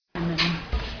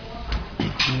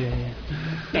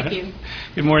Thank you.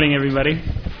 Good morning, everybody.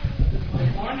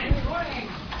 Good morning.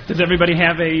 Does everybody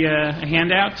have a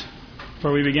handout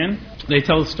before we begin? They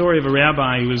tell the story of a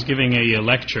rabbi who was giving a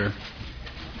lecture,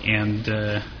 and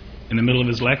in the middle of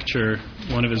his lecture,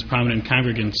 one of his prominent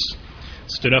congregants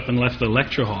stood up and left the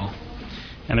lecture hall.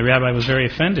 And the rabbi was very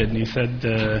offended, and he said,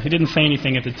 he didn't say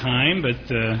anything at the time,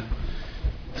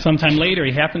 but sometime later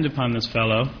he happened upon this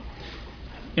fellow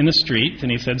in the street,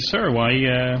 and he said, "Sir, why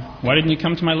didn't you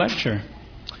come to my lecture?"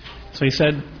 So he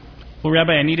said, "Well,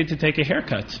 Rabbi, I needed to take a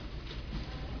haircut."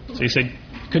 So he said,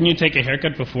 "Couldn't you take a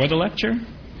haircut before the lecture?"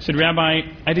 He said, "Rabbi,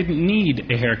 I didn't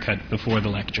need a haircut before the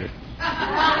lecture."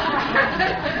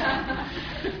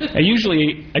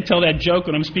 Usually I tell that joke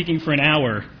when I'm speaking for an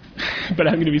hour, but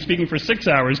I'm going to be speaking for 6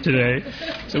 hours today.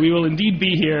 So we will indeed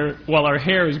be here while our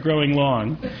hair is growing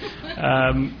long.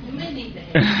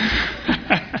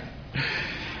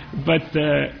 But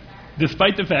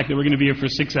despite the fact that we're going to be here for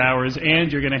 6 hours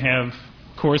and you're going to have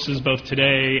courses both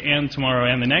today and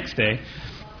tomorrow and the next day,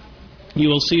 you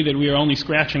will see that we are only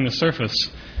scratching the surface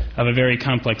of a very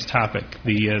complex topic.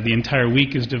 The entire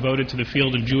week is devoted to the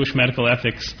field of Jewish medical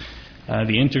ethics,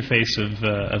 the interface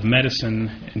of medicine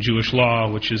and Jewish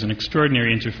law, which is an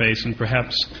extraordinary interface and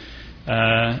perhaps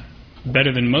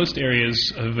better than most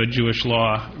areas of Jewish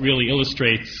law, really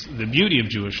illustrates the beauty of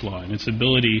Jewish law and its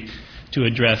ability to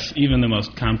address even the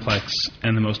most complex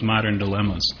and the most modern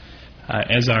dilemmas.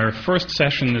 As our first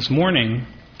session this morning,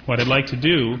 what I'd like to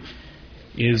do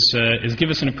is give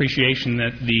us an appreciation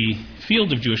that the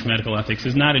field of Jewish medical ethics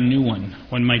is not a new one.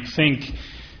 One might think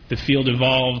the field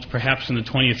evolved perhaps in the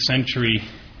 20th century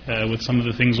with some of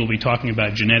the things we'll be talking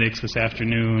about, genetics this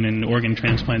afternoon, and organ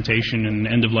transplantation, and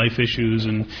end-of-life issues,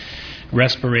 and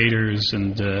respirators,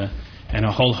 and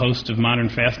a whole host of modern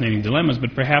fascinating dilemmas,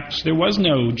 but perhaps there was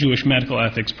no Jewish medical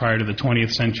ethics prior to the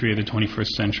 20th century or the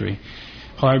 21st century.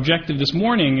 Our objective this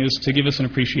morning is to give us an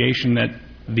appreciation that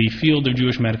the field of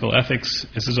Jewish medical ethics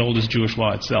is as old as Jewish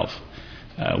law itself.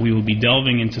 We will be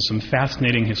delving into some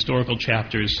fascinating historical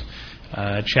chapters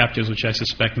which I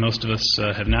suspect most of us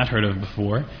have not heard of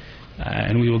before,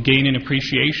 and we will gain an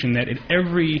appreciation that at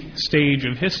every stage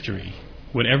of history,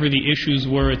 whatever the issues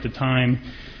were at the time,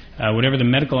 whatever the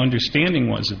medical understanding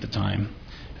was at the time,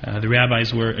 the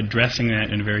rabbis were addressing that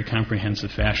in a very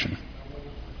comprehensive fashion.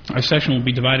 Our session will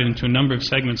be divided into a number of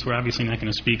segments. We're obviously not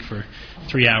going to speak for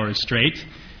 3 hours straight.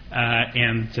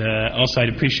 And also I'd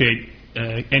appreciate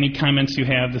any comments you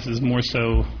have. This is more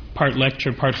so part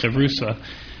lecture, part chavrusa,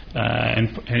 and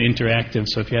interactive.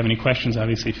 So if you have any questions,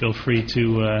 obviously feel free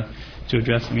to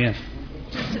address them. Yes?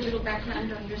 Just a little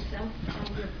background on yourself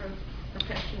and your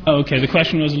profession. Oh, okay. The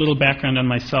question was a little background on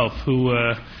myself. Who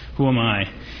am I?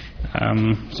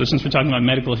 So since we're talking about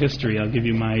medical history, I'll give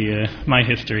you my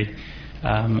history.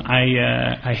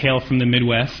 I hail from the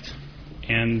Midwest,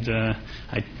 and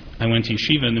I went to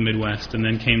yeshiva in the Midwest and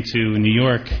then came to New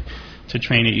York to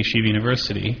train at Yeshiva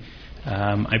University.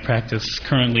 I practice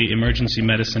currently emergency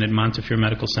medicine at Montefiore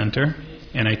Medical Center,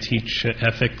 and I teach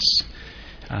ethics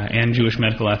and Jewish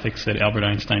medical ethics at Albert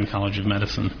Einstein College of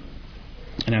Medicine.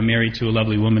 And I'm married to a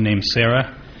lovely woman named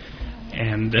Sarah,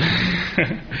 and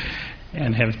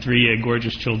and have 3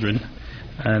 gorgeous children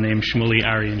named Shmuley,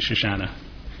 Ari, and Shoshana.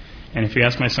 And if you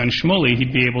ask my son Shmuley,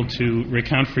 he'd be able to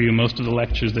recount for you most of the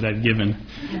lectures that I've given.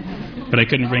 But I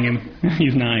couldn't bring him,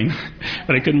 he's 9,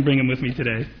 but I couldn't bring him with me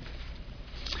today.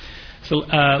 So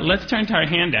let's turn to our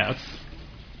handouts.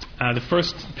 The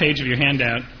first page of your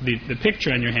handout, the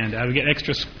picture on your handout, we get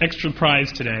extra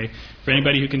prize today for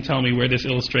anybody who can tell me where this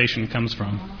illustration comes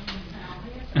from.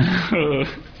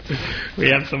 We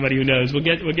have somebody who knows. We'll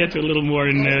get to a little more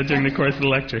during the course of the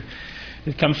lecture.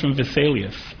 It comes from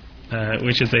Vesalius,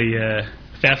 which is a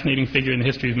fascinating figure in the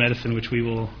history of medicine, which we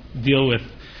will deal with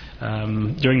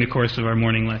during the course of our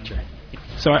morning lecture.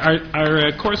 So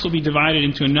our course will be divided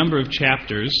into a number of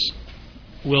chapters.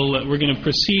 We're going to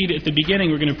proceed at the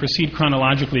beginning. We're going to proceed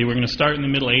chronologically. We're going to start in the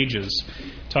Middle Ages,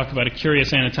 talk about a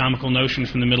curious anatomical notion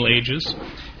from the Middle Ages,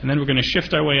 and then we're going to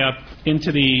shift our way up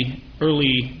into the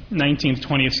early 19th,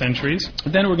 20th centuries.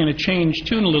 Then we're going to change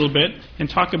tune a little bit and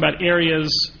talk about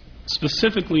areas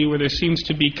specifically where there seems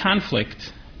to be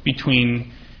conflict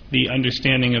between the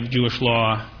understanding of Jewish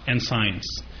law and science.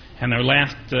 And our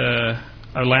last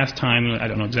time, I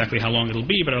don't know exactly how long it'll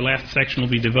be, but our last section will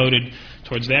be devoted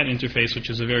towards that interface, which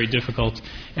is a very difficult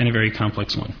and a very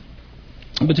complex one.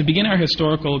 But to begin our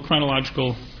historical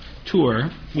chronological tour,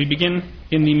 we begin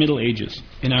in the Middle Ages,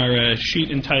 in our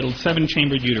sheet entitled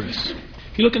 7-Chambered Uterus.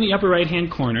 If you look in the upper right-hand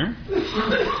corner,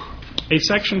 a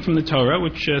section from the Torah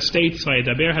which states,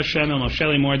 "Vayedaber Hashem el Moshe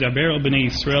lemor, daber el bnei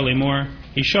Yisrael lemor,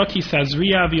 Isha ki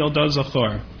tazria v'yolda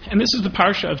zachor." And this is the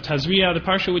parsha of Tazria, the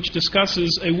parsha which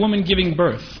discusses a woman giving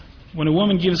birth. When a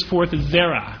woman gives forth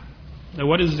zera. Now,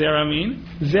 what does zera mean?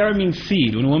 Zera means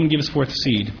seed, when a woman gives forth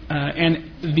seed. And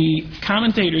the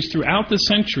commentators throughout the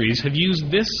centuries have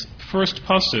used this first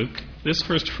pasuk, this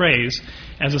first phrase,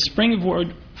 as a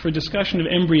springboard for discussion of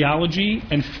embryology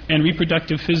and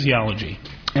reproductive physiology.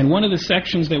 And one of the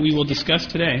sections that we will discuss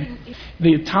today,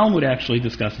 the Talmud actually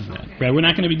discusses that. Right? We're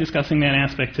not going to be discussing that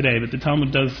aspect today, but the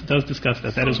Talmud does discuss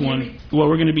that. That is one. What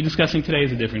we're going to be discussing today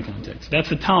is a different context. That's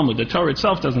the Talmud. The Torah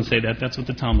itself doesn't say that. That's what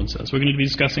the Talmud says. We're going to be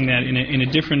discussing that in a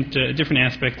different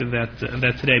aspect of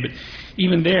that today. But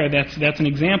even there, that's an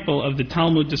example of the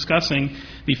Talmud discussing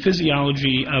the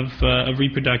physiology of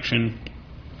reproduction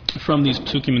from these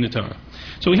psukim in the Torah.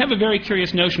 So we have a very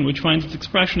curious notion which finds its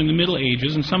expression in the Middle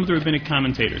Ages and some of the rabbinic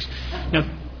commentators.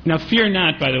 Now fear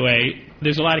not, by the way,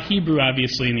 there's a lot of Hebrew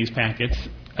obviously in these packets.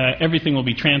 Everything will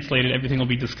be translated, everything will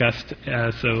be discussed,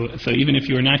 so even if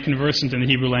you are not conversant in the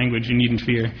Hebrew language, you needn't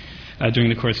fear during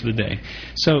the course of the day.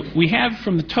 So we have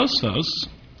from the Tosfos,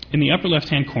 in the upper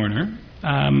left-hand corner,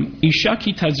 Isha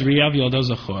ki tazria v'yolda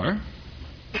zachor,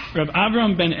 Rav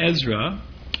Avram ben Ezra,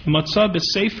 Matzah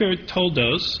b'sefer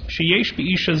Toldos, sheyesh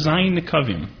b'isha zayin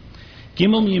nekavim,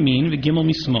 gimel miyamin v'gimel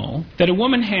mismol, that a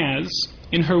woman has,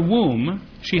 in her womb,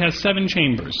 she has 7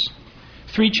 chambers.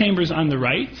 3 chambers on the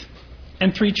right,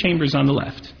 and 3 chambers on the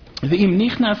left. V'im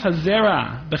nichnas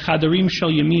hazera b'chadarim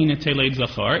shel yamin teled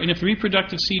zachar, and if the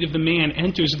reproductive seed of the man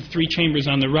enters the 3 chambers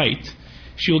on the right,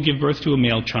 she will give birth to a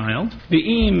male child.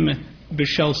 V'im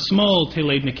b'shel smol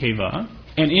teled nekeva,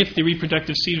 and if the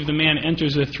reproductive seed of the man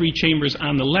enters the 3 chambers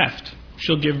on the left,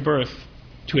 she'll give birth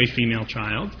to a female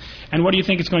child. And what do you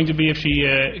think it's going to be if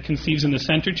she conceives in the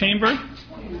center chamber?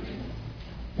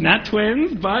 Not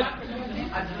twins, but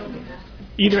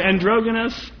either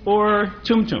androgynous or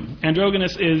tumtum.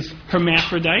 Androgynous is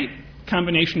hermaphrodite,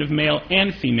 combination of male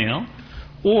and female,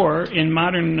 or in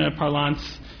modern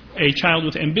parlance, a child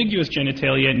with ambiguous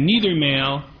genitalia, neither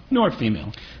male nor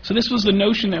female. So this was the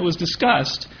notion that was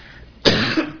discussed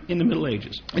in the Middle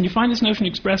Ages. And you find this notion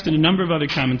expressed in a number of other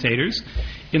commentators.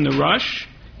 In the Rush,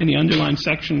 in the underlined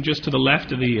section just to the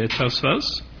left of the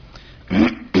Tosfos,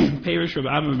 Perish Rav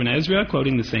Avram ben Ezra,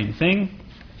 quoting the same thing.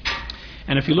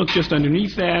 And if you look just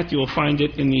underneath that, you will find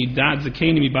it in the Dad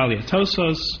Zakeni Mibali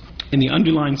Tosfos, in the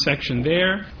underlined section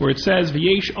there, where it says,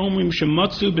 V'yesh omrim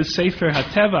shemotzu b'sefer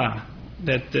hateva,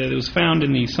 that it was found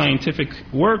in the scientific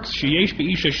works, sheyesh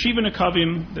b'isha shiva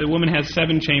nekavim, the woman has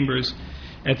 7 chambers,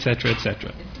 etc.,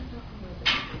 etc.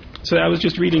 So I was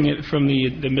just reading it from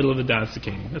the middle of the Das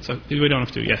Zakeni. We don't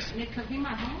have to, yes.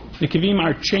 Nekavim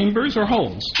are chambers or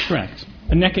holes, correct.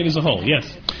 A nekev is a hole,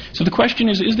 yes. So the question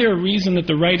is there a reason that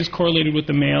the right is correlated with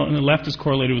the male and the left is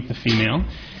correlated with the female?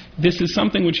 This is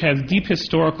something which has deep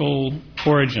historical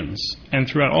origins, and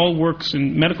throughout all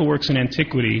medical works in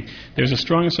antiquity, there's a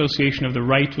strong association of the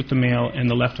right with the male and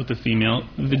the left with the female.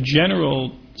 The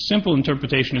general simple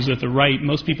interpretation is that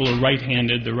most people are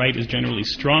right-handed, the right is generally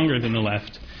stronger than the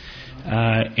left,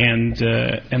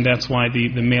 and that's why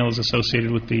the male is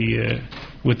associated with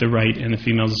the right and the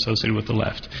female is associated with the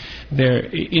left.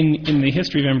 In the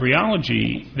history of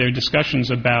embryology, there are discussions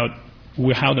about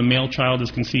how the male child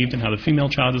is conceived and how the female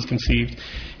child is conceived,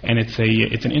 and it's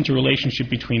an interrelationship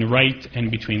between right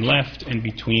and between left and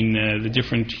between the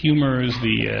different humors,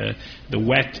 the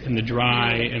wet and the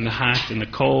dry and the hot and the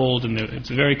cold, and it's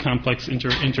very complex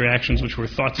interactions which were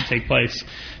thought to take place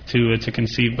to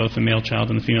conceive both the male child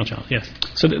and the female child. Yes.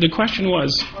 So the question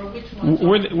was,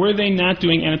 were they not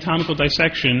doing anatomical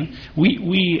dissection?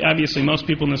 We obviously, most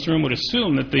people in this room would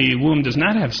assume that the womb does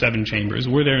not have 7 chambers.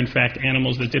 Were there in fact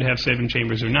animals that did have 7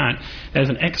 chambers or not? That is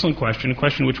an excellent question, a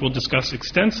question which we'll discuss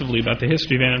extensively about the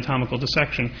history of anatomical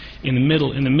dissection in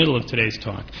the middle of today's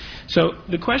talk. So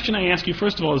the question I ask you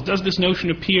first of all is, does this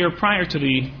notion appear prior to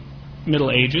the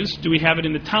Middle Ages? Do we have it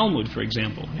in the Talmud, for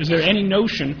example? Is there any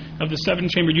notion of the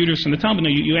 7-chambered uterus in the Talmud? Now,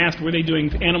 you asked, were they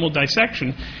doing animal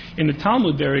dissection? In the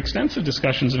Talmud, there are extensive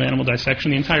discussions of animal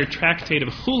dissection. The entire tractate of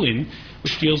Chulin,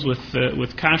 which deals with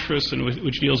kashrus and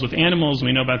which deals with animals.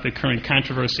 We know about the current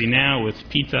controversy now with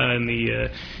PETA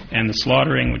and the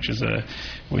slaughtering, which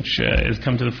has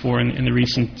come to the fore in the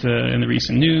recent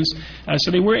news.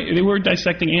 So they were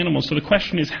dissecting animals. So the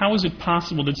question is, how is it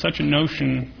possible that such a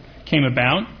notion came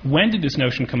about? When did this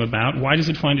notion come about? Why does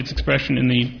it find its expression in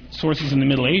the sources in the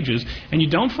Middle Ages? And you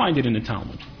don't find it in the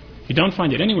Talmud. You don't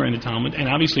find it anywhere in the Talmud, and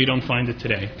obviously you don't find it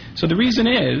today. So the reason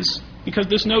is because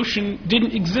this notion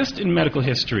didn't exist in medical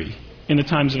history in the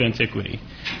times of antiquity.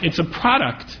 It's a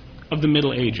product of the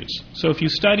Middle Ages. So if you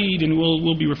studied, and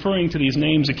we'll be referring to these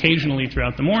names occasionally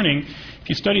throughout the morning, if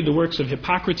you studied the works of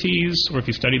Hippocrates, or if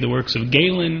you studied the works of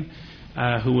Galen,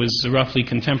 who was roughly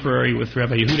contemporary with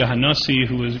Rabbi Yehuda Hanassi,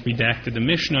 who was redacted the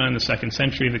Mishnah in the 2nd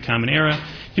century of the Common Era,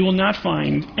 you will not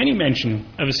find any mention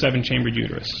of a 7-chambered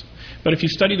uterus. But if you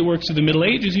study the works of the Middle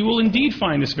Ages, you will indeed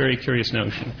find this very curious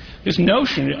notion. This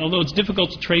notion, although it's difficult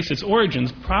to trace its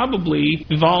origins, probably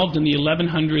evolved in the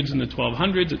 1100s and the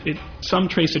 1200s. Some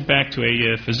trace it back to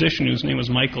a physician whose name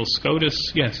was Michael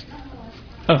Scotus. Yes.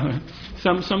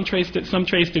 Some traced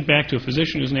it back to a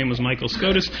physician whose name was Michael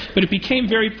Scotus, but it became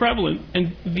very prevalent,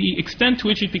 and the extent to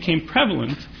which it became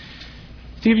prevalent,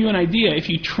 to give you an idea, if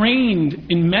you trained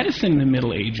in medicine in the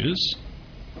Middle Ages,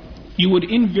 you would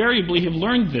invariably have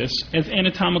learned this as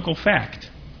anatomical fact,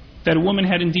 that a woman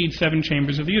had indeed 7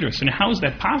 chambers of the uterus. And how is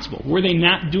that possible? Were they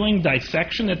not doing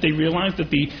dissection that they realized that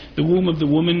the womb of the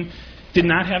woman did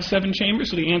not have 7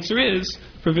 chambers? So the answer is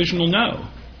provisional no.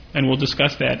 And we'll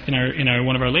discuss that in our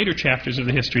one of our later chapters of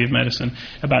the history of medicine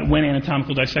about when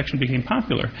anatomical dissection became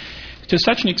popular. To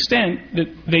such an extent that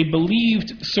they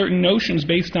believed certain notions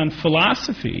based on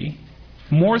philosophy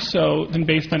more so than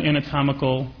based on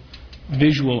anatomical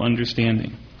visual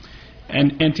understanding.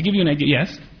 And to give you an idea,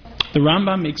 yes, the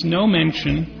Rambam makes no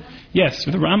mention. Yes,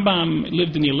 the Rambam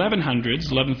lived in the 1100s,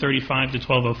 1135 to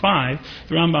 1205.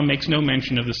 The Rambam makes no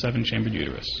mention of the 7-chambered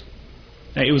uterus.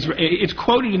 It's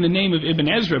quoted in the name of Ibn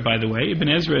Ezra, by the way. Ibn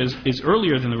Ezra is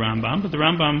earlier than the Rambam, but the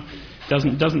Rambam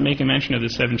doesn't make a mention of the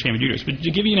 7-chambered uterus. But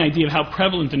to give you an idea of how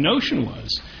prevalent the notion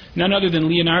was, none other than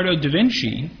Leonardo da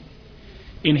Vinci,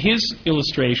 in his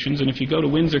illustrations, and if you go to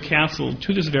Windsor Castle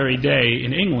to this very day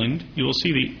in England, you will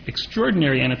see the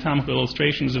extraordinary anatomical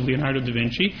illustrations of Leonardo da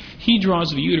Vinci. He draws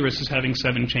the uterus as having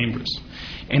 7 chambers.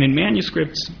 And in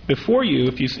manuscripts before you,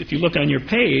 if you look on your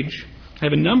page, I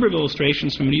have a number of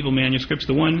illustrations from medieval manuscripts.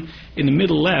 The one in the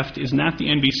middle left is not the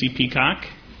NBC peacock,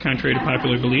 contrary to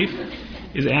popular belief,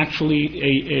 is actually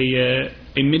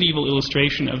a medieval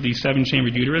illustration of the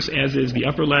 7-chambered uterus, as is the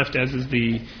upper left, as is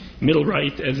the middle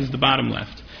right, as is the bottom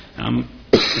left.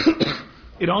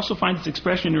 It also finds its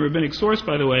expression in a rabbinic source,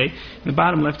 by the way. In the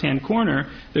bottom left-hand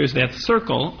corner, there's that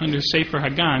circle under Sefer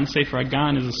Hagan. Sefer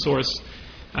Hagan is a source.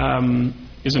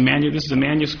 This is a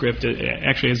manuscript.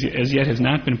 Actually, as yet has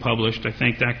not been published. I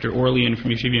thank Dr. Orlean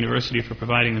from Yeshiva University for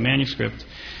providing the manuscript.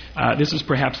 This is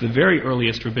perhaps the very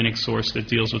earliest rabbinic source that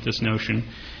deals with this notion.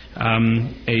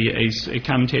 A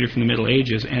commentator from the Middle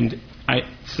Ages, and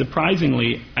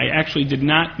surprisingly, I actually did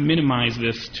not minimize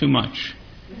this too much.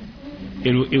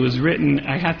 It was written.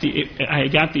 I got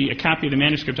a copy of the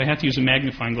manuscript. I had to use a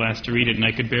magnifying glass to read it, and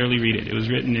I could barely read it. It was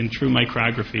written in true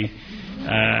micrography,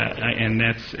 and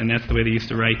that's the way they used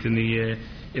to write in the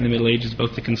Middle Ages,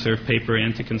 both to conserve paper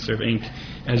and to conserve ink,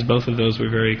 as both of those were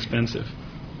very expensive.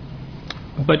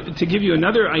 But to give you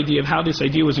another idea of how this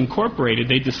idea was incorporated,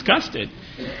 they discussed it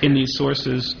in these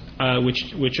sources,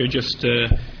 which are just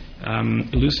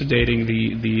elucidating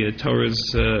the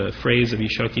Torah's phrase of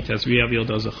Yishoki Tazriya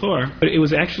V'Yoldo Zachor. But it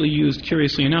was actually used,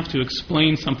 curiously enough, to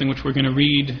explain something which we're going to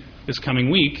read this coming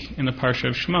week in the Parsha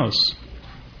of Shmos.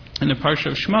 In the Parsha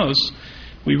of Shmos,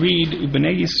 we read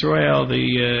U'Bnei Yisrael,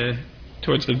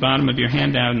 towards the bottom of your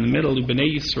handout in the middle,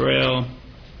 U'Bnei Yisrael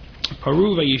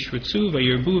Paru vayishritzu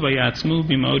vayirbu vayatzmu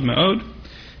b'mod ma'od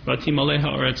v'timoleh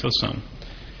ha'oretz osam.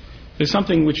 There's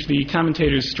something which the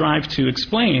commentators strive to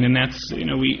explain, and that's,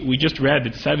 we just read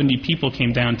that 70 people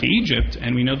came down to Egypt,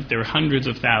 and we know that there are hundreds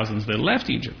of thousands that left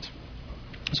Egypt.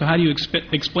 So how do you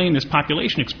explain this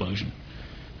population explosion?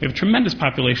 We have a tremendous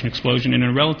population explosion in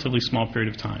a relatively small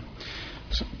period of time.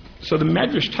 So the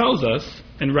Medrash tells us,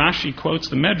 and Rashi quotes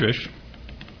the Medrash,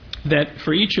 that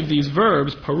for each of these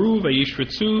verbs, paru,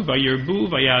 vayishritzu, vayirbu,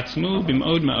 vayatzmu,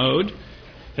 bimod ma'od,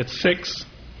 that's 6,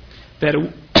 that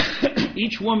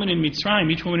each woman in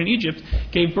Mitzrayim, each woman in Egypt,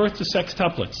 gave birth to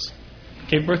sextuplets,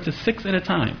 gave birth to 6 at a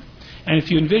time. And if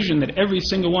you envision that every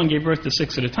single one gave birth to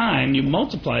 6 at a time, you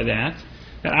multiply that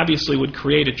obviously would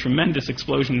create a tremendous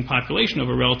explosion in population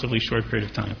over a relatively short period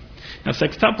of time. Now,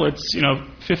 sextuplets,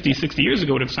 50, 60 years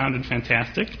ago would have sounded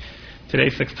fantastic. Today,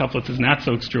 sextuplets is not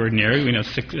so extraordinary. We know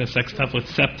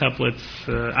sextuplets, septuplets,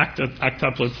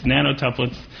 octuplets,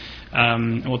 nanotuplets.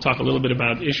 And we'll talk a little bit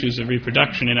about issues of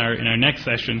reproduction in our next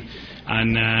session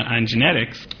on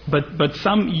genetics. But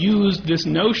some use this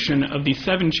notion of the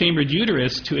 7-chambered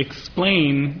uterus to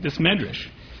explain this medrash.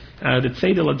 The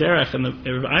Tzedel Aderech of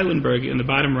Eilenberg in the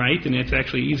bottom right, and it's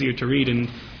actually easier to read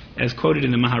as quoted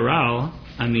in the Maharal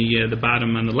on the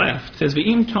bottom on the left. It says,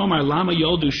 V'im tomar lama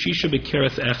yoldu shisha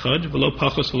bekeres echad v'lo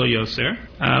pachos v'lo yoser.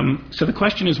 So the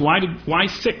question is, why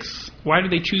 6? Why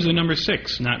did they choose the number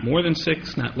 6? Not more than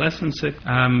 6, not less than 6.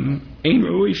 Ein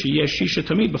ra'ui sheyesh shisha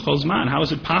tamid b'chol zman. How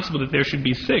is it possible that there should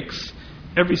be 6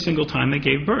 every single time they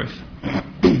gave birth?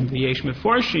 V'yesh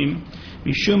meforshim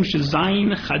mishum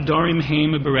shezayin chadorim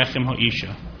heim berechem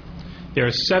ha'isha. There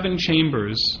are 7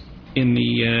 chambers in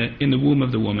the womb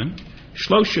of the woman.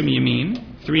 Shloshim yamin,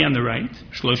 3 on the right.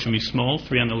 Shloshim is small,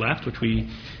 3 on the left, which we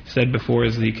said before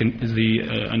is the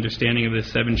understanding of the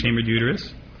 7-chambered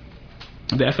uterus.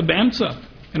 The echad be'emtza,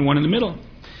 and 1 in the middle.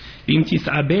 V'im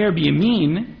tis'aber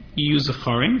b'yamin, you use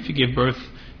zacharim. If you give birth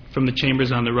from the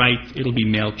chambers on the right, it'll be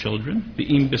male children.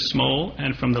 V'im b'smol,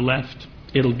 and from the left,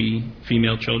 it'll be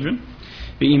female children.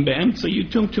 V'im be'emtza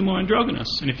yutum tumo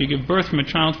androgynous. And if you give birth from a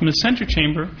child from the center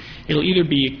chamber, it'll either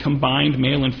be combined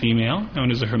male and female, known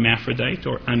as a hermaphrodite,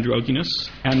 or androgynous,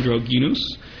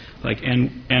 like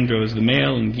andro is the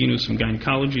male and gynous from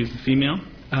gynecology is the female.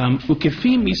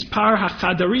 Ukefim mispar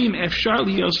hachadarim efshar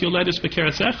lios yoledus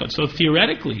bekeres echad. So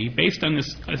theoretically, based on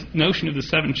this notion of the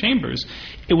 7 chambers,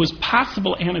 it was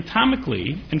possible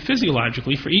anatomically and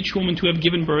physiologically for each woman to have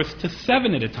given birth to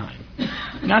 7 at a time,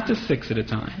 not to 6 at a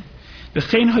time. And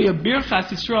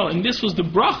this was the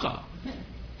bracha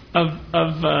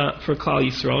for Klal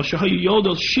Yisrael.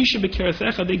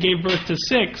 They gave birth to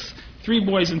 6, 3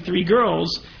 boys and 3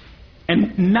 girls,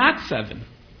 and not 7.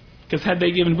 Because had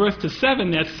they given birth to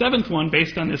 7, that 7th one,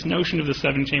 based on this notion of the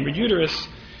 7-chambered uterus,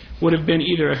 would have been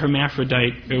either a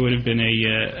hermaphrodite or would have been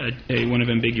a one of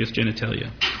ambiguous genitalia.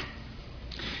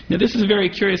 Now, this is a very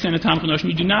curious anatomical notion.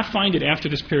 You do not find it after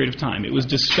this period of time. It was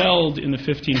dispelled in the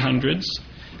 1500s.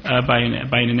 By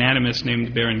an anatomist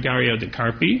named Berengario de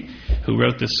Carpi, who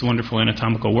wrote this wonderful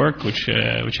anatomical work, which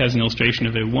has an illustration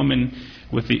of a woman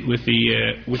with a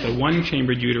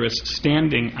 1-chambered uterus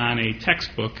standing on a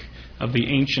textbook of the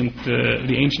ancient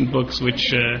books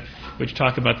which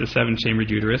talk about the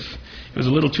 7-chambered uterus. It was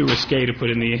a little too risque to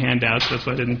put in the handouts, that's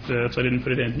why I didn't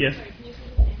put it in. Yes.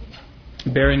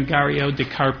 Berengario de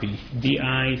Carpi,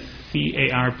 Dicarpi.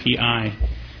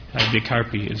 De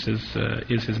Carpi is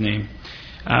his name.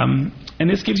 And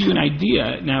this gives you an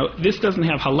idea. Now, this doesn't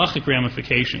have halachic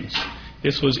ramifications.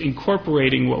 This was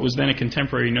incorporating what was then a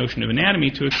contemporary notion of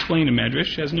anatomy to explain a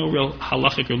medrash. It has no real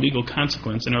halachic or legal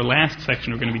consequence. In our last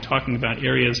section, we're going to be talking about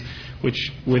areas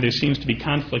where there seems to be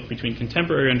conflict between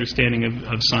contemporary understanding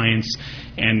of science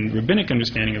and rabbinic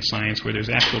understanding of science, where there's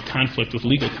actual conflict with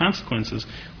legal consequences,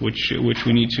 which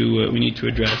we need to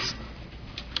address.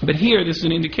 But here, this is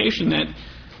an indication that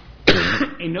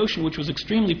a notion which was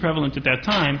extremely prevalent at that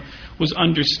time was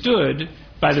understood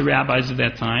by the rabbis of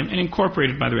that time and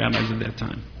incorporated by the rabbis of that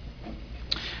time.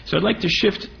 So I'd like to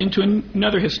shift into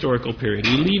another historical period.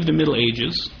 We leave the Middle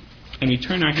Ages and we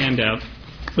turn our hand out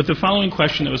with the following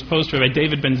question that was posed to by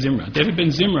David Ben Zimra. David Ben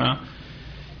Zimra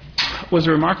was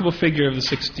a remarkable figure of the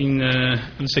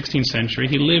 16th century.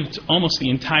 He lived almost the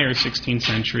entire 16th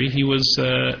century. He was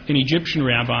an Egyptian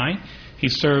rabbi. He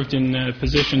served in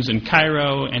positions in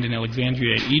Cairo and in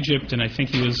Alexandria, Egypt, and I think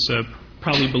he was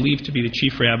probably believed to be the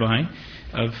chief rabbi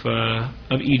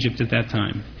of Egypt at that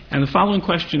time. And the following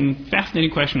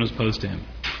fascinating question was posed to him.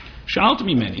 Sha'alta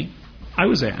mimeni, I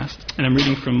was asked, and I'm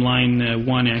reading from line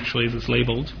 1 actually, as it's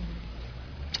labeled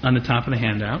on the top of the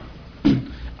handout.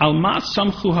 Al ma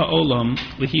samchu ha'olam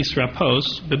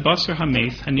lehisrapos bebasar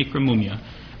hameis hanikra mumya.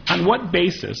 On what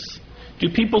basis do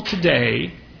people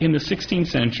today in the 16th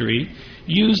century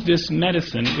use this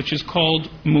medicine which is called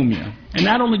mumya? And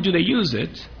not only do they use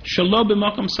it, shalo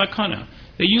b'makom sakana,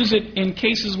 they use it in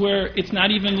cases where it's not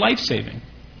even life-saving.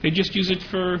 They just use it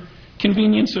for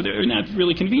convenience, or they're not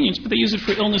really convenience, but they use it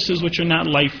for illnesses which are not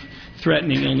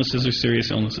life-threatening illnesses or serious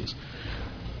illnesses.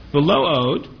 V'lo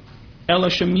od, ela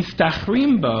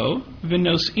shemiftachrim bo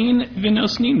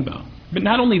v'nosnin bo. But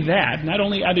not only that, not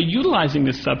only are they utilizing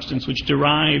this substance which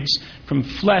derives from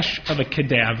flesh of a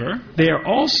cadaver, they are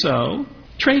also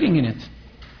trading in it.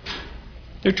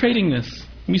 They're trading this.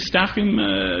 Mistachrim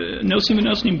nosim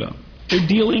v'nosnim bo. They're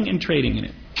dealing and trading in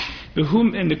it.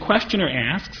 And the questioner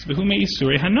asks, V'hume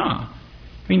isure hana.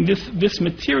 I mean, this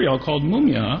material called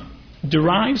mumya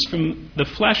derives from the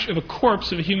flesh of a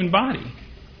corpse of a human body.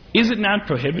 Is it not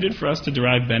prohibited for us to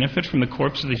derive benefit from the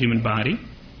corpse of the human body?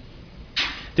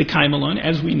 The kaimalon,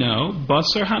 as we know,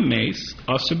 basar hameis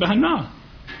asur b'hana.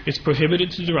 It's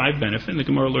prohibited to derive benefit, and the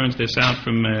Gemara learns this out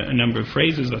from a number of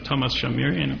phrases, Thomas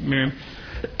Shamir and Miriam.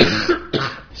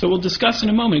 So we'll discuss in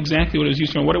a moment exactly what it was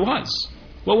used for and what it was.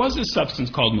 What was this substance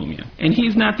called mumya? And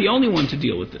he's not the only one to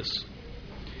deal with this.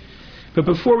 But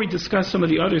before we discuss some of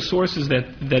the other sources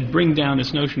that bring down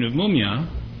this notion of mumia,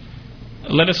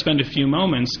 let us spend a few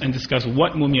moments and discuss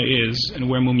what mumia is and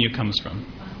where mumia comes from.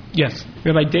 Yes,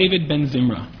 Rabbi David Ben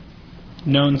Zimra,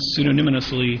 known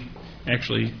pseudonymously,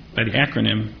 actually, by the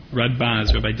acronym Rabbi,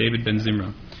 Rabbi David Ben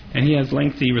Zimra. And he has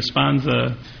lengthy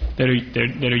responsa that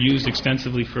are used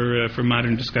extensively for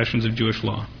modern discussions of Jewish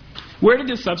law. Where did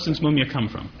this substance mumia come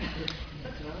from?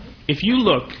 If you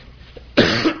look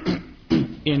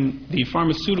in the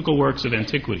pharmaceutical works of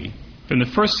antiquity, from the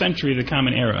 1st century of the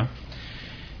Common Era,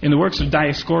 in the works of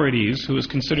Dioscorides, who is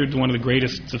considered one of the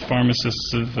greatest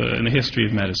pharmacists in the history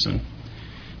of medicine,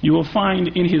 you will find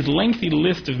in his lengthy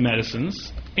list of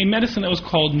medicines a medicine that was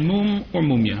called mum or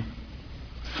mumia.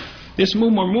 This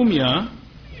mum or mumia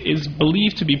is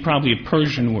believed to be probably a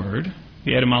Persian word.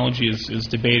 The etymology is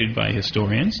debated by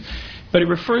historians. But it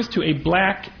refers to a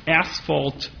black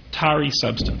asphalt tarry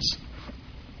substance.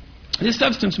 This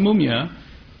substance, mumia,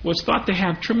 was thought to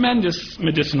have tremendous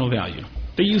medicinal value.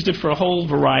 They used it for a whole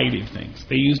variety of things.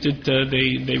 They used it,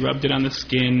 they rubbed it on the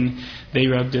skin, they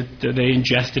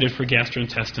ingested it for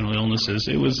gastrointestinal illnesses.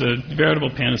 It was a veritable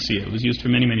panacea. It was used for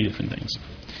many, many different things.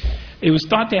 It was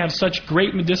thought to have such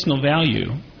great medicinal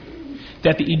value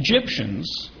that the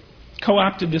Egyptians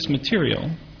co-opted this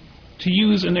material to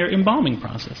use in their embalming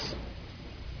process.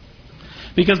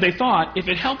 Because they thought, if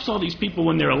it helps all these people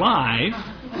when they're alive,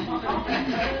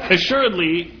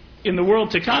 assuredly, in the world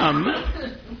to come,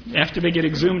 after they get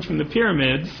exhumed from the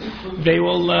pyramids,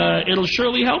 it'll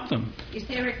surely help them. Is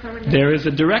there a correlation? There is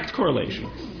a direct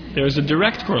correlation. There is a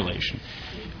direct correlation.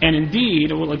 And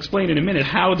indeed, we'll explain in a minute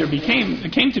how there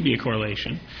came to be a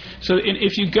correlation. So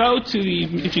if you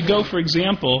go, for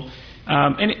example,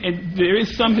 and there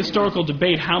is some historical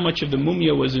debate how much of the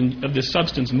mumia of the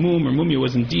substance mum or mumia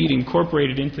was indeed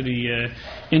incorporated into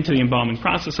the embalming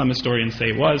process. Some historians say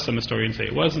it was, some historians say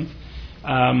it wasn't.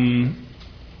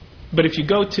 But if you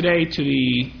go today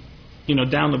to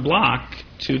down the block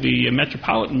to the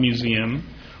Metropolitan Museum,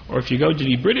 or if you go to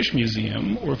the British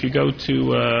Museum, or if you go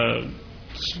to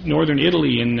northern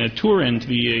Italy in Turin to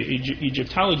the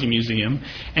Egyptology Museum,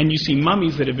 and you see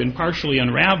mummies that have been partially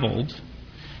unraveled,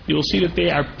 you will see that they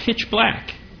are pitch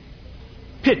black.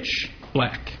 Pitch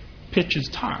black. Pitch is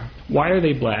tar. Why are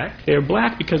they black? They are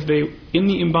black because in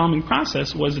the embalming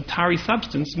process was a tarry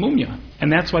substance, mumia.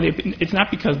 And that's why it's not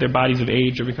because their bodies have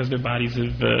aged or because their bodies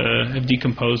have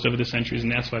decomposed over the centuries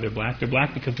and that's why they're black. They're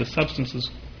black because the substances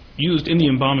used in the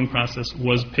embalming process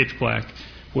was pitch black,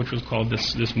 which was called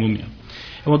this mumia.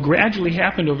 And what gradually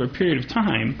happened over a period of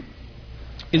time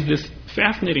is this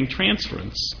fascinating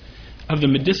transference of the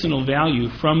medicinal value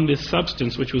from this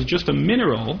substance, which was just a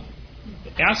mineral,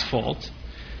 asphalt,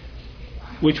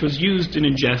 which was used and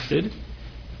ingested,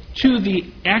 to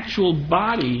the actual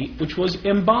body, which was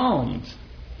embalmed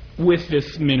with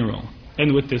this mineral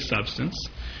and with this substance.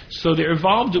 So there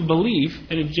evolved a belief,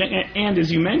 and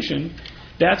as you mentioned,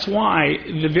 that's why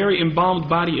the very embalmed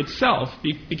body itself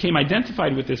became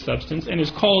identified with this substance and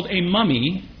is called a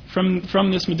mummy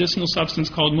from this medicinal substance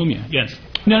called mumia. Yes?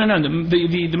 No.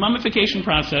 The mummification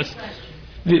process,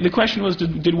 the question was,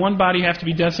 did one body have to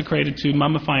be desecrated to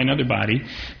mummify another body?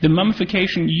 The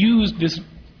mummification used this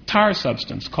tar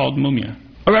substance called mumia.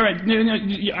 Oh, right. No,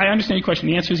 I understand your question.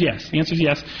 The answer is yes. The answer is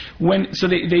yes. So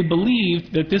they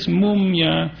believed that this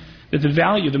mumia, that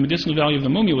the medicinal value of the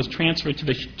mumia was transferred to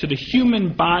the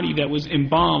human body that was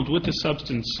embalmed with the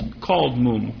substance called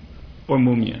mum or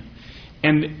mumia.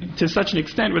 And to such an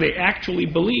extent where they actually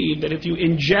believed that if you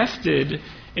ingested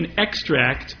an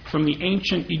extract from the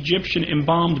ancient Egyptian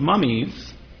embalmed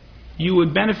mummies, you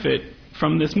would benefit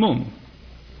from this mum.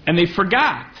 And they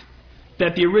forgot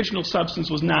that the original substance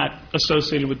was not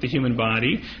associated with the human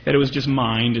body, that it was just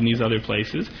mined in these other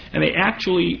places, and they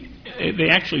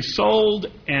actually sold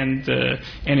and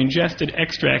ingested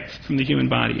extracts from the human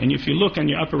body. And if you look on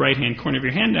your upper right-hand corner of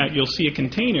your handout, you'll see a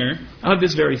container of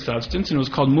this very substance, and it was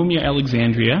called Mumia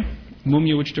Alexandria,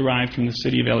 mumia which derived from the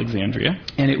city of Alexandria,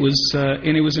 and it was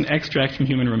an extract from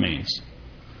human remains.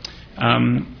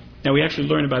 Now we actually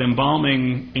learn about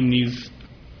embalming in these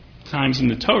times in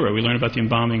the Torah. We learn about the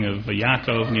embalming of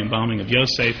Yaakov and the embalming of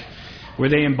Yosef. Were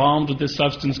they embalmed with this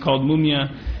substance called mumia?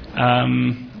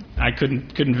 I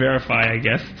couldn't verify, I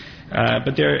guess.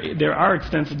 But there are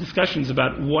extensive discussions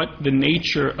about what the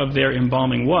nature of their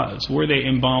embalming was. Were they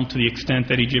embalmed to the extent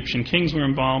that Egyptian kings were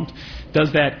embalmed?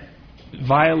 Does that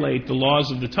violate the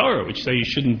laws of the Torah, which say you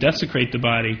shouldn't desecrate the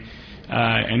body?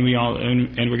 And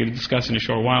we're going to discuss in a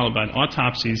short while about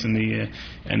autopsies and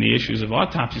the issues of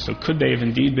autopsy. So could they have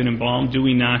indeed been embalmed? Do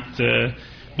we not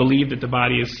believe that the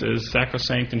body is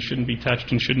sacrosanct and shouldn't be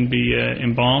touched and shouldn't be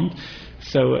embalmed.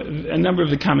 So a number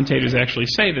of the commentators actually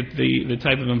say that the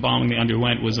type of embalming they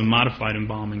underwent was a modified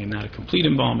embalming and not a complete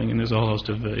embalming, and there's a whole host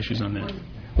of issues on that.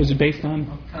 Was it based on?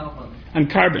 Carbon. On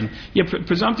carbon. Yeah,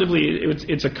 presumptively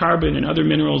it's a carbon, and other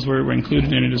minerals were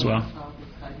included in it as well.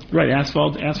 Right,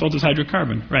 asphalt is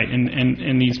hydrocarbon. Right,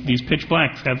 and these pitch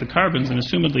blacks have the carbons, and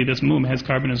assumedly this mum has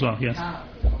carbon as well. Yes.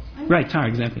 Right, tar,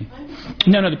 exactly.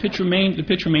 No, the pitch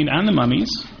remained on the mummies,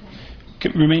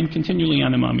 remained continually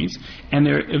on the mummies, and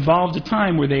there evolved a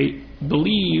time where they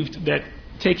believed that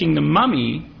taking the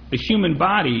mummy, the human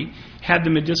body, had the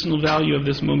medicinal value of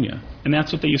this mumia. And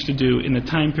that's what they used to do in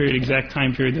the exact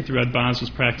time period that the Rabbi was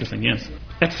practicing. Yes.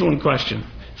 Excellent question.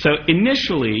 So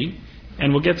initially,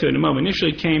 and we'll get to it in a moment,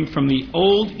 initially it came from the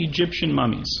old Egyptian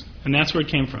mummies. And that's where it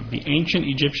came from. The ancient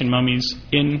Egyptian mummies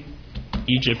in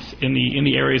Egypt, in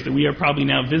the areas that we are probably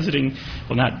now visiting,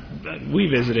 well, not we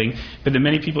visiting, but that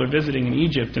many people are visiting in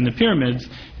Egypt, and the pyramids.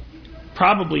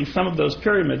 Probably some of those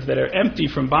pyramids that are empty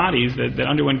from bodies that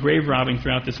underwent grave robbing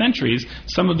throughout the centuries,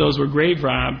 some of those were grave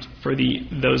robbed for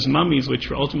those mummies which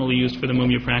were ultimately used for the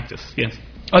mumia practice. Yes.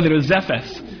 Oh, there was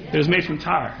zephes. It was made from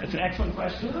tar. That's an excellent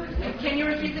question. Can you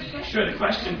repeat the question? Sure.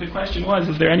 The question was: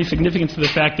 is there any significance to the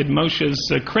fact that Moshe's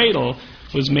cradle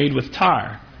was made with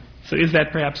tar? So is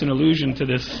that perhaps an allusion to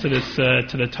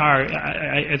the tar?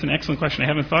 It's an excellent question. I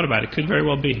haven't thought about it. Could very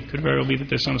well be. Could very well be that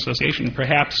there's some association.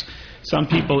 Perhaps some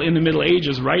people in the Middle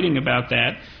Ages writing about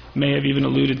that may have even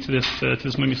alluded to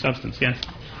this mummy substance. Yes.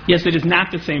 Yes, it is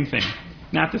not the same thing.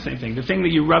 Not the same thing. The thing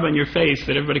that you rub on your face,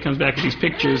 that everybody comes back with these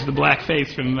pictures, the black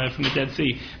face from the Dead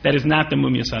Sea, that is not the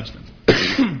mumia substance.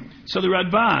 So the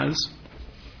Radbaz,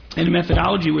 and a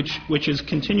methodology which is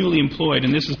continually employed,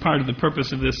 and this is part of the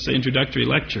purpose of this introductory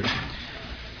lecture,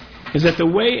 is that the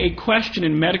way a question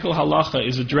in medical halacha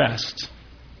is addressed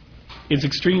is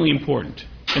extremely important.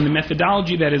 And the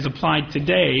methodology that is applied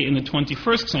today in the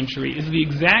 21st century is the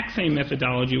exact same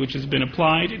methodology which has been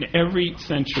applied in every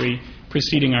century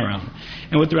preceding our own.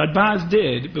 And what the Radbaz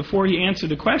did before he answered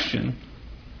the question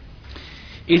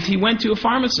is he went to a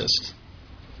pharmacist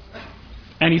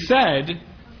and he said,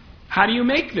 how do you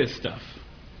make this stuff?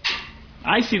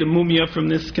 I see the mumia from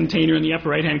this container in the upper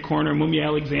right-hand corner, Mumia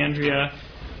Alexandria,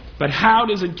 but how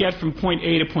does it get from point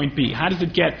A to point B? How does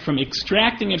it get from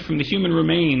extracting it from the human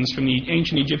remains from the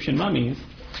ancient Egyptian mummies?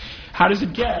 How does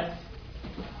it get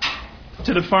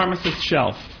to the pharmacist's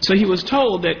shelf? So he was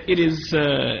told that it is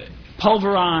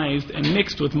pulverized and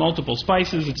mixed with multiple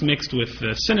spices. It's mixed with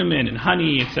cinnamon and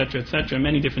honey, etc.,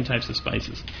 many different types of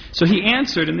spices. So he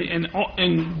answered, and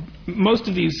most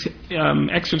of these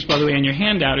excerpts, by the way, on your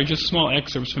handout are just small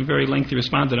excerpts from very lengthy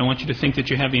responses. I don't want you to think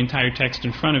that you have the entire text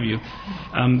in front of you.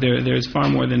 There's far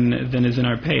more than is in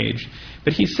our page.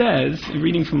 But he says,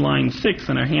 reading from line 6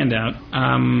 on our handout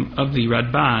of the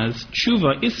Radbaz,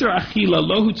 Tshuva, Isra Achila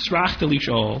Lohu Tzrachta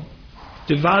Lishol,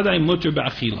 Devadai Mutter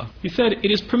Ba'achila. He said, it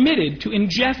is permitted to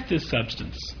ingest this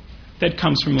substance that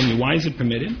comes from mumia. Why is it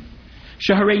permitted?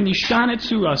 Shaharei Nishtanet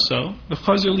Suraso,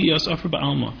 V'chazer Liyos Afra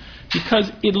Ba'alma.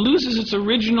 Because it loses its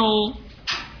original,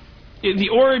 the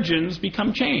origins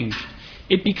become changed.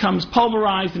 It becomes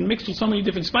pulverized and mixed with so many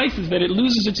different spices that it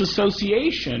loses its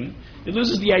association, it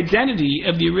loses the identity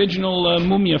of the original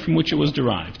mumia from which it was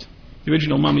derived. The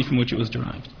original mummy from which it was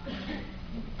derived.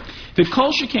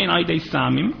 V'kol shekain aidei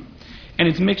samim, and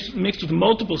it's mixed with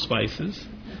multiple spices.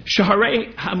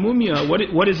 Shaharei hamumia,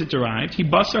 what is it derived?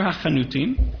 Hibasar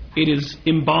hachanutin, it is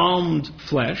embalmed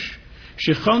flesh.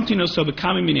 Shechontin oso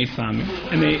b'kami minei samim,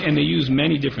 and they use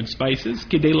many different spices.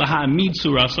 Kidei laha'amid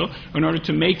suraso, in order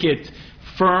to make it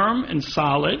firm and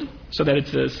solid, so that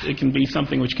it can be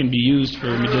something which can be used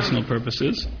for medicinal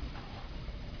purposes.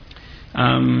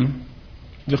 The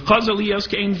chazaliyos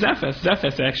kein zephes.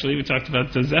 Zephes, actually, we talked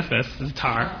about the zephes, the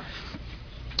tar.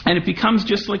 And it becomes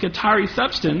just like a tarry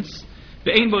substance,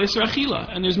 the ein bo isra achila,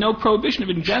 and there's no prohibition of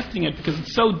ingesting it because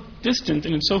it's so distant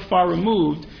and it's so far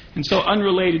removed and so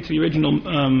unrelated to the original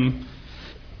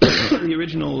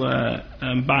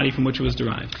body from which it was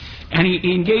derived. And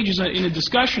he engages in a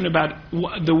discussion about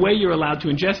the way you're allowed to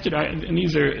ingest it, and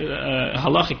these are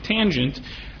halachic tangent.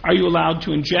 Are you allowed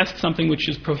to ingest something which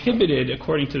is prohibited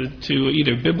according to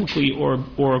either biblically or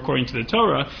according to the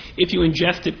Torah if you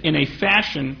ingest it in a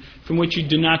fashion from which you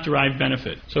do not derive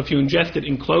benefit? So if you ingest it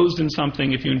enclosed in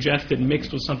something, if you ingest it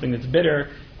mixed with something that's bitter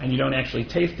and you don't actually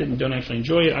taste it and don't actually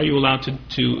enjoy it, are you allowed to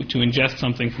ingest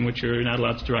something from which you're not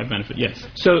allowed to derive benefit? Yes.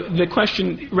 So the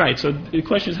question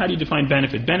is, how do you define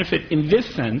benefit? Benefit in this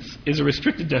sense is a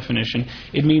restricted definition.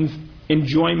 It means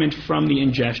enjoyment from the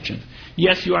ingestion.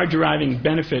 Yes, you are deriving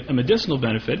benefit, a medicinal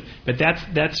benefit, but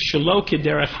that's shelo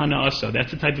kederech hana'asa.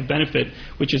 That's the type of benefit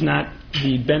which is not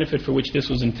the benefit for which this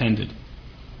was intended,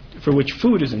 for which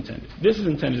food is intended. This is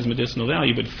intended as medicinal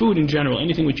value, but food in general,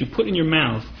 anything which you put in your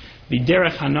mouth, the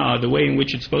derech hana, the way in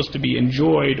which it's supposed to be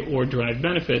enjoyed or derive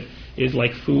benefit, is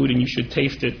like food, and you should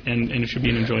taste it, and it should be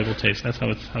an enjoyable taste. That's how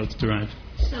it's derived.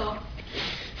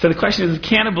 So the question is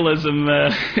cannibalism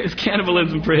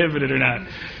prohibited or not?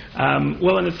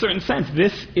 Well, in a certain sense,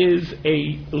 this is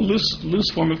a loose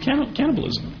form of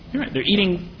cannibalism. You're right. They're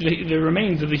eating the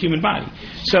remains of the human body.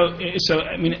 So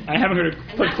I mean, I haven't heard it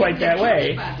put quite that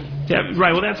way.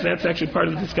 Right. Well, that's actually part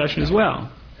of the discussion as well.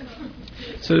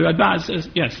 So the Rabbi says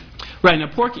yes. Right.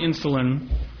 Now, pork insulin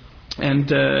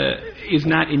is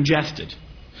not ingested,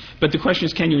 but the question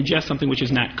is, can you ingest something which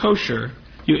is not kosher?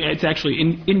 It's actually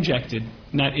injected,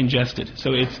 not ingested.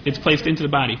 So it's placed into the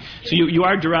body. So you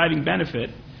are deriving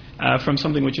benefit from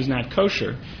something which is not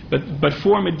kosher, but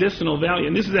for medicinal value.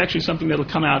 And this is actually something that will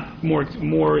come out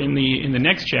more in the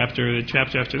next chapter, the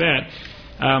chapter after that.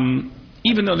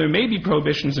 Even though there may be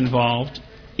prohibitions involved,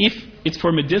 if it's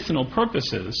for medicinal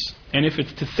purposes and if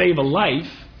it's to save a life,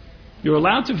 you're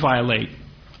allowed to violate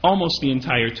almost the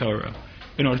entire Torah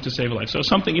in order to save a life. So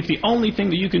if the only thing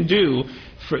that you can do,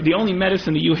 the only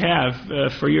medicine that you have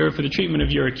for the treatment of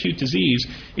your acute disease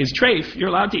is treif, you're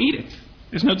allowed to eat it.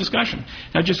 There's no discussion.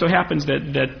 Now, it just so happens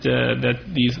that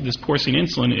this porcine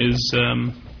insulin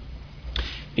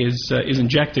is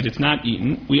injected. It's not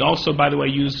eaten. We also, by the way,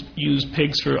 use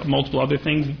pigs for multiple other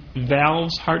things.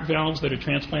 Valves, heart valves that are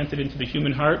transplanted into the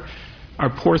human heart are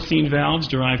porcine valves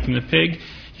derived from the pig.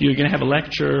 You're going to have a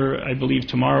lecture, I believe,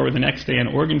 tomorrow or the next day on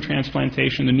organ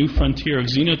transplantation, the new frontier of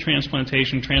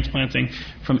xenotransplantation, transplanting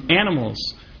from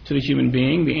animals to the human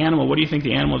being. The animal, what do you think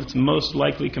the animal that's most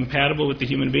likely compatible with the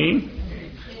human being?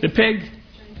 The pig.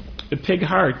 The pig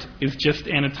heart is just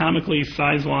anatomically,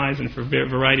 size-wise, and for a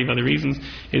variety of other reasons,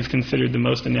 is considered the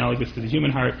most analogous to the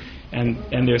human heart. And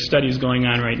there are studies going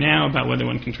on right now about whether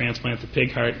one can transplant the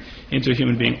pig heart into a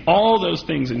human being. All those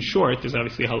things, in short, there's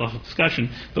obviously a halachic discussion,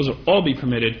 those will all be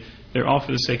permitted. They're all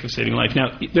for the sake of saving life.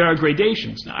 Now, there are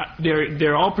gradations. Now,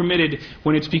 they're all permitted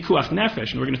when it's pikuach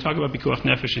nefesh, and we're going to talk about pikuach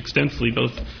nefesh extensively,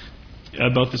 both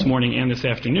this morning and this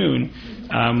afternoon.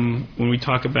 When we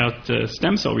talk about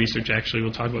stem cell research, actually,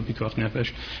 we'll talk about pikuach nefesh.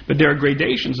 But there are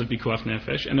gradations of pikuach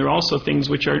nefesh, and there are also things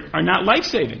which are not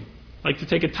life-saving. Like to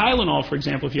take a Tylenol, for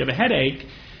example, if you have a headache,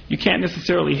 you can't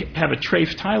necessarily have a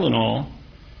treif Tylenol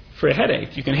for a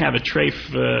headache. You can have a treif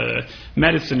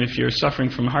medicine if you're suffering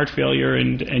from heart failure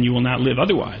and you will not live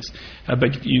otherwise.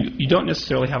 But you don't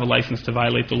necessarily have a license to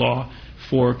violate the law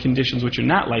for conditions which are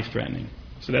not life-threatening.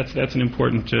 So that's an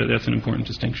important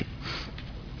distinction.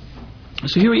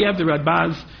 So here we have the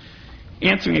Rabbis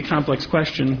answering a complex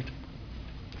question,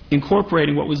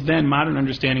 incorporating what was then modern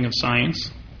understanding of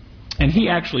science, and he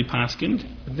actually poskined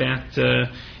that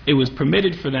it was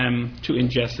permitted for them to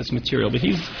ingest this material. But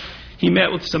he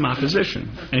met with some opposition,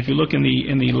 and if you look in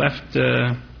the left.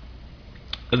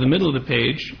 The middle of the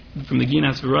page, from the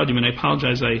Ginas V'Radim, and I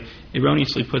apologize, I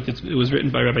erroneously put that it was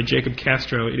written by Rabbi Jacob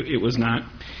Castro. It was not.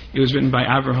 It was written by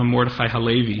Avraham Mordechai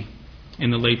Halevi in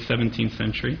the late 17th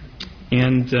century.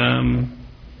 And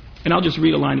I'll just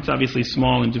read a line. It's obviously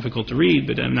small and difficult to read,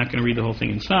 but I'm not going to read the whole thing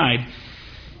inside.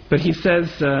 But he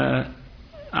says,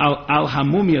 Al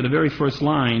Hamumya, the very first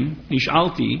line,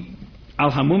 Nishalti,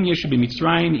 Al Hamumya should be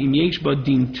Mitzrayim, Im Yesh Ba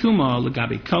Din Tuma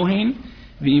L'Gabe Kohen,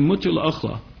 V'imutu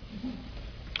L'Ochla.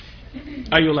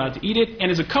 Are you allowed to eat it? And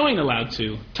is a Kohen allowed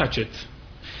to touch it?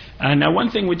 Now, one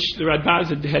thing which the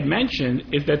Radbaz had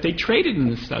mentioned is that they traded in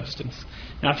this substance.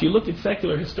 Now, if you look at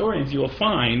secular historians, you will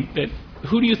find that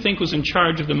who do you think was in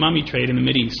charge of the mummy trade in the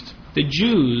Mideast? The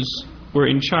Jews were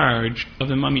in charge of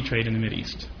the mummy trade in the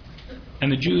Mideast.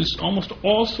 And the Jews, almost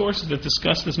all sources that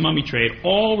discuss this mummy trade,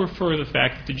 all refer to the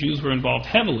fact that the Jews were involved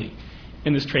heavily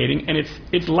in this trading, and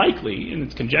it's likely, and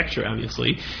it's conjecture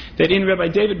obviously, that in Rabbi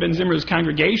David ben Zimmer's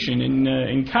congregation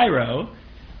in Cairo,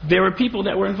 there were people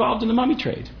that were involved in the mummy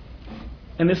trade.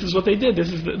 And this is what they did.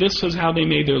 This was how they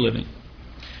made their living.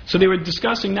 So they were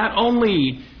discussing not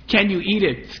only can you eat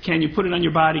it, can you put it on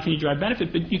your body, can you derive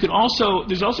benefit, but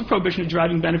there's also prohibition of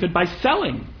deriving benefit by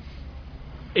selling.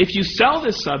 If you sell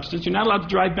this substance, you're not allowed to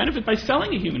derive benefit by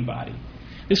selling a human body.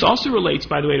 This also relates,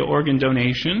 by the way, to organ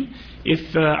donation.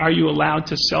 Are you allowed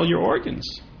to sell your organs?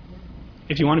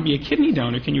 If you want to be a kidney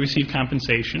donor, can you receive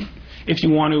compensation? If you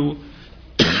want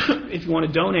to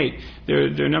donate, there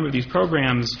are a number of these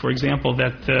programs, for example,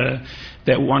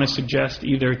 that want to suggest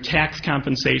either tax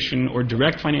compensation or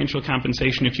direct financial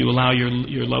compensation if you allow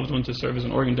your loved one to serve as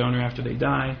an organ donor after they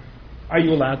die. are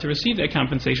you allowed to receive that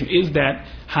compensation? Is that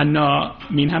hana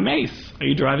min hameis? Are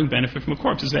you deriving benefit from a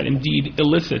corpse? Is that indeed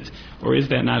illicit, or is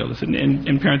that not illicit?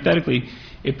 And parenthetically,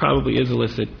 it probably is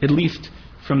illicit, at least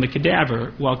from the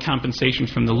cadaver, while compensation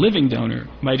from the living donor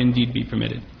might indeed be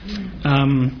permitted.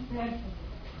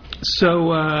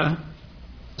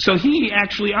 So he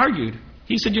actually argued.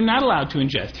 He said, you're not allowed to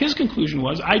ingest. His conclusion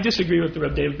was, I disagree with the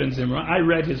Rabbi David ben Zimra. I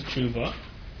read his tshuva,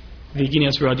 the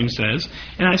Ginas Radim says,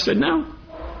 and I said, no.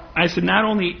 I said, not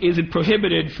only is it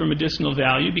prohibited for medicinal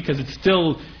value, because it's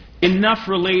still enough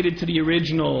related to the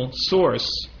original source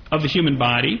of the human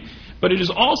body, but it is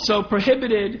also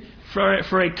prohibited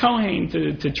for a Kohen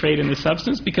to trade in the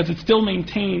substance, because it still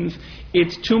maintains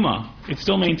its tuma. It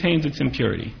still maintains its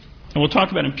impurity. And we'll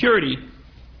talk about impurity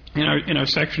in our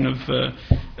section of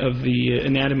the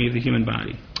anatomy of the human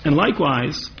body. And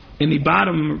likewise, in the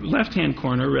bottom left-hand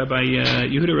corner, Rabbi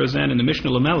Yehuda Rosen in the Mishnah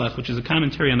Lamelech, which is a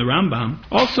commentary on the Rambam,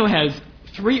 also has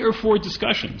 3 or 4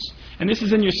 discussions. And this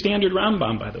is in your standard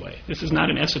Rambam, by the way. This is not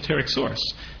an esoteric source.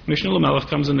 Mishnah Lamelech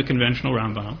comes in the conventional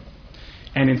Rambam.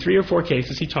 And in 3 or 4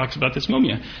 cases, he talks about this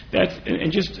mumia.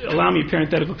 And just allow me a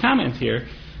parenthetical comment here.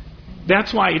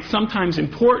 That's why it's sometimes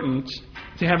important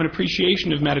to have an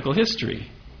appreciation of medical history.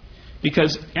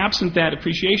 Because absent that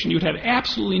appreciation, you would have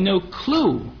absolutely no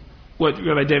clue what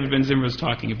Rabbi David ben Zimra is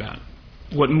talking about,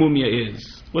 what mumia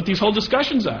is, what these whole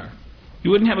discussions are. You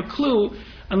wouldn't have a clue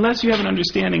unless you have an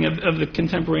understanding of the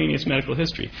contemporaneous medical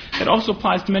history. That also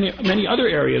applies to many other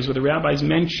areas where the rabbis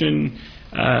mention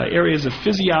areas of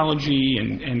physiology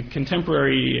and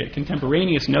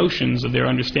contemporaneous notions of their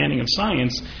understanding of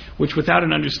science, which without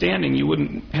an understanding you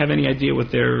wouldn't have any idea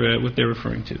what they're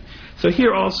referring to. So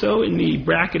here also in the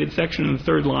bracketed section in the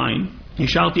 3rd line,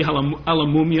 Yishalti ala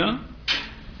mumia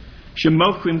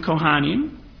shemochrim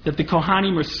kohanim, that the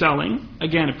kohanim are selling,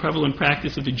 again a prevalent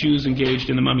practice of the Jews engaged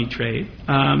in the mummy trade.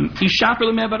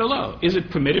 Is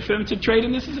it permitted for them to trade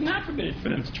in this? Is it not permitted for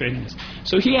them to trade in this?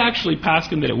 So he actually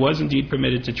poskened that it was indeed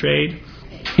permitted to trade.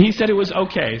 He said it was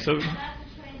okay. So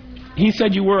he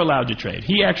said you were allowed to trade.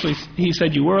 He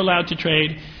said you were allowed to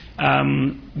trade.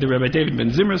 The Rabbi David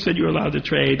ben Zimra said you were allowed to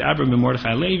trade. Avram ben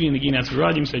Mordechai Levi and the Ginas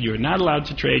Radim said you were not allowed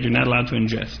to trade. You're not allowed to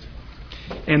ingest.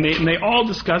 And they all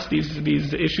discuss these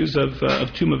issues of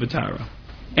Tuma V'Tara.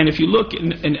 And if you look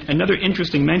in another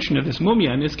interesting mention of this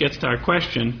mumia, and this gets to our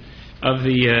question of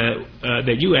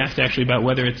that you asked actually about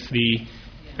whether it's the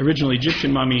original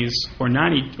Egyptian mummies or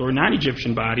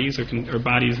non-Egyptian bodies or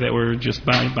bodies that were just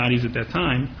bodies at that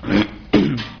time.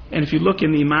 And if you look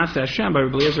in the Maaseh Hashem by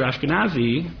Rabbi Eliezer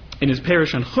Ashkenazi in his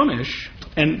Parish on Chumash,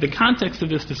 and the context of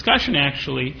this discussion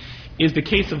actually is the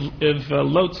case of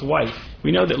Lot's wife.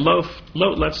 We know that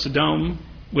Lot left Sodom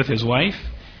with his wife,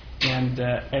 and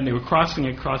they were crossing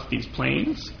across these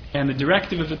plains. And the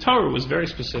directive of the Torah was very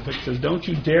specific. It says, don't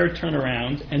you dare turn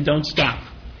around and don't stop.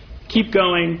 Keep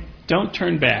going, don't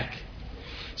turn back.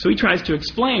 So he tries to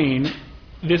explain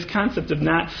this concept of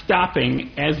not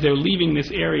stopping as they're leaving this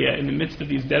area in the midst of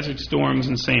these desert storms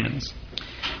and sands.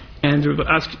 And Rabbi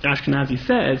Ashkenazi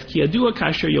says, Ki yadua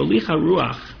kasher yolicha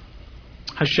ruach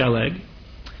hasheleg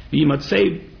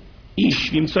v'yimatzei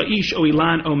ish v'yimtza ish o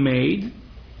ilan omeid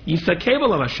yisakev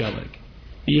alav hasheleg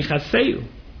v'yichaseu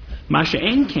ma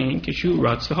she'en ken kishu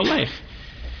ratz v'holech.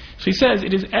 So he says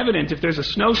it is evident if there's a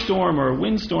snowstorm or a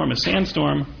windstorm, a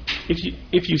sandstorm,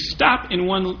 if you stop in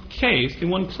one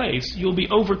place, you'll be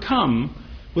overcome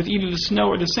with either the snow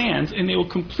or the sands, and they will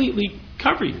completely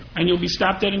cover you, and you'll be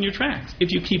stopped dead in your tracks.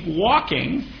 If you keep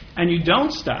walking and you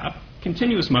don't stop,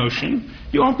 continuous motion,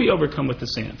 you won't be overcome with the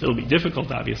sands. It'll be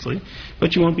difficult, obviously,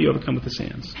 but you won't be overcome with the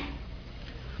sands.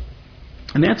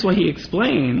 And that's why he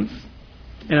explains,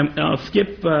 and I'll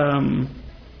skip to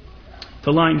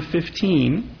line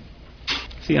 15.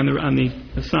 See on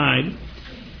the side,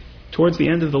 towards the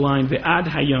end of the line, Ve'ad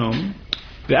hayom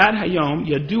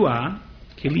yadua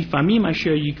ki lifamim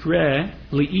asher yikre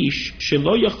leish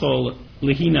shelo yachol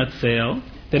lehinatzel,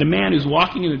 that a man who's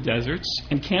walking in the deserts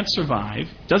and can't survive,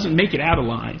 doesn't make it out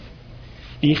alive,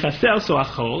 v'yichasel so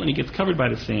achol, and he gets covered by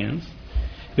the sands,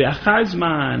 ve'achar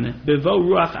zman bevo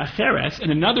ruach acheres,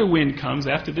 and another wind comes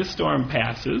after this storm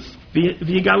passes,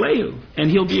 v'yigaleu,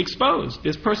 and he'll be exposed.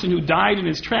 This person who died in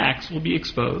his tracks will be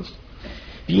exposed.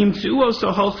 V'yimtzuo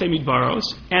so holche midbaros,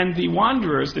 and the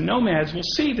wanderers, the nomads, will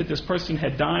see that this person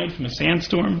had died from a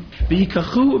sandstorm.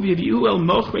 V'yikachu v'yaviu el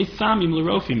mochrei samim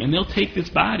l'rofim, and they'll take this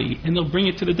body and they'll bring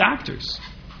it to the doctors.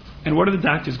 And what are the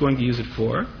doctors going to use it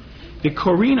for? The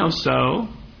korino so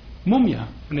mumia,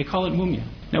 and they call it mumia.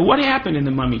 Now, what happened in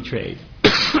the mummy trade?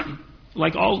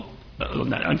 Like all,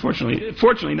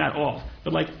 fortunately not all,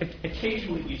 but like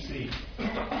occasionally we see,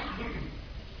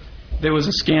 there was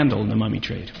a scandal in the mummy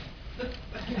trade.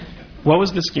 What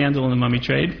was the scandal in the mummy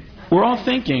trade? We're all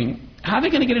thinking, how are they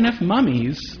going to get enough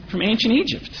mummies from ancient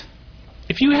Egypt?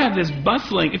 If you have this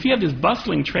bustling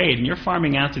trade and you're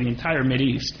farming out to the entire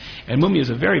Mideast, and mummy is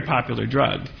a very popular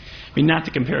drug. I mean, not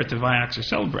to compare it to Vioxx or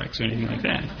Celebrex or anything like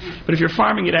that. But if you're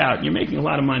farming it out and you're making a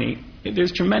lot of money,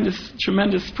 there's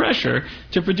tremendous pressure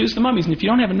to produce the mummies. And if you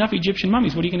don't have enough Egyptian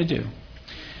mummies, what are you going to do?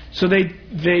 So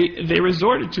they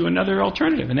resorted to another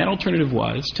alternative, and that alternative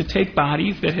was to take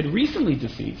bodies that had recently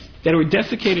deceased, that were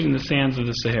desiccated in the sands of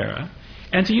the Sahara,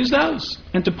 and to use those,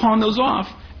 and to pawn those off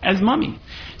as mummy.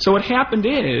 So what happened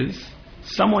is,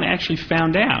 someone actually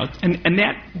found out, and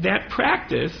that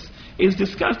practice is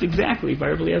discussed exactly by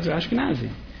Rabbi Eliezer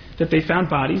Ashkenazi, that they found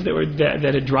bodies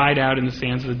that had dried out in the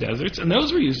sands of the deserts, and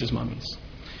those were used as mummies.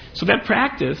 So that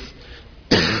practice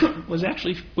was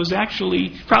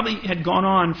actually probably had gone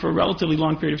on for a relatively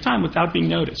long period of time without being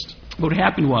noticed. What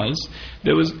happened was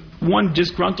there was one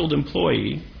disgruntled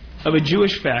employee of a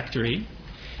Jewish factory,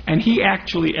 and he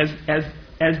actually,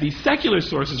 as the secular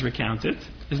sources recounted,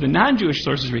 as the non-Jewish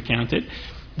sources recounted,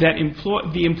 that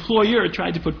the employer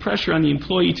tried to put pressure on the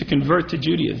employee to convert to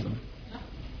Judaism.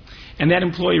 And that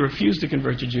employee refused to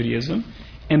convert to Judaism,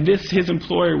 and his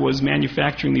employer was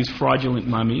manufacturing these fraudulent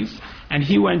mummies, and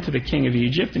he went to the king of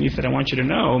Egypt and he said, I want you to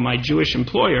know my Jewish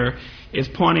employer is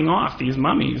pawning off these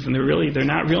mummies, and they're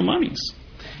not real mummies.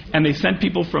 And they sent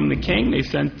people from the king, they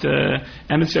sent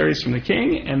emissaries from the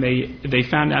king, and they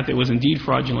found out there was indeed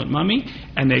fraudulent mummy,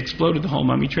 and they exploded the whole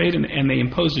mummy trade, and they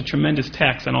imposed a tremendous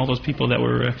tax on all those people that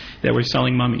were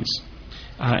selling mummies.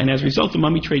 And as a result, the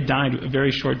mummy trade died a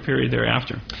very short period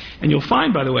thereafter. And you'll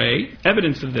find, by the way,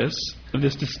 evidence of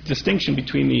this distinction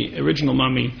between the original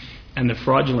mummy and the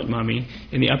fraudulent mummy.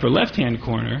 In the upper left-hand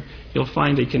corner, you'll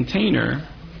find a container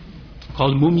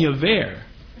called mumia ver.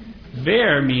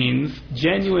 Ver means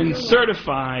genuine,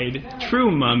 certified,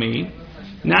 true mummy,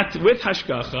 not with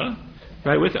hashgacha,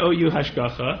 right? With OU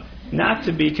hashgacha, not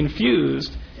to be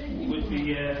confused with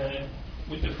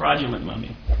the fraudulent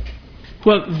mummy.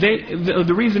 Well,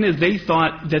 the reason is they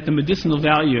thought that the medicinal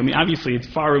value, I mean, obviously it's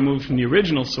far removed from the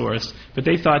original source, but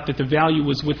they thought that the value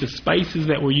was with the spices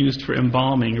that were used for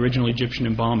embalming, original Egyptian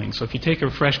embalming. So if you take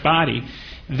a fresh body,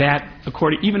 that,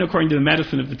 even according to the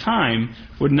medicine of the time,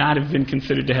 would not have been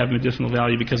considered to have medicinal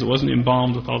value because it wasn't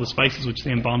embalmed with all the spices which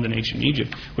they embalmed in ancient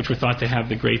Egypt, which were thought to have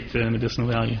the great medicinal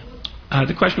value.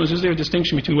 The question was, is there a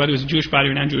distinction between whether it's a Jewish body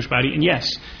or non-Jewish body? And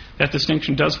yes, that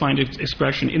distinction does find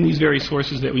expression in these very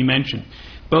sources that we mentioned,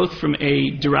 both from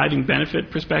a deriving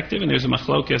benefit perspective, and there's a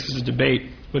machlokas, there's a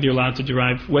debate whether you're allowed to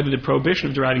derive, whether the prohibition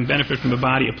of deriving benefit from a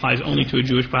body applies only to a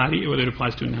Jewish body or whether it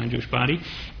applies to a non-Jewish body,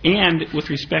 and with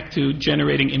respect to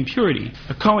generating impurity.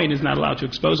 A Kohen is not allowed to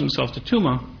expose himself to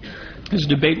tumah. There's a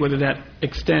debate whether that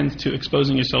extends to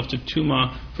exposing yourself to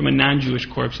tumah from a non-Jewish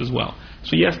corpse as well.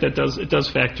 So yes, it does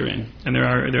factor in, and there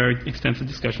are extensive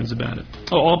discussions about it.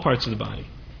 All parts of the body.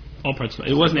 All parts of the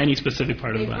body. It wasn't any specific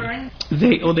part of the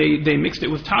body. They mixed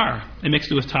it with tar. They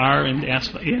mixed it with tar and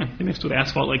asphalt. Yeah, they mixed it with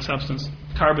asphalt-like substance.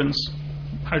 Carbons,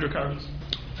 hydrocarbons.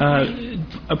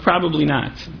 Probably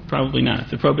not. Probably not.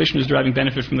 The prohibition is deriving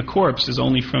benefit from the corpse is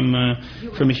only from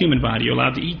a human body. You're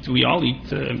allowed to eat. We all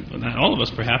eat. Not all of us,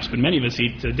 perhaps, but many of us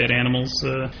eat dead animals,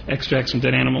 extracts from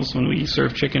dead animals when we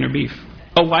serve chicken or beef.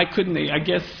 Oh, why couldn't they? I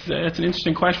guess that's an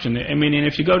interesting question. I mean, and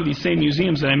if you go to these same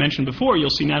museums that I mentioned before, you'll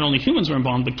see not only humans were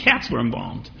embalmed, but cats were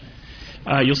embalmed.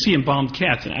 You'll see embalmed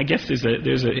cats, and I guess there's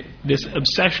this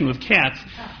obsession with cats.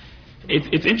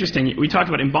 It's interesting. We talked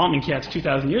about embalming cats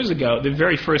 2,000 years ago. The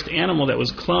very first animal that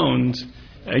was cloned,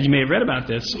 you may have read about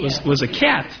this, was a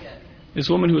cat. This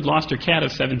woman who had lost her cat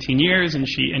of 17 years, and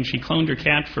she cloned her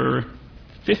cat for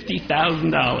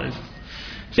 $50,000.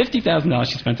 $50,000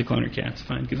 she spent to clone her cats.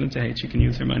 Fine, gesundheit. She can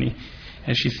use her money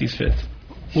as she sees fit.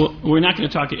 Well, we're not going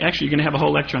to talk. Actually, you're going to have a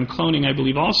whole lecture on cloning, I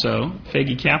believe. Also,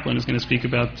 Faggy Kaplan is going to speak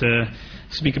about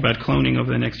cloning over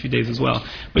the next few days as well.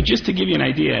 But just to give you an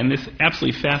idea, and this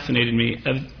absolutely fascinated me,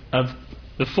 of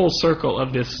the full circle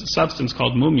of this substance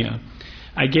called mumia.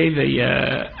 I gave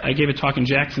a talk in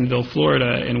Jacksonville,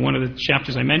 Florida, and one of the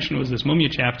chapters I mentioned was this mumia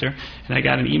chapter, and I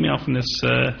got an email from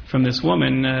this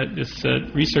woman, this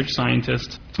research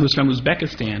scientist who was from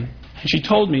Uzbekistan, and she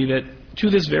told me that to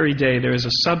this very day there is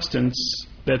a substance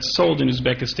that's sold in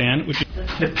Uzbekistan, which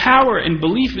the power and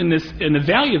belief in the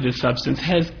value of this substance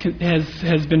has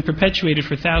been perpetuated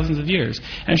for thousands of years.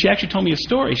 And she actually told me a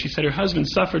story. She said her husband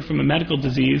suffered from a medical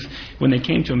disease when they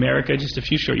came to America just a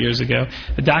few short years ago.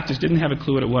 The doctors didn't have a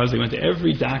clue what it was. They went to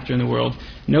every doctor in the world.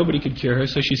 Nobody could cure her.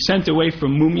 So she sent away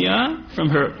from mumia from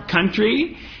her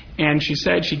country, And she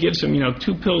said she gives him,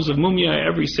 2 pills of mumia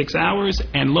every 6 hours,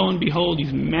 and lo and behold,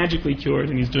 he's magically cured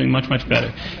and he's doing much, much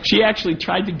better. She actually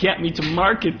tried to get me to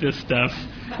market this stuff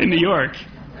in New York.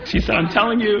 She said, I'm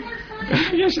telling you,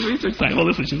 yeah, she's a research scientist. Well,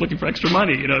 listen, she's looking for extra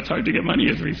money. It's hard to get money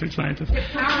as a research scientist.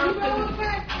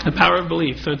 The power of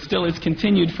belief. So it's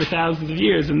continued for thousands of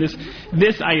years. And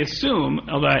this I assume,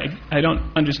 although I don't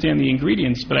understand the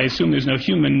ingredients, but I assume there's no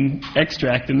human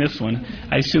extract in this one.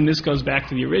 I assume this goes back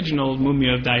to the original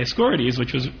mumia of Dioscorides,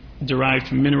 which was derived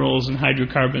from minerals and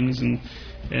hydrocarbons and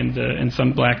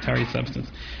some black tarry substance.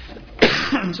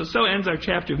 So ends our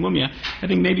chapter of mumia. I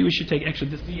think maybe we should take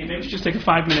maybe we should just take a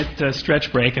 5-minute stretch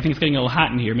break. I think it's getting a little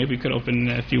hot in here. Maybe we could open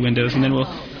a few windows and then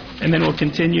we'll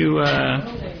continue.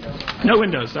 No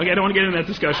windows. Okay, I don't want to get into that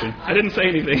discussion. I didn't say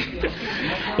anything.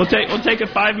 We'll take a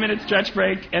 5-minute stretch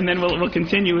break and then we'll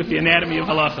continue with the anatomy of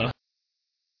halacha.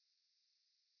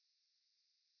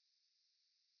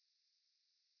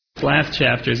 This last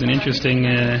chapter is an interesting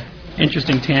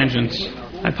tangent.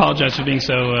 I apologize for being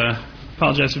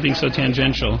so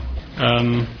tangential.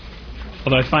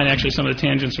 Although I find actually some of the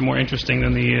tangents are more interesting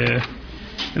than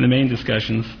the main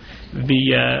discussions.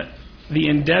 The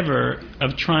endeavor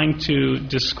of trying to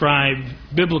describe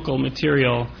biblical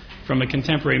material from a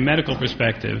contemporary medical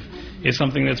perspective is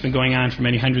something that's been going on for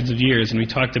many hundreds of years. And we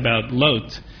talked about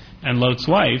Lot and Lot's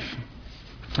wife.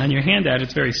 On your handout,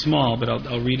 it's very small, but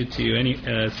I'll read it to you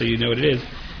so you know what it is.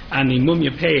 On the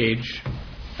mumia page,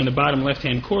 in the bottom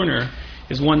left-hand corner,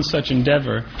 is one such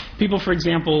endeavor. People, for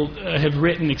example, have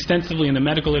written extensively in the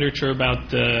medical literature about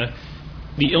the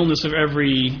illness of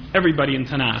everybody in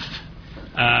Tanakh.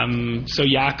 So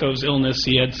Yaakov's illness,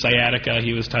 he had sciatica,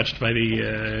 he was touched by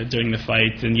during the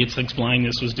fight, and Yitzchak's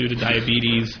blindness was due to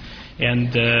diabetes,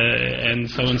 and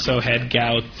so had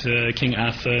gout. King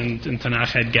Asa in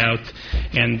Tanakh had gout,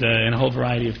 and a whole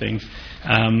variety of things.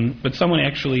 But someone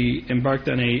actually embarked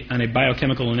on a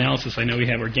biochemical analysis. I know we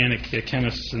have organic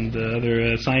chemists and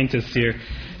other scientists here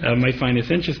might find this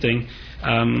interesting,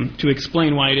 to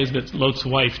explain why it is that Lot's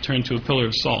wife turned to a pillar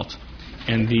of salt.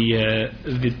 And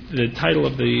the title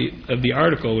of the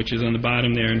article, which is on the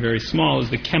bottom there and very small, is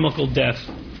 "The Chemical Death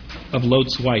of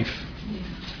Lot's Wife."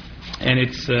 And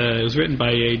it was written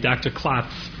by Dr.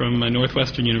 Klotz from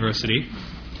Northwestern University,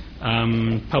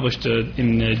 published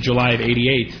in July of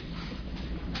 '88.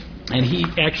 And he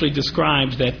actually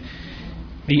described that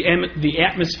the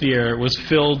atmosphere was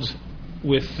filled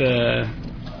with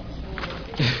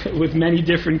many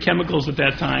different chemicals at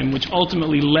that time, which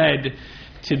ultimately led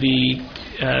to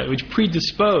which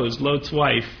predisposed Lot's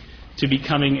wife to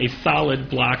becoming a solid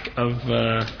block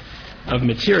of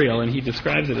material. And he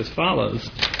describes it as follows.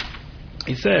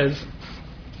 He says,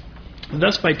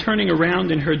 "Thus, by turning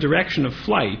around in her direction of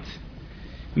flight,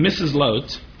 Mrs.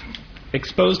 Lot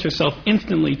exposed herself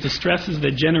instantly to stresses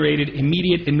that generated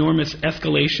immediate enormous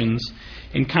escalations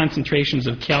in concentrations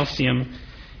of calcium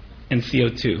and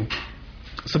CO2,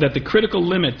 so that the critical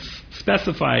limits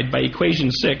specified by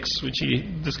equation 6, which he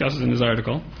discusses in his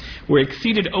article, were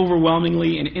exceeded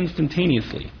overwhelmingly and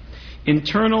instantaneously.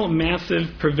 Internal,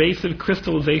 massive, pervasive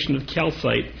crystallization of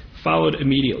calcite followed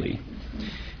immediately.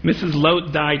 Mrs.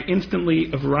 Lot died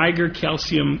instantly of rigor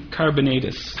calcium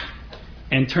carbonatus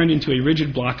and turned into a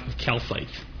rigid block of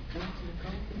calcite.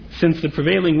 Since the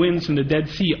prevailing winds from the Dead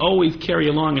Sea always carry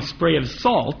along a spray of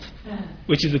salt,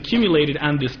 which is accumulated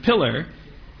on this pillar,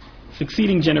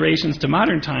 succeeding generations to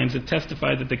modern times have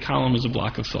testified that the column was a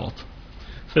block of salt."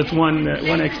 So that's one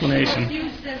explanation.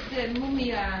 Used as the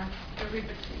mumia.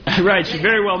 Right, she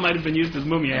very well might have been used as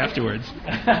mumia afterwards.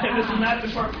 This is not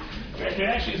before. There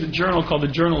actually is a journal called the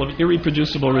Journal of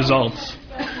Irreproducible Results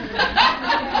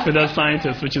for those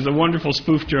scientists, which is a wonderful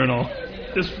spoof journal.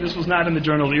 This was not in the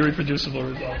Journal of Irreproducible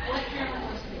Results.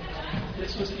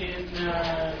 This was in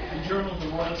the Journal of the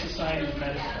Royal Society of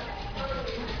Medicine.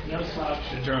 No slouch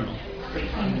journal. Pretty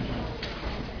fun journal.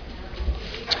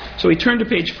 So we turn to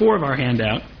page 4 of our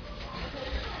handout,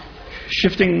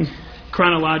 shifting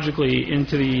chronologically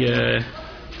into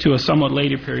to a somewhat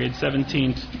later period,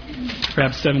 17th,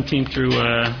 perhaps 17th through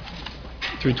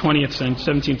 20th century,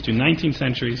 17th through 19th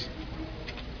centuries.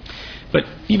 But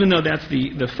even though that's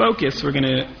the focus, we're going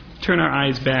to turn our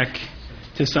eyes back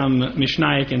to some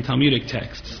Mishnaic and Talmudic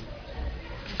texts.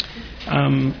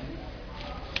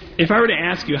 If I were to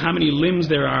ask you how many limbs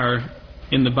there are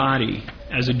in the body,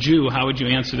 as a Jew, how would you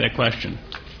answer that question?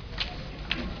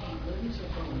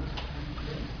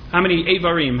 How many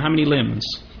Eivarim, how many limbs?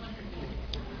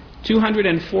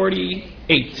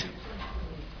 248.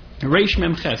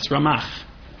 Reichman Ches, Ramach.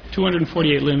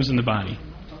 248 limbs in the body.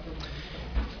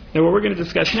 Now what we're going to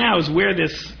discuss now is where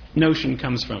this notion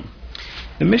comes from.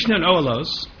 The Mishnah in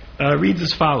Olos reads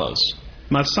as follows: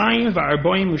 Masayim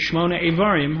va'arboim u'shmona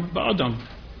evarim ba'adam.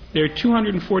 There are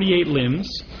 248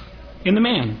 limbs in the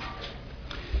man.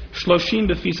 Shloshim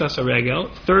b'fisas haregel,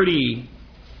 30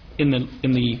 in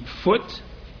the foot.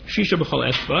 Shisha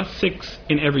b'chol esva, 6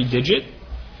 in every digit.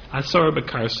 Asar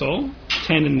b'karsol,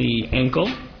 10 in the ankle.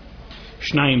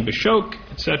 Shnayim b'shok,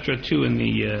 etc. 2 in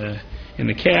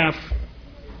the calf.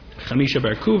 Chamisha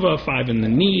b'arkuva, 5 in the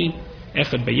knee.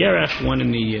 Echad b'yerech, 1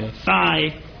 in the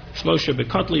thigh. Shlosha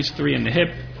b'kotlis, 3 in the hip,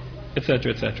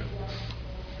 etc., etc.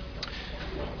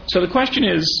 So the question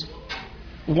is,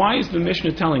 why is the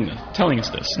Mishnah telling us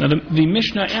this? Now, the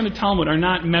Mishnah and the Talmud are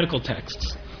not medical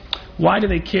texts. Why do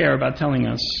they care about telling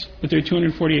us that there are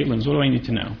 248 limbs? What do I need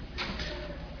to know?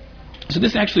 So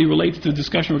this actually relates to the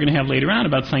discussion we're going to have later on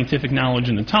about scientific knowledge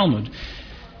in the Talmud.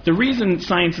 The reason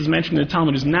science is mentioned in the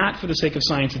Talmud is not for the sake of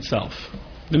science itself.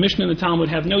 The Mishnah and the Talmud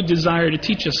have no desire to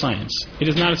teach us science. It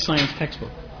is not a science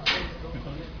textbook.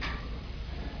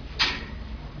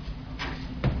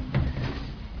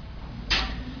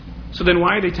 So then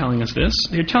why are they telling us this?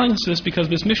 They're telling us this because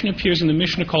this Mishnah appears in the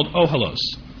Mishnah called Ohalos.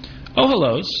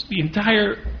 Ohalos, the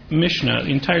entire Mishnah, the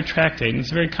entire tractate, and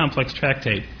it's a very complex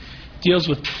tractate, deals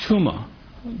with Tuma,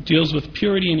 deals with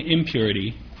purity and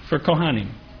impurity for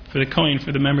Kohanim, for the Kohen,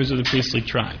 for the members of the priestly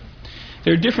tribe.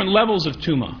 There are different levels of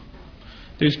Tuma.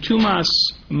 There's Tumas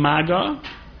Maga,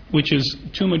 which is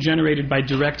Tuma generated by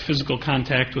direct physical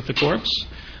contact with the corpse.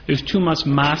 There's Tumas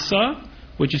Masa,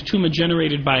 which is Tuma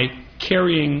generated by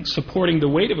supporting the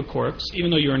weight of a corpse,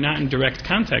 even though you are not in direct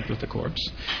contact with the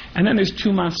corpse. And then there's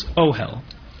Tumas Ohel.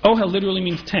 Ohel literally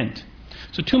means tent.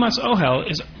 So Tumas Ohel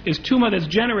is Tuma that's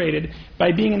generated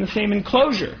by being in the same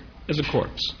enclosure as a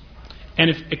corpse.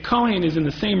 And if a Kohen is in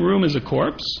the same room as a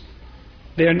corpse,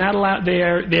 they are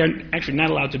actually not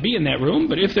allowed to be in that room,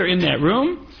 but if they're in that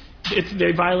room,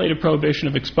 they violate a prohibition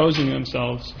of exposing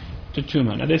themselves to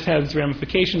Tuma. Now this has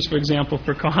ramifications, for example,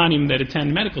 for Kohanim that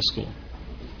attend medical school.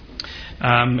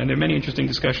 And there are many interesting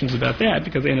discussions about that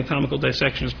because anatomical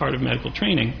dissection is part of medical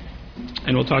training,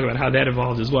 and we'll talk about how that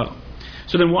evolved as well.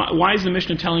 So then why is the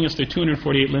Mishnah telling us there are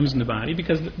 248 limbs in the body?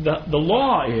 Because the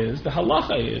law is, the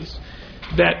halacha is,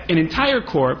 that an entire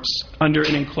corpse under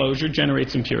an enclosure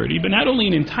generates impurity, but not only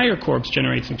an entire corpse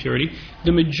generates impurity,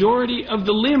 the majority of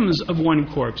the limbs of one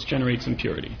corpse generates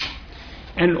impurity.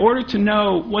 And in order to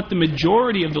know what the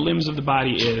majority of the limbs of the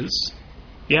body is,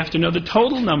 you have to know the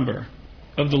total number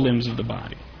of the limbs of the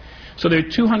body. So there are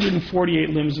 248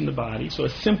 limbs in the body, so a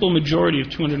simple majority of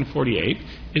 248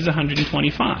 is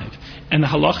 125. And the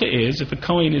halacha is, if a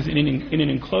Kohen is in an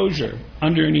enclosure,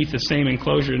 underneath the same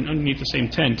enclosure and underneath the same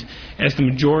tent as the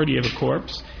majority of a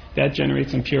corpse, that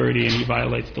generates impurity and he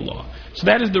violates the law. So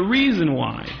that is the reason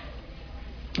why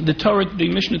the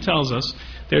Mishnah tells us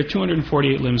there are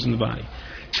 248 limbs in the body.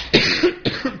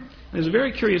 There's a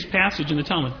very curious passage in the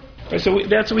Talmud. Right, so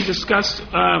that's what we discussed.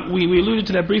 We alluded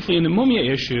to that briefly in the mumia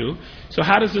issue. So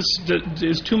how does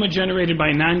is Tuma generated by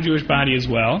a non-Jewish body as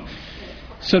well?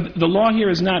 So the law here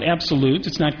is not absolute.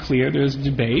 It's not clear. There's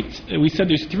debate. We said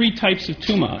there's 3 types of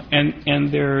Tuma,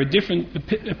 and there are different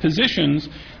positions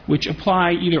which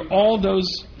apply either all those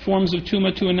forms of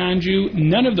Tuma to a non-Jew,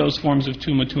 none of those forms of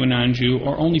Tuma to a non-Jew,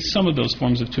 or only some of those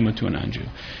forms of Tuma to a non-Jew.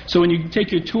 So when you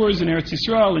take your tours in Eretz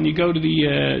Yisrael and you go to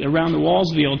the around the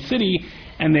walls of the old city,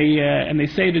 and they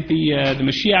say that the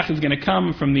Mashiach is going to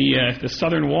come from the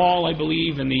southern wall, I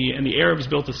believe, and the Arabs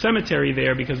built a cemetery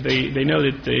there because they know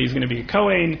that he's going to be a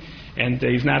Kohen and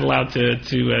he's not allowed to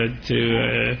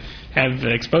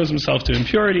expose himself to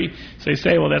impurity. So they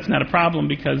say, well, that's not a problem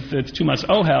because it's Tumas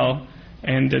Ohel,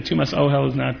 and Tumas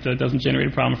Ohel doesn't generate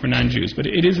a problem for non-Jews. But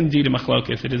it is indeed a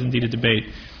machlokes. It is indeed a debate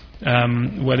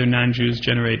whether non-Jews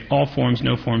generate all forms,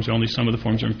 no forms, or only some of the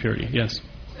forms of impurity. Yes.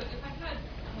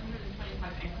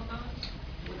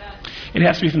 It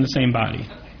has to be from the same body.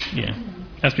 Okay. Yeah.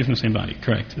 It has to be from the same body,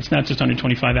 correct. It's not just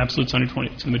 125 absolutes,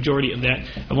 120. It's the majority of that,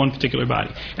 of one particular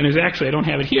body. And there's actually, I don't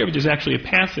have it here, but there's actually a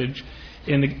passage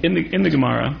in the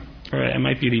Gemara, or it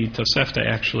might be the Tosefta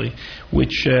actually,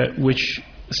 which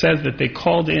says that they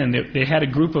called in, they had a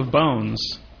group of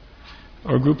bones,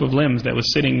 or a group of limbs that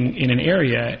was sitting in an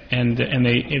area, and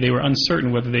they were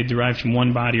uncertain whether they derived from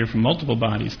one body or from multiple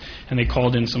bodies, and they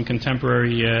called in some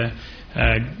contemporary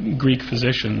Greek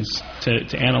physicians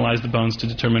to analyze the bones to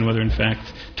determine whether, in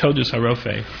fact, Todus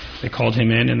Harofe. They called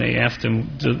him in and they asked him,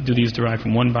 do these derive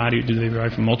from one body or do they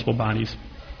derive from multiple bodies?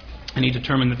 And he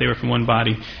determined that they were from one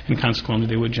body, and consequently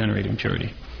they would generate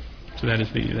impurity. So that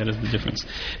is the difference.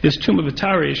 This Tumah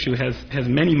V'Tara issue has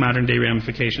many modern day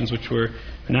ramifications, which we're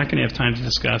not going to have time to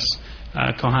discuss.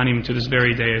 Kohanim to this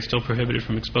very day are still prohibited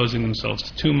from exposing themselves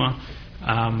to Tumah.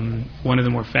 One of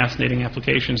the more fascinating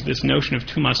applications, this notion of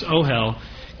tumas ohel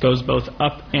goes both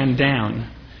up and down.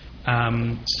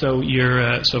 So,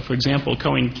 for example,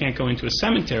 Kohen can't go into a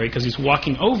cemetery because he's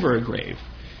walking over a grave,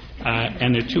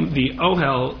 and the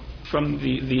ohel from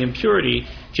the impurity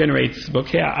generates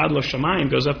bokeh ad lo shamayim,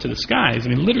 goes up to the skies. I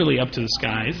mean, literally up to the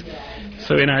skies.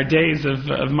 So, in our days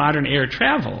of modern air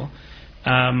travel,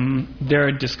 there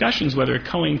are discussions whether a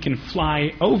Kohen can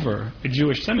fly over a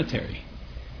Jewish cemetery,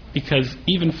 because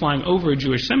even flying over a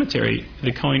Jewish cemetery,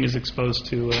 the Kohen is exposed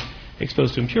to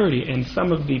impurity, and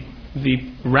some of the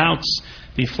routes,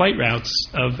 the flight routes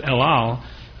of El Al,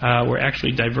 were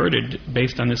actually diverted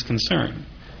based on this concern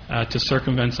to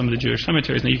circumvent some of the Jewish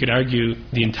cemeteries. Now, you could argue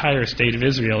the entire state of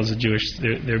Israel is a Jewish.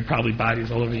 There are probably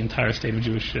bodies all over the entire state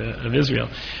of Israel,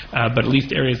 but at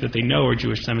least areas that they know are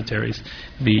Jewish cemeteries.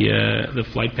 The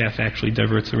flight path actually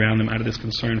diverts around them out of this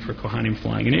concern for Kohanim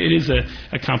flying, and it is a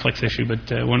complex issue, but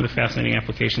one of the fascinating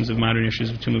applications of modern issues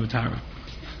of Tumah V'Tara.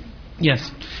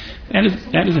 Yes, that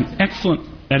is an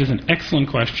excellent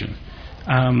question.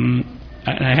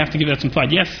 And I have to give that some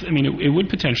thought. Yes, I mean, it would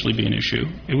potentially be an issue.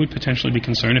 It would potentially be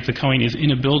concerned if the Kohen is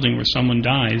in a building where someone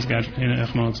dies. In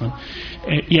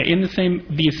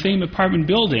the same apartment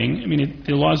building. I mean,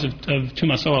 the laws of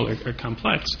Tumas Ohel are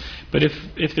complex. But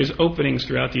if there's openings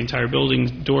throughout the entire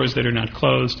building, doors that are not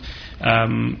closed,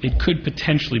 it could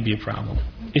potentially be a problem.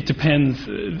 It depends.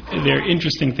 There are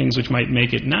interesting things which might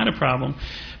make it not a problem,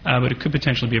 but it could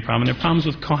potentially be a problem. There are problems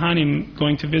with Kohanim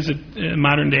going to visit a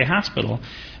modern-day hospital.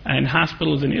 And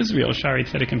hospitals in Israel, Shari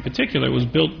Tzedek in particular, was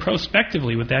built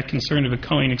prospectively with that concern of a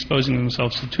Kohen exposing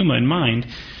themselves to Tumah in mind.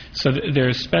 So there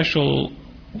are special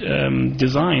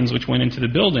designs which went into the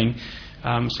building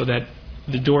so that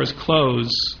the doors close.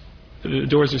 The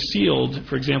doors are sealed.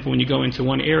 For example, when you go into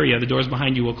one area, the doors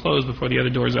behind you will close before the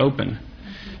other doors open.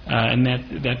 And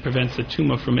that prevents the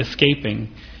Tumah from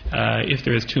escaping if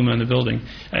there is Tumah in the building.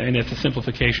 And that's a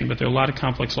simplification, but there are a lot of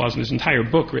complex laws. And there's an entire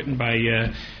book written by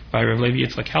Rav Levi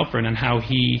Yitzchak Halperin on how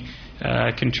he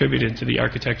contributed to the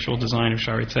architectural design of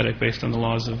Shari Tzedek based on the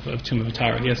laws of Tumah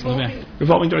V'Tara. Yes,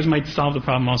 revolving doors might solve the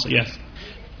problem also, yes.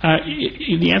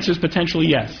 The answer is potentially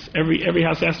yes. Every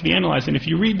house has to be analyzed. And if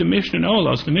you read the Mishnah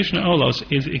Olos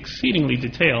is exceedingly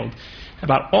detailed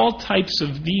about all types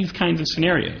of these kinds of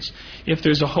scenarios. If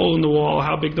there's a hole in the wall,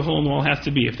 how big the hole in the wall has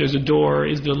to be. If there's a door,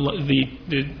 is the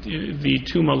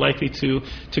tumah likely to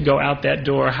go out that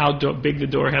door? How big the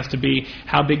door has to be?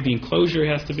 How big the enclosure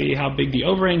has to be? How big the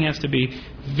overhang has to be?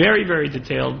 Very, very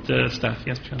detailed stuff.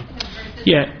 Yes, John?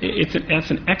 Yeah,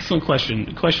 that's an excellent question.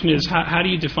 The question is, how do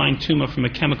you define tumah from a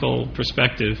chemical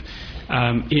perspective?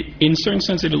 In a certain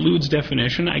sense, it eludes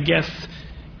definition. I guess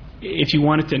if you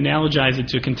wanted to analogize it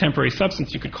to a contemporary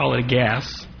substance, you could call it a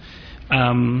gas,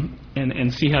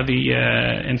 and see how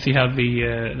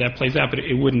that plays out. But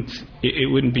it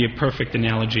wouldn't be a perfect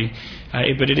analogy.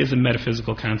 But it is a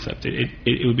metaphysical concept.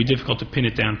 It would be difficult to pin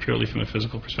it down purely from a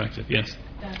physical perspective. Yes,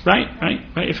 right.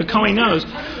 If a Kohen knows,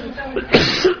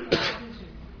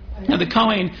 now the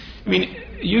Kohen, I mean,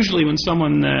 usually when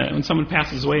someone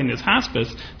passes away in this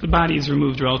hospice, the body is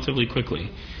removed relatively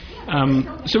quickly.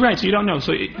 So you don't know.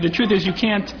 So the truth is, you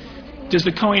can't. Does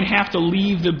the Kohen have to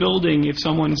leave the building if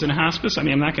someone's in a hospice? I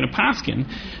mean, I'm not going to paskin,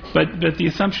 but the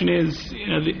assumption is,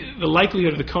 the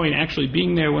likelihood of the Kohen actually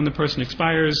being there when the person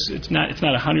expires, it's not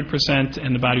 100%,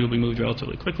 and the body will be moved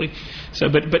relatively quickly. So,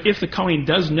 but if the Kohen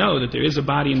does know that there is a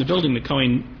body in the building, the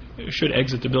Kohen should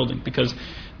exit the building, because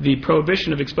the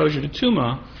prohibition of exposure to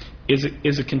tumah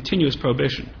is a continuous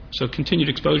prohibition. So continued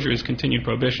exposure is continued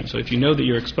prohibition. So if you know that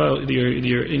you're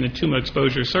in a tumah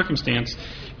exposure circumstance,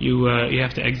 you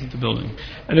have to exit the building.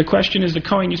 And the question is, the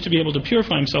Kohen used to be able to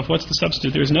purify himself. What's the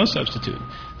substitute? There is no substitute.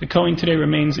 The Kohen today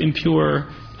remains impure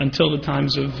until the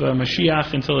times of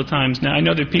Mashiach, until the times. Now, I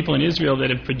know there are people in Israel that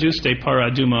have produced a parah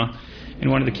aduma. In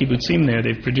one of the kibbutzim there,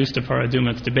 they've produced a parah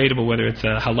aduma. It's debatable whether it's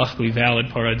a halachically valid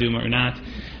parah aduma or not.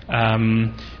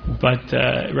 But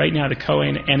right now, the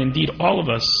Kohen, and indeed all of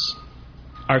us,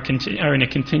 are in a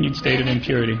continued state of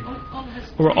impurity.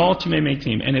 We're all Tamei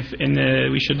Meitim, and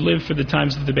we should live for the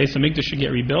times that the Beis HaMikdash should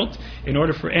get rebuilt. In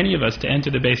order for any of us to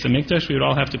enter the Beis HaMikdash, we would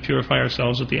all have to purify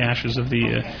ourselves with the ashes of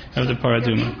the parah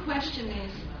aduma. The question is,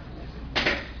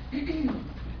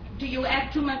 do you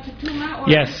add tumah to tumah? Or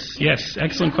Yes,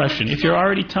 excellent question. If you're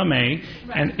already tamei,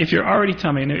 and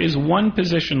there is one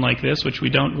position like this which we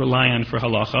don't rely on for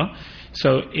halacha.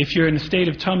 So if you're in a state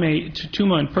of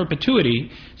tumah in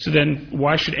perpetuity, so then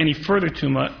why should any further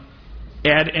tumah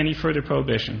add any further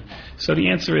prohibition? So the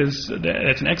answer is,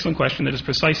 that's an excellent question. That is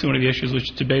precisely one of the issues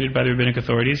which is debated by the rabbinic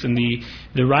authorities, and the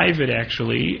Ravid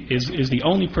actually is the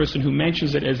only person who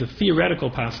mentions it as a theoretical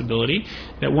possibility,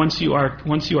 that once you are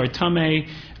tameh,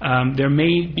 there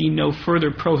may be no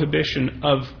further prohibition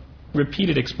of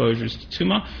repeated exposures to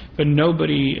tuma, but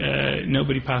nobody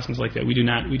passes like that. We do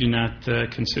not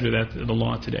consider that the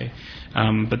law today.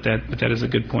 But that is a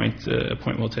good point. A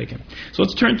point well taken. So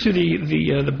let's turn to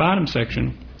the bottom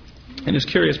section in this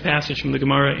curious passage from the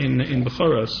Gemara in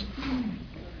Bechoros.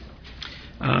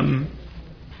 Rabbi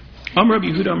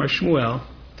Yehuda Amar Shmuel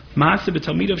Maaseh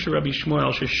b'talmidav shel Rabbi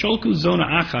Shmuel shesholku zona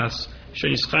achas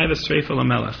sheyischayv esreifa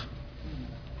lamelech.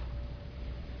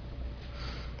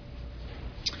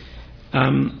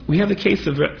 We have the case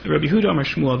of Rabbi Yehuda Amar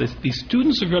Shmuel. The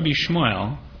students of Rabbi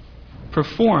Shmuel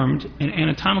performed an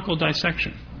anatomical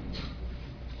dissection.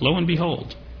 Lo and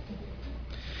behold.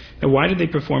 Now, why did they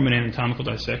perform an anatomical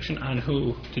dissection? On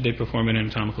who did they perform an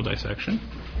anatomical dissection?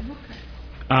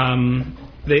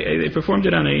 They performed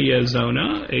it on a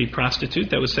zona, a prostitute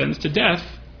that was sentenced to death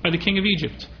by the king of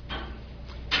Egypt,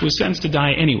 who was sentenced to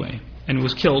die anyway, and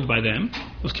was killed by them,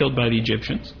 was killed by the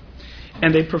Egyptians.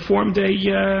 And they performed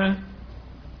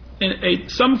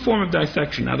some form of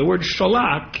dissection. Now, the word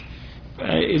shalak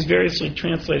is variously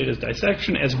translated as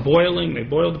dissection, as boiling. They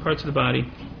boiled the parts of the body.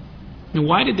 And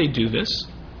why did they do this?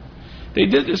 They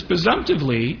did this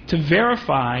presumptively to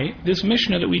verify this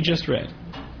Mishnah that we just read.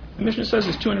 The Mishnah says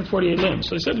there's 248 limbs.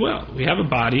 So they said, well, we have a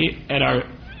body at our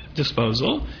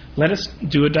disposal. Let us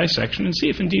do a dissection and see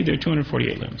if indeed there are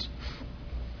 248 limbs.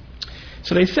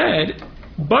 So they said,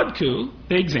 Badku,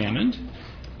 they examined,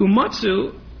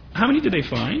 Umatsu, how many did they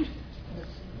find?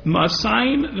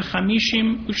 Masayim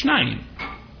v'chamishim u'shnayim.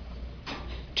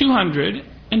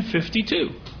 252.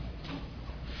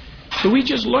 So we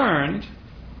just learned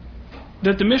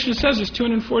that the Mishnah says it's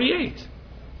 248.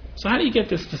 So how do you get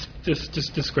this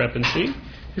discrepancy?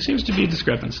 There seems to be a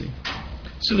discrepancy.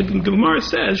 So the Gemara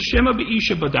says, Shema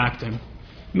be'isha badaktim.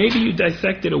 Maybe you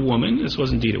dissected a woman. This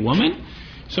was indeed a woman.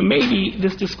 So maybe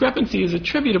this discrepancy is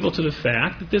attributable to the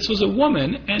fact that this was a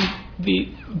woman, and the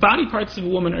body parts of a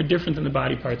woman are different than the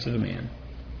body parts of a man.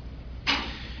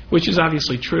 Which is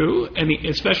obviously true, and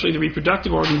especially the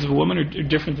reproductive organs of a woman are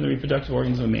different than the reproductive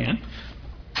organs of a man.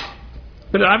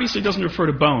 But it obviously doesn't refer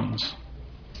to bones,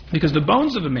 because the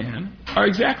bones of a man are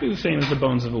exactly the same as the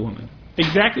bones of a woman.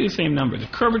 Exactly the same number. The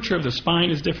curvature of the spine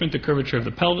is different, the curvature of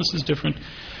the pelvis is different,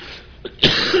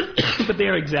 but they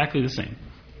are exactly the same.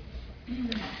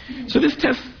 So this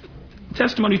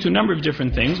testimony to a number of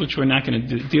different things, which we're not going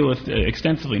to deal with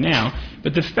extensively now,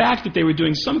 but the fact that they were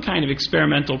doing some kind of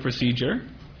experimental procedure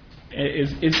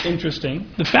is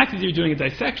interesting. The fact that they were doing a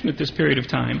dissection at this period of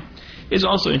time is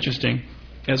also interesting,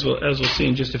 as we'll see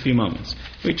in just a few moments.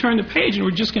 We turn the page and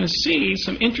we're just going to see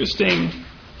some interesting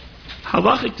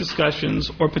halachic discussions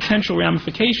or potential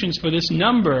ramifications for this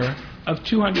number of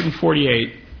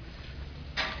 248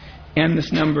 and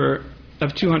this number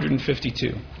of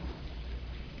 252.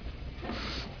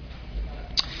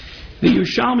 The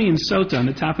Yerushalmi in Sota on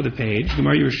the top of the page,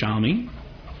 Gemara Yerushalmi,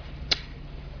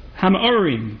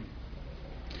 Hama'orim,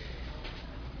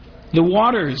 the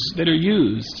waters that are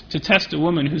used to test a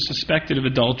woman who's suspected of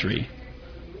adultery,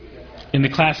 in the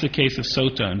classic case of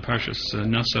Sota and Parshas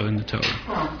Naso in the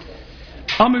Torah.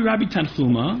 Amir Rabbi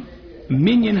Tanchuma,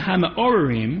 Minyan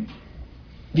Hama'orim,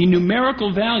 the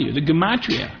numerical value, the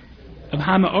gematria of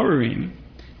Hama'orim,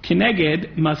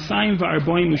 Keneged Masayim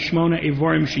Va'arboim Ushmona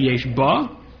Evorim Sheyesh Ba,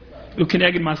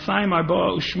 Ukeneged Masayim Arba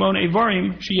Ushmona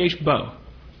Evorim Sheyesh Ba.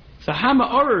 So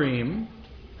Hama'orim,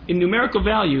 in numerical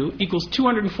value, equals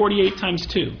 248 times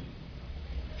 2.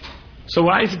 So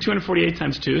why is it 248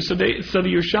 times 2? So the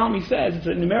Yerushalmi says it's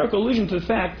a numerical allusion to the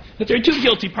fact that there are two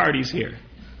guilty parties here.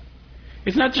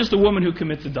 It's not just the woman who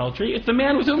commits adultery, it's the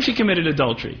man with whom she committed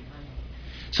adultery.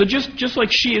 So just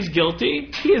like she is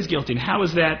guilty, he is guilty. And how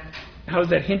is that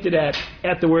hinted at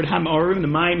the word Hama'orim, the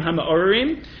Mayim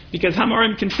Hama'orim? Because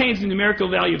Hama'orim contains the numerical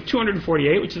value of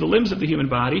 248, which is the limbs of the human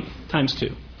body, times 2.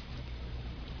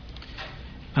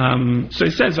 So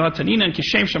he says, Tanina and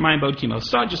Kishem Shamayim Bod Kimo,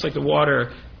 just like the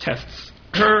water tests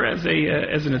her as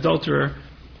an adulterer,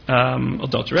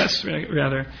 adulteress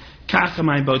rather. Kach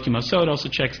Shamayim Bod Kimo, so it also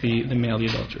checks the male, the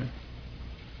adulterer.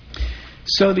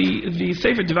 So the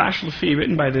Sefer Devash Lefi,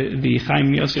 written by the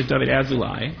Chaim Yosef David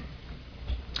Azulai,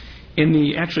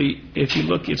 if you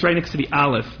look, it's right next to the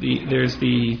Aleph. There's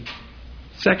the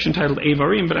section titled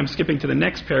Evarim, but I'm skipping to the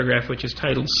next paragraph, which is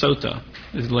titled Sota.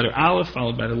 There's the letter Aleph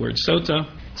followed by the word Sota.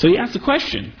 So he asks the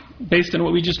question, based on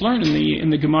what we just learned in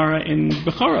the Gemara in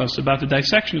Bechoros about the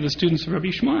dissection of the students of Rabbi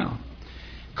Shmuel.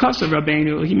 Kosa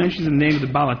Rabbeinu, he mentions the name of the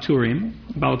Balaturim.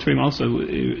 Balaturim also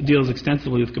deals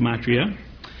extensively with Gematria.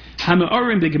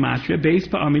 HaMe'orim b'Gematria, Beis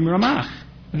Pa'amim Ramach.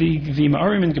 The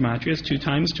Me'orim in Gematria is 2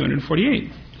 times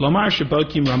 248. Lomar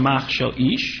Shabokim Ramach Shel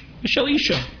Ish, Shel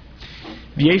Isha.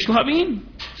 V'yesh L'havin.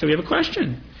 So we have a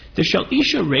question. The Shel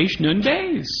Isha Reish Nun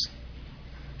Beis.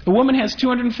 A woman has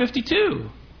 252,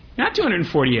 not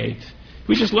 248.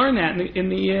 We just learned that in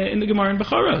the Gemara in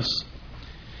Bechoros.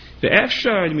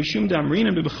 Ve'efshar mishum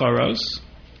damrina bebechoros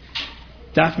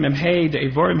daf memhei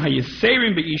de'evorim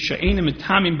hayeserim be'isha enim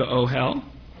etamim be'ohel.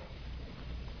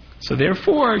 So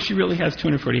therefore, she really has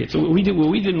 248. So what we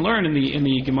didn't learn in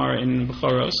the Gemara in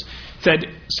Bechoros said.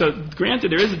 So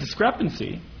granted, there is a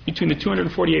discrepancy between the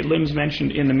 248 limbs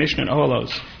mentioned in the Mishnah and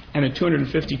Oholos and the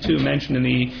 252 mentioned in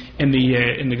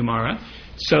the Gemara.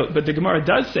 So, but the Gemara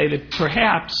does say that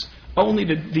perhaps only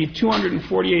the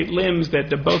 248 limbs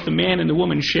that both the man and the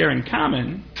woman share in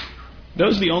common,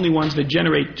 those are the only ones that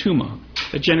generate tuma,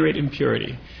 that generate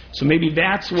impurity. So maybe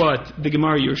that's what the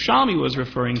Gemara Yerushalmi was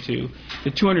referring to,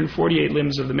 the 248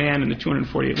 limbs of the man and the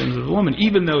 248 limbs of the woman,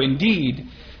 even though indeed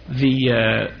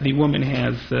the woman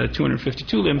has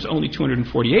 252 limbs, only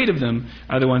 248 of them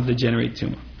are the ones that generate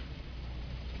tuma.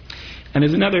 And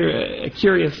there's another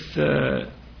curious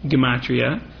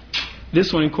gematria,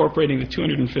 this one incorporating the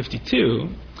 252,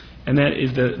 and that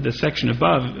is the section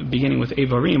above, beginning with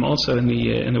Evarim, also in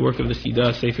the work of the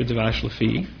Chidah, Sefer Devash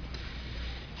Lefi.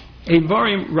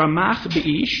 Evarim Ramach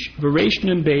Be'ish, V'reish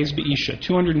Nun Beis Be'isha,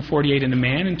 248 in the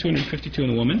man and 252 in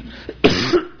the woman.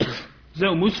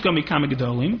 Zeu Muska Mikama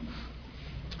Gedolim.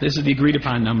 This is the agreed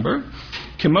upon number.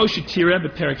 Kemo Shetira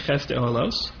Be'perek Ches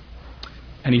De'olos.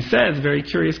 And he says, very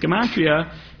curious gematria,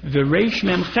 V'reish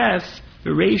Mem Ches,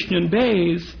 V'reish Nun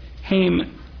Beis,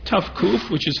 Haim Tuf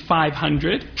Kuf, which is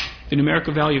 500. The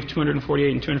numerical value of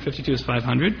 248 and 252 is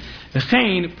 500.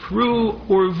 V'chein Pru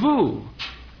Urvu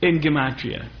in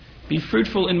gematria. Be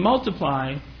fruitful and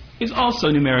multiply is also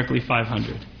numerically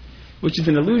 500, which is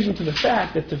an allusion to the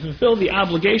fact that to fulfill the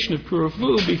obligation of Pru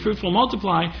Urvu, be fruitful and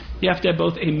multiply, you have to have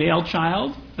both a male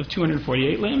child of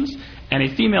 248 limbs and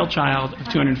a female child of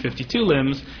 252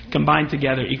 limbs combined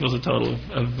together equals a total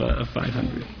of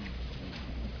 500.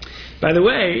 By the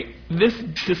way, this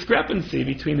discrepancy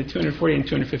between the 240 and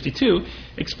 252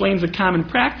 explains a common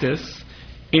practice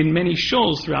in many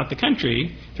shuls throughout the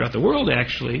country, throughout the world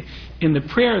actually, in the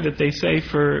prayer that they say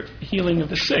for healing of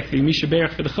the sick, the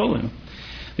Mishaberach for the Cholim.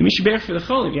 The Mishaberach for the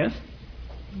Cholim, yes?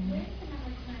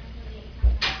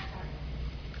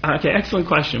 Okay, excellent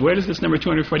question. Where does this number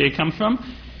 248 come from?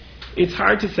 It's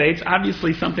hard to say. It's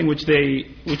obviously something which they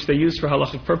use for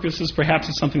halachic purposes. Perhaps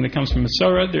it's something that comes from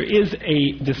Masorah. There is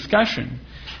a discussion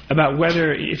about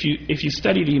whether, if you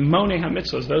study the Monei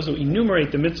HaMitzvos, those who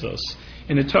enumerate the mitzvos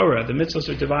in the Torah, the mitzvos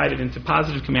are divided into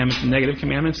positive commandments and negative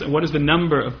commandments. And what is the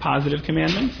number of positive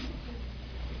commandments?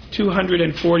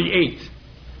 248.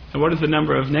 And what is the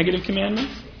number of negative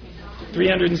commandments?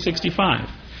 365.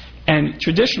 And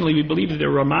traditionally, we believe that there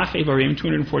are Ramach Evarim,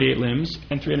 248 limbs,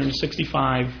 and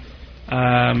 365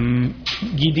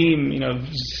 Gidim,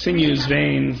 sinews,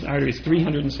 veins, arteries,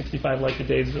 365 like the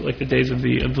days of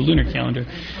the lunar calendar.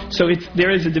 So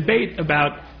there is a debate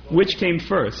about which came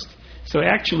first. So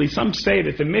actually, some say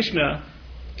that the Mishnah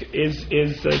is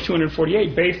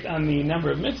 248 based on the number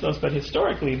of mitzvos, but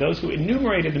historically, those who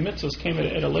enumerated the mitzvos came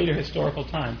at a later historical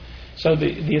time. So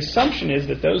the assumption is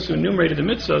that those who enumerated the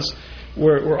mitzvos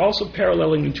were also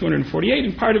paralleling the 248,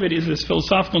 and part of it is this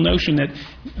philosophical notion that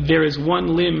there is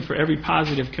one limb for every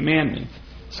positive commandment.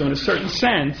 So in a certain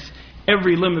sense,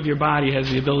 every limb of your body has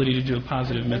the ability to do a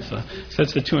positive mitzvah. So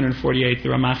that's the 248, the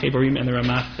Ramach Evarim and the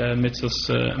Ramach mitzvos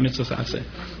Aseh.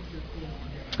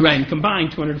 Right, and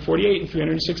combined, 248 and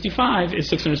 365 is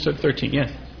 613,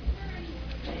 yes?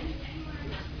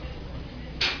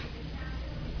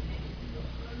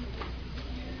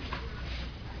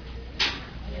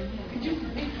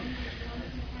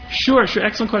 Sure,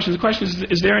 excellent question. The question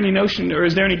is there any notion or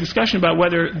is there any discussion about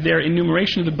whether their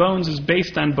enumeration of the bones is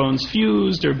based on bones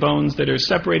fused or bones that are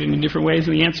separated in different ways?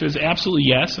 And the answer is absolutely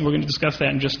yes, and we're going to discuss that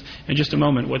in just a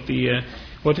moment,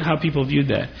 how people viewed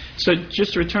that. So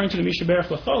just to return to the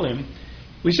Mishaberach L'cholim,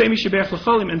 we say Mishaberach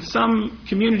L'cholim, and some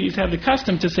communities have the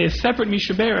custom to say a separate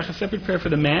Mishaberach, a separate prayer for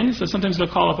the men. So sometimes they'll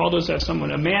call up all those who have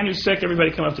a man who's sick,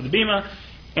 everybody come up to the bima.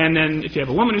 And then if you have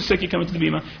a woman who's sick, you come into the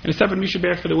bima, and a separate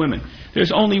Mishaberach for the women.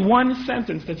 There's only one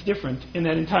sentence that's different in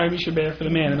that entire Mishaberach for the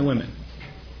man and the women.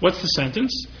 What's the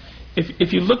sentence?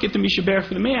 If you look at the Mishaberach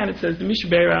for the man, it says the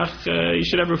Mishaberach, you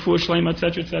should have refuah shleima,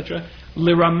 etc., etc.,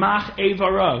 L'ramach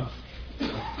Evarav,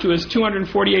 to his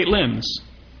 248 limbs.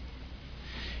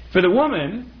 For the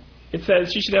woman, it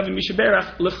says she should have a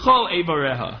mishaberach l'chol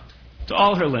eivareha, to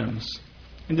all her limbs.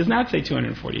 And does not say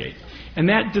 248. And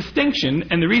that distinction,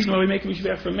 and the reason why we make a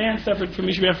mishaberach for a man separate from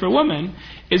mishaberach for a woman,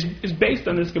 is based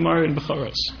on this Gemara in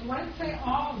Bechoros. Why does it say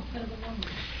all instead of a woman?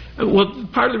 Well,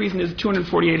 part of the reason is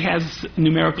 248 has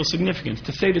numerical significance.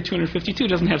 To say that 252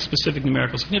 doesn't have specific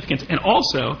numerical significance. And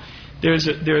also, there's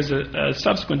a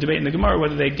subsequent debate in the Gemara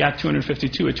whether they got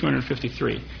 252 or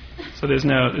 253. So there's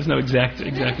no exact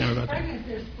number about that.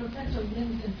 There's potential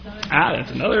limbs inside.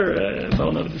 That's that's a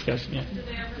whole other discussion. Yeah.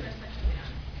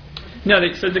 No,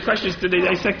 so the question is, did they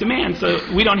dissect a man? So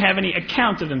we don't have any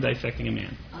account of them dissecting a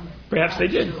man. Perhaps they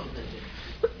did.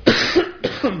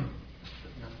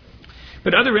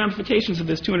 But other ramifications of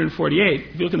this 248,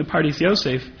 if you look in the Pardes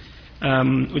Yosef,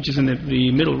 which is in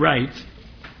the middle right,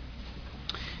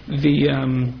 it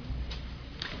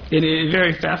is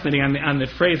very fascinating on the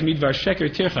phrase midvar sheker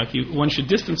tirchak. One should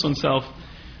distance oneself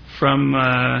from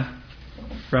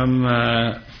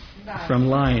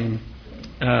lying.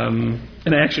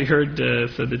 And I actually heard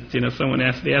so that someone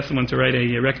asked someone to write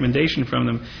a recommendation from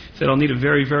them. Said, I'll need a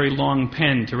very, very long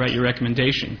pen to write your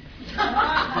recommendation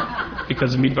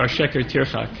because of midvar sheker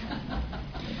tirchak.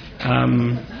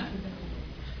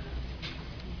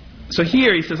 So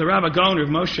here he says, a Rabbi Gaon of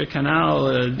Moshe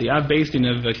Kanal, the Av Beis Din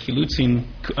of Kulitzin,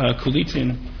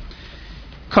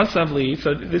 Kosavli.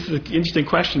 So this is an interesting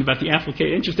question about the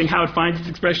application. Interesting how it finds its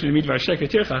expression in midvar sheker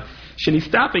tirchak.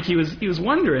 Shenistapik, he was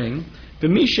wondering. If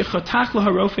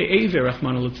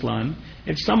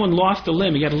someone lost a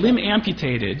limb, he had a limb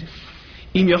amputated,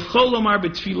 can he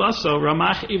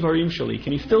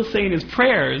still say in his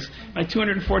prayers, my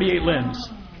 248 limbs?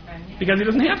 Because he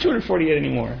doesn't have 248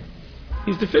 anymore.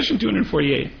 He's deficient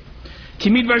 248.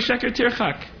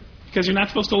 Because you're not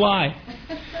supposed to lie.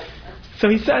 So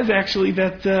he says actually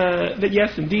that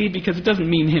yes, indeed, because it doesn't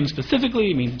mean him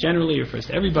specifically, it means generally, it refers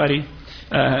to everybody.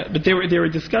 But there were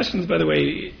discussions, by the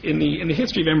way, in the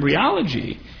history of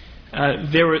embryology.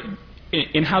 There were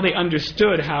in how they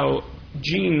understood how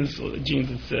genes.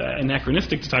 It's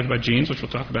anachronistic to talk about genes, which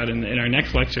we'll talk about in our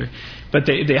next lecture. But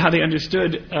how they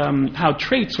understood how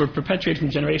traits were perpetuated from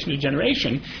generation to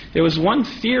generation. There was one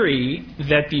theory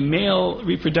that the male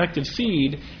reproductive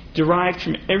seed derived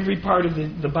from every part of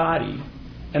the body,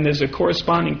 and there's a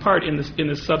corresponding part in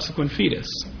the subsequent fetus.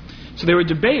 So there were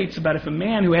debates about if a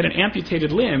man who had an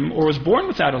amputated limb or was born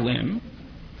without a limb,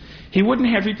 he wouldn't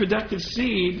have reproductive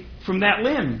seed from that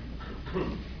limb.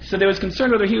 So there was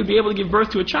concern whether he would be able to give birth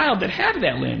to a child that had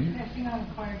that limb.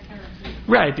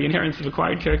 Right, the inheritance of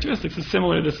acquired characteristics is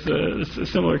similar.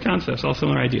 Similar concepts, all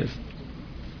similar ideas.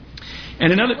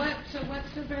 And another. So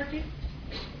what's the verdict?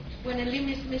 When a limb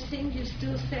is missing, you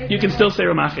still say. You can still say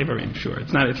Ramach Ivarim. Sure,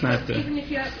 it's not. Even if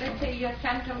you have, let's say, you have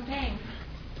phantom pain.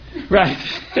 Right.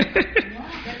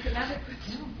 That's another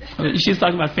question. She's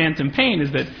talking about phantom pain.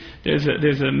 Is that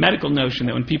there's a medical notion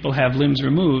that when people have limbs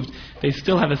removed, they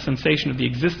still have a sensation of the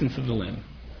existence of the limb,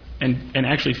 and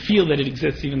actually feel that it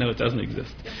exists even though it doesn't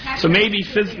exist. So maybe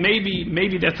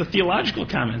that's a theological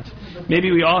comment.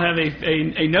 Maybe we all have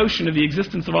a notion of the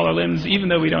existence of all our limbs even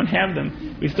though we don't have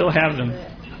them. We still have them.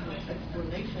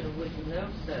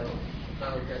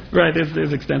 Right.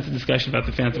 There's extensive discussion about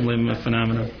the phantom limb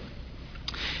phenomenon.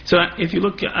 So if you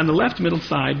look on the left middle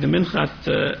side, the Minchat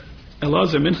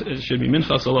Elazar, it should be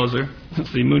Minchas Elazar,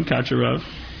 it's the Munkach Rav,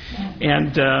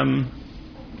 and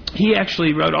he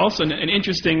actually wrote also an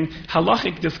interesting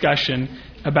halachic discussion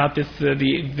about this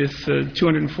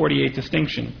 248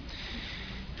 distinction.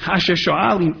 Hasher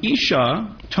sho'alim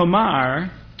isha tomar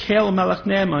kel melech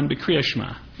ne'eman b'kriyas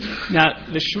shema. Now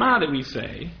the Shema that we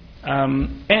say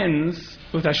ends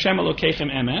with Hashem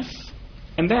Elokeichem Emes.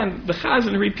 And then the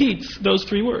Chazan repeats those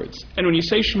three words. And when you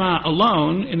say Shema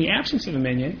alone, in the absence of a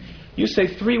minyan, you say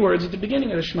three words at the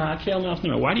beginning of the Shema, Kel Melech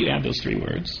Ne'eman. Why do you add those three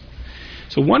words?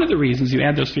 So one of the reasons you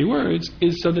add those three words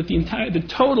is so that the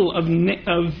total of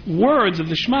words of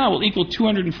the Shema will equal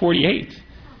 248,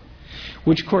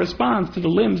 which corresponds to the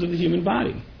limbs of the human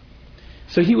body.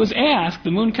 So he was asked, the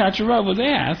Munkach Rav was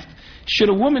asked, should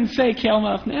a woman say Kel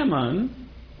Melech Ne'eman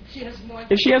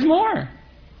if she has more?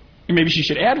 Or maybe she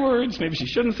should add words. Maybe she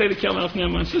shouldn't say the Kel Melech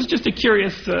Ne'eman. So this is just a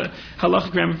curious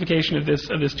halachic ramification of this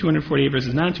 248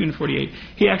 versus non-248.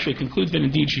 He actually concludes that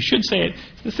indeed she should say it.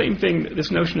 It's the same thing. This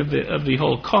notion of the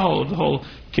whole kahal, of the whole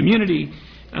community,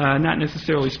 not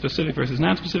necessarily specific versus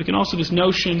non-specific, and also this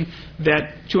notion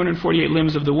that 248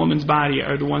 limbs of the woman's body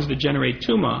are the ones that generate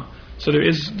tuma. So there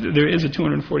is a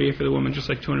 248 for the woman, just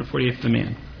like 248 for the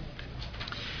man.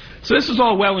 So this is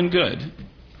all well and good.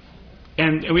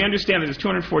 And we understand that there's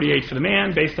 248 for the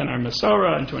man based on our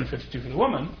Masorah and 252 for the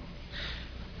woman.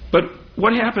 But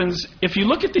what happens if you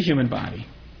look at the human body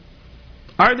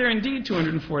Are there indeed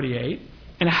 248?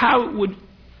 And how would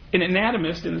an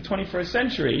anatomist in the 21st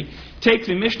century take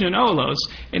the Mishnah and Olos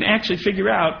and actually figure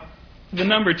out the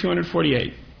number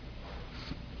 248?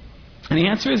 And the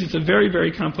answer is it's a very,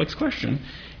 very complex question,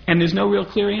 and there's no real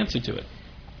clear answer to it.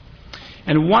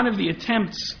 And one of the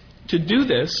attempts to do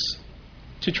this,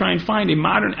 to try and find a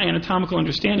modern anatomical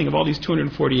understanding of all these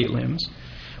 248 limbs,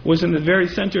 was in the very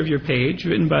center of your page,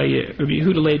 written by Rabbi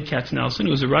Yehuda Leib Katz-Nelson,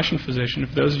 who was a Russian physician.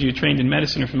 For those of you trained in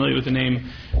medicine are familiar with the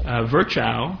name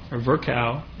Virchow, or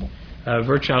Virchow.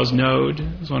 Virchow's node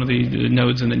is one of the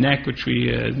nodes in the neck, which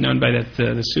we known by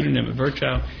the pseudonym of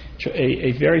Virchow.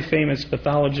 A very famous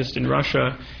pathologist in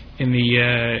Russia in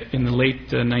the late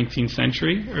 19th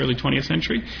century, early 20th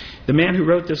century. The man who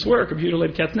wrote this work, Rabbi Yehuda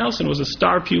Leib Katz-Nelson, was a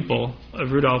star pupil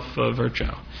of Rudolf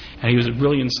Virchow. And he was a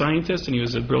brilliant scientist, and he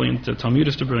was a brilliant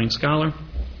Talmudist, a brilliant scholar.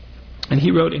 And he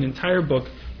wrote an entire book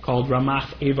called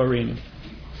Ramach Evarim,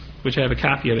 which I have a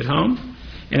copy of at home.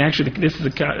 And actually, this is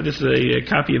a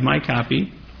copy of my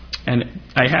copy. And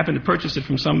I happened to purchase it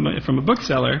from a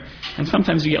bookseller. And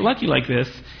sometimes you get lucky like this.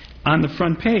 On the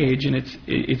front page, and it's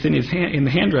in the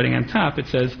handwriting on top, it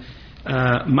says,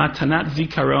 Matanat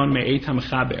Zikaron Me'et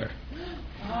HaMechaber.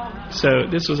 So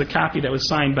this was a copy that was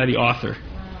signed by the author.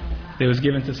 It was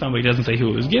given to somebody. It doesn't say who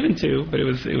it was given to, but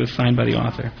it was signed by the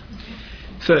author.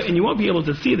 So, and you won't be able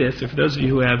to see this, if those of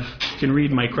you who can read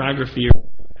micrography or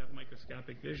have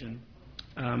microscopic vision.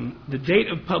 The date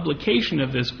of publication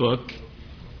of this book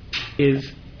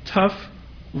is Tuf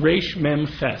Reish Mem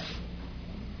Ches,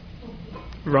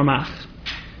 Ramach.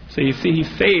 So you see, he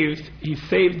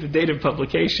saved the date of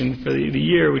publication for the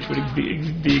year, which would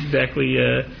be exactly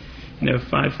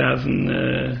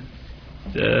 5,000.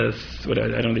 I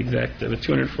don't know the exact, with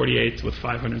 248 with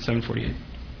 548.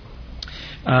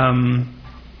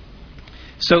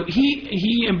 So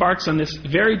he embarks on this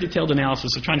very detailed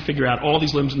analysis of trying to figure out all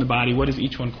these limbs in the body, what does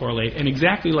each one correlate, and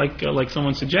exactly like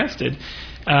someone suggested,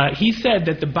 he said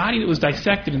that the body that was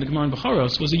dissected in the Gemara in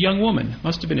Bechoros was a young woman,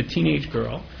 must have been a teenage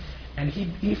girl, and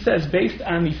he says, based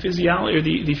on the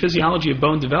physiology of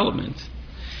bone development,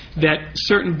 that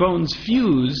certain bones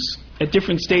fuse at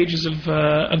different stages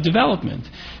of development.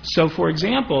 So, for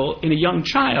example, in a young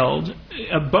child,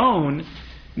 a bone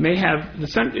may have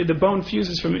the bone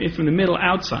fuses from the middle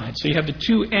outside. So you have the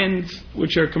two ends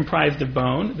which are comprised of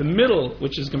bone, the middle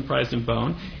which is comprised of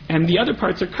bone, and the other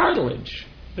parts are cartilage.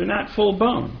 They're not full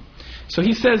bone. So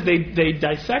he says they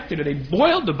dissected or they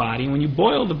boiled the body, and when you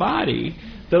boil the body,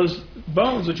 those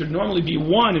bones which would normally be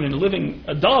one in a living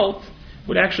adult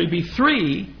would actually be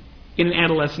three in an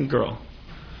adolescent girl.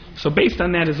 So based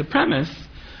on that as a premise,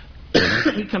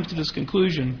 he comes to this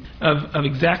conclusion of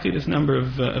exactly this number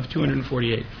of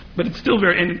 248. But it's still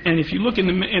very, and if you look in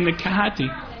the Kahati,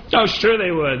 oh sure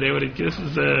they would. This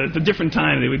is a different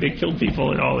time. They killed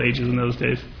people at all ages in those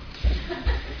days.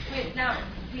 Wait, now,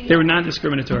 they were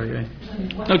non-discriminatory, right?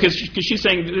 No, because she's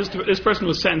saying this person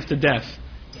was sentenced to death.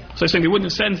 So I'm saying they wouldn't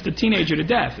have sentenced a teenager to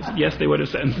death. Yes, they would have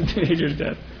sentenced a teenager to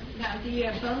death. Now, the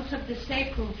bones of the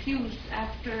sacral fused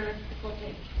after what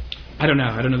age? I don't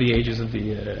know the ages of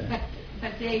the...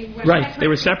 But they were right, separate. they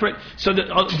were separate. So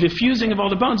the fusing of all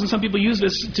the bones, and some people use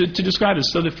this to describe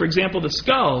this. So that, for example, the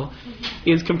skull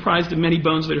is comprised of many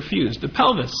bones that are fused. The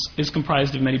pelvis is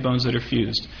comprised of many bones that are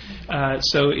fused.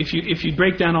 So if you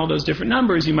break down all those different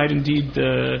numbers, you might indeed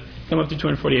come up to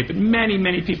 248. But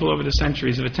many people over the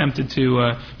centuries have attempted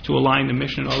to align the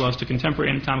Mishnah and Olos to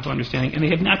contemporary anatomical understanding, and they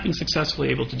have not been successfully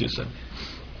able to do so.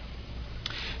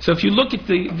 So if you look at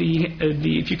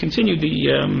if you continue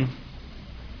the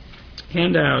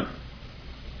handout,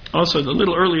 also a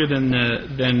little earlier than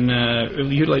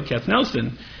Yehuda Leib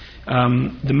Katz-Nelson,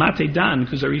 the Mate Dan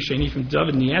Kuzari Sheni from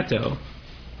David Nieto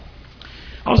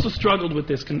also struggled with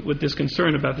this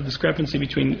concern about the discrepancy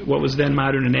between what was then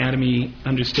modern anatomy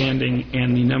understanding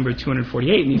and the number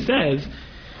 248. And he says,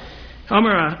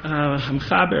 Amar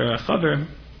Hamchaber Chaver.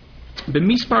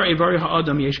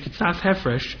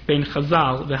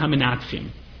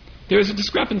 There is a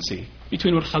discrepancy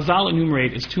between what Chazal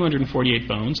enumerate as 248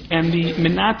 bones and the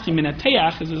menatchim.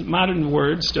 Menateach is a modern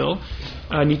word still.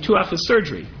 Nituach is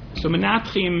surgery. So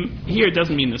menatchim here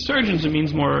doesn't mean the surgeons, it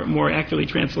means more accurately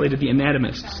translated the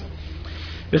anatomists.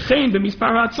 And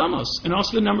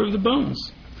also the number of the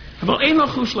bones.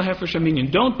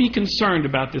 Don't be concerned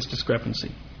about this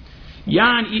discrepancy.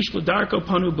 Yan ish l'darko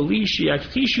panu belishi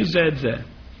akhishu zedze.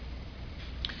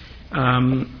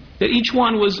 That each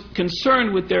one was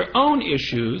concerned with their own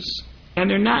issues, and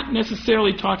they're not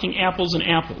necessarily talking apples and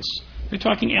apples. They're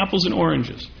talking apples and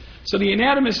oranges. So the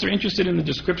anatomists are interested in the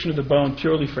description of the bone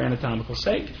purely for anatomical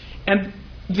sake, and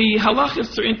the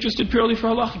halachists are interested purely for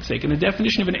halachic's sake. And the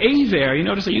definition of an aver, you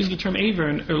notice I use the term aver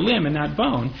or limb and not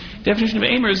bone. The definition of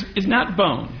aver is not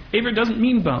bone. Aver doesn't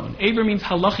mean bone. Aver means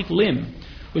halachic limb,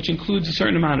 which includes a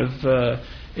certain amount of,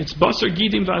 it's basar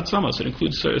gidim v'atzamos. It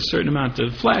includes a certain amount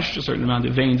of flesh, a certain amount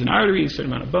of veins and arteries, a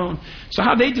certain amount of bone. So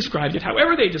how they described it,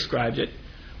 however they described it,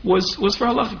 was for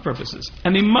halachic purposes.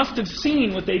 And they must have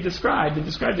seen what they described and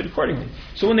described it accordingly.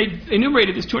 So when they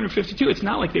enumerated this 252, it's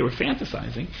not like they were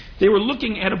fantasizing. They were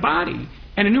looking at a body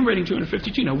and enumerating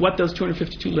 252. Now, what those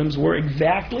 252 limbs were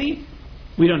exactly,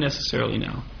 we don't necessarily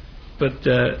know. But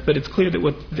it's clear that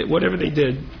whatever they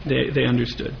did, they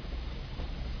understood.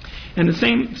 And the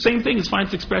same thing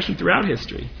finds expression throughout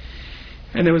history.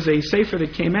 And there was a sefer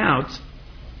that came out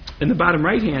in the bottom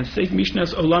right hand, Seif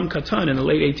Mishnas Olam Katan in the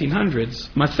late 1800s,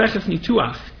 Maseches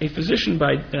Nituach, a physician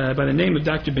by the name of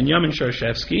Dr. Benjamin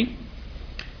Sharshevsky,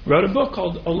 wrote a book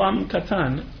called Olam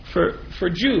Katan for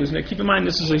Jews. Now keep in mind,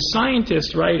 this is a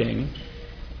scientist writing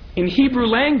in Hebrew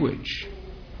language,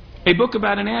 a book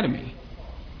about anatomy.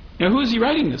 Now who is he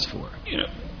writing this for?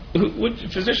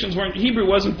 Physicians weren't, Hebrew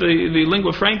wasn't the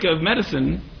lingua franca of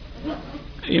medicine.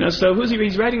 So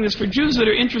he's writing this for Jews that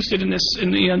are interested in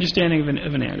the understanding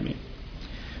of anatomy.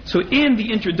 So in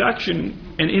the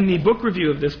introduction and in the book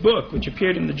review of this book, which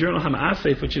appeared in the journal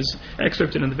Hama'asef, which is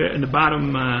excerpted in the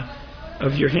bottom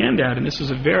of your handout, and this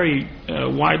was a very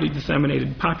widely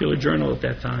disseminated, popular journal at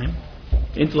that time,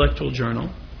 intellectual journal.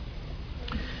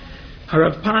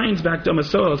 Rav Pines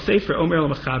Bakdomaso Sefer Omer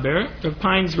al-Mechaber. Rav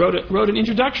Pines wrote an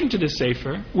introduction to this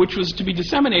Sefer, which was to be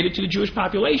disseminated to the Jewish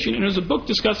population, and it was a book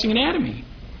discussing anatomy.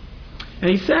 And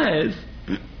he says,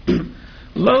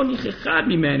 Lo nichechad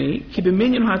mimeni ki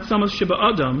b'minyan ha'atzamos sheba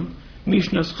adam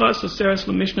mishnas chas aseres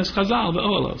l'mishnas chazal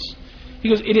v'olos. He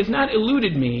goes, it has not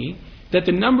eluded me that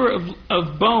the number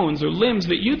of bones or limbs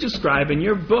that you describe in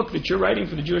your book that you're writing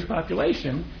for the Jewish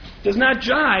population does not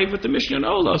jive with the Mishnah and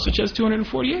Olos, which has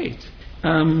 248.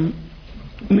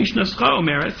 Mishnah Scha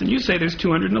Omeres, and you say there's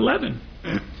 211.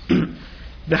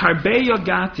 The Harbe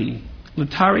Yogati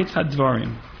L'Taretz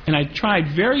Hadvarim, and I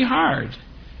tried very hard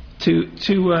to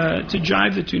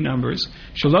jive the two numbers.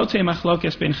 Shalote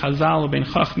Machlokes Ben Chazal Ben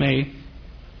Chachmei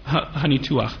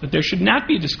Hanituach, that there should not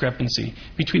be a discrepancy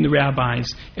between the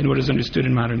rabbis and what is understood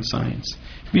in modern science.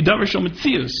 B'davar shel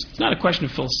metzius, it's not a question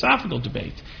of philosophical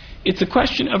debate. It's a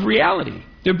question of reality.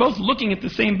 They're both looking at the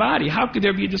same body. How could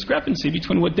there be a discrepancy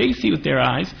between what they see with their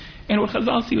eyes and what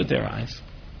Chazal see with their eyes?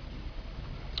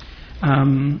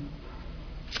 And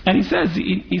he says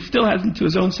he still hasn't, to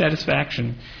his own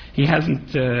satisfaction, he hasn't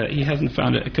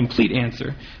found a complete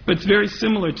answer. But it's very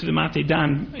similar to the Matei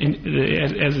Dan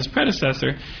as his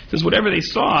predecessor. Says whatever they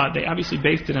saw, they obviously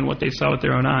based it on what they saw with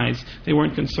their own eyes. They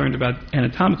weren't concerned about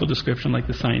anatomical description like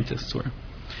the scientists were.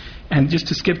 And just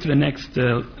to skip to the next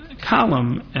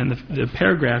column and the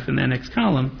paragraph in the next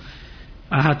column,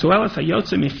 so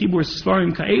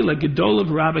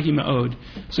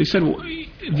he said,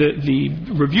 the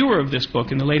reviewer of this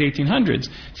book in the late 1800s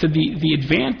said the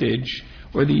advantage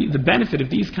or the benefit of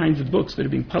these kinds of books that are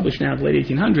being published now in the late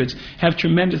 1800s have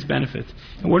tremendous benefit.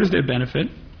 And what is their benefit?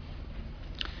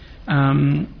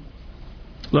 And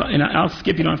I'll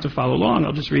skip, you don't have to follow along,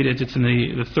 I'll just read it. It's in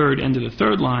the third end of the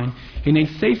third line. In a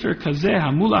sefer kazeh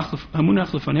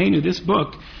hamunach lefanenu, this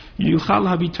book, yuchal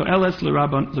habi to'eles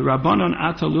l'rabanon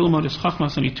ata lilmod es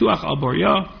chachmas anituach al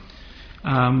boryo,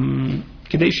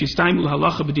 kedei shistaimu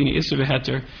l'halacha b'dini isser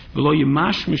v'heter, v'lo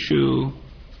yimashmishu,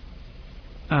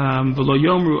 v'lo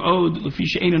yomru od l'fi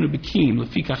she'enanu b'kim,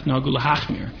 l'fikach nagu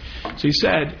l'hachmir. So he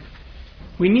said,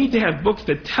 we need to have books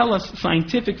that tell us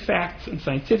scientific facts and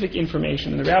scientific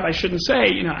information. And the rabbi shouldn't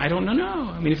say, I don't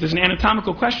know. I mean, if there's an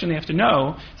anatomical question, they have to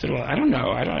know. He said, well, I don't know.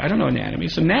 I don't know anatomy.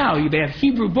 So now they have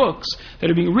Hebrew books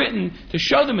that are being written to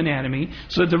show them anatomy,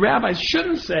 so that the rabbis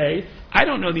shouldn't say, I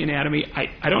don't know the anatomy.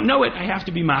 I don't know it. I have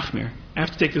to be machmir. I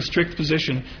have to take a strict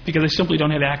position because I simply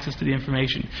don't have access to the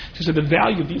information. So the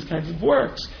value of these kinds of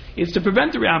works is to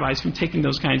prevent the rabbis from taking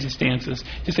those kinds of stances.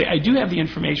 To say, I do have the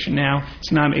information now,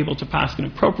 so now I'm able to paskin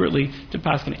appropriately, to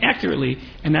paskin accurately,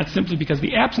 and that's simply because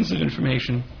the absence of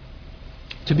information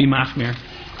to be machmir,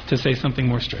 to say something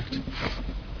more strict.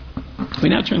 We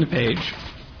now turn the page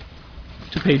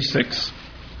to page 6.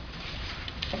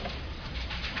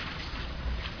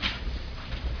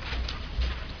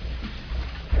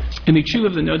 In the Tshuva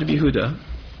of the Noda B'Yehuda,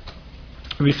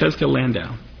 Rabbi Chezkel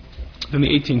Landau, from the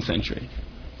 18th century.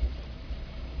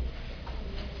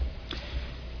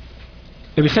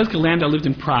 Rabbi Chezkel Landau lived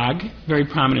in Prague, very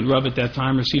prominent Rav at that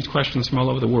time, received questions from all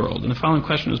over the world. And the following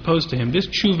question was posed to him. This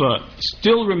tshuva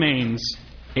still remains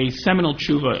a seminal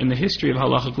tshuva in the history of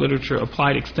halachic literature,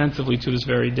 applied extensively to this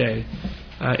very day.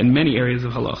 in many areas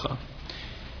of halacha.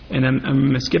 And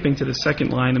I'm skipping to the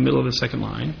second line, the middle of the second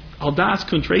line. Al das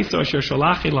kuntreso asher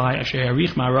sholach elai asher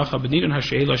harich ma'aracha b'nidon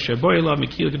ha'she'ela asher bo elav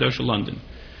mikil kadosh London.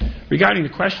 Regarding the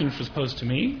question which was posed to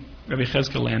me, Rabbi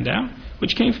Cheskel Landau,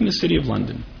 which came from the city of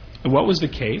London. And what was the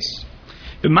case?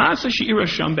 B'ma'asa she'ira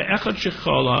sham be'echad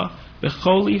shechola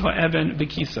b'choli ha'even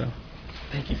b'kisa.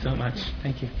 Thank you so much.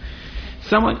 Thank you.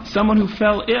 Someone who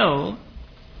fell ill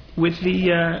with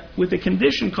a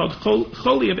condition called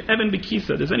choli of Evan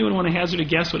Bekisa. Does anyone want to hazard a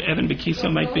guess what Evan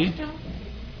Bekisa might be?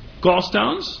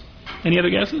 Gallstones? Any other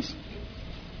guesses?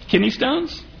 Kidney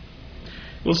stones?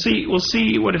 We'll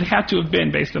see what it had to have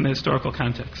been based on the historical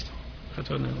context. And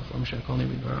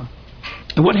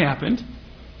what happened?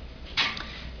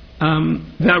 The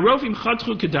Arovim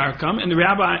chatchu kedarkam, and the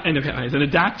rabbi and the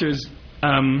doctors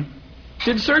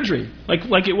did surgery,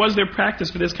 like it was their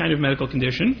practice for this kind of medical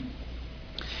condition.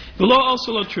 V'lo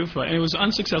also lo trufa, and it was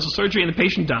unsuccessful surgery, and the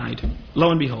patient died. Lo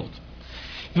and behold,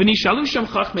 v'nishalu sham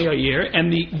chachmei ha'ir,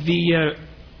 and the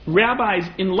rabbis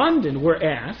in London were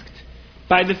asked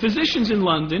by the physicians in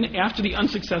London after the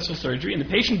unsuccessful surgery, and the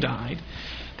patient died.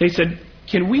 They said,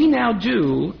 "Can we now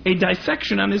do a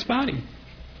dissection on this body?"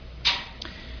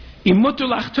 Imutu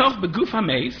lachtoch beguf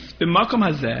hameis b'makom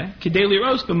hazeh k'dei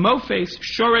liros b'mofes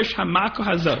shoresh hamako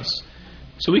hazos,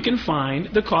 so we can find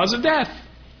the cause of death.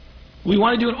 We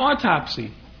want to do an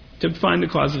autopsy to find the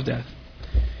cause of death.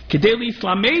 K'dei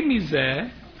lislamed mizeh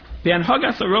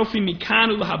be'anhagas harofi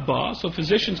mikanu lahaba, so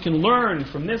physicians can learn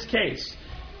from this case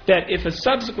that if a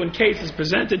subsequent case is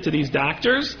presented to these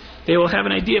doctors, they will have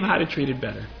an idea of how to treat it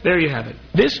better. There you have it.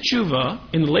 This tshuva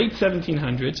in the late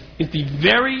 1700s is the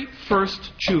very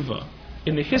first tshuva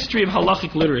in the history of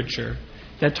halachic literature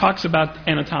that talks about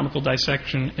anatomical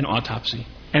dissection and autopsy.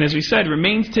 And as we said,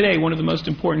 remains today one of the most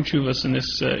important tshuvas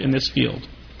in this field.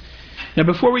 Now,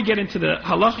 before we get into the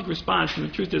halachic response, and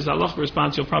the truth is, halachic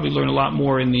response you'll probably learn a lot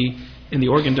more in the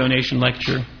organ donation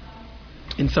lecture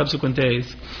in subsequent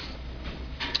days.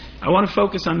 I want to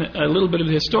focus on a little bit of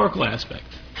the historical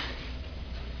aspect.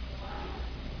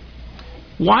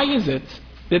 Why is it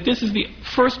that this is the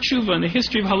first tshuva in the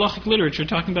history of halachic literature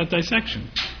talking about dissection?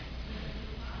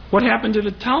 What happened to the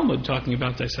Talmud talking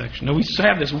about dissection? Now, we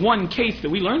have this one case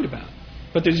that we learned about,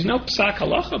 but there's no psak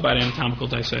halacha about anatomical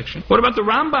dissection. What about the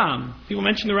Rambam? People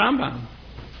mention the Rambam.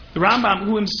 The Rambam,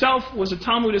 who himself was a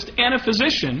Talmudist and a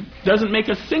physician, doesn't make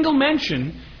a single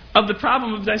mention of the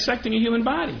problem of dissecting a human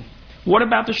body. What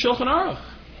about the Shulchan Aruch?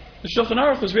 The Shulchan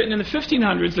Aruch was written in the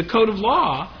 1500s. The Code of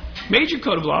Law, major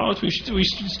Code of Law, which we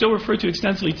still refer to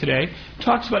extensively today,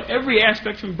 talks about every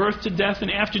aspect from birth to death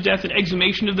and after death and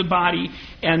exhumation of the body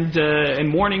and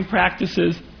mourning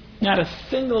practices. Not a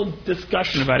single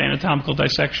discussion about anatomical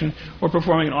dissection or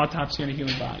performing an autopsy on a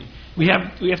human body. We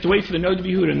have to wait for the Nod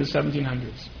B'Yehuda in the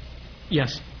 1700s.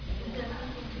 Yes?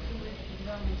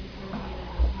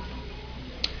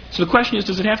 So the question is,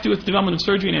 does it have to do with the development of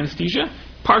surgery and anesthesia?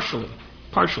 Partially.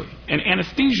 And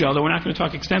anesthesia, although we're not going to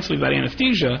talk extensively about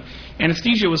anesthesia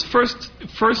was first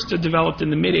developed in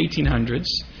the mid-1800s.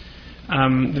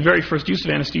 The very first use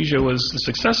of anesthesia the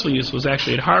successful use was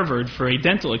actually at Harvard for a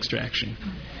dental extraction.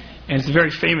 And it's a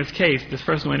very famous case. This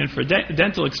person went in for a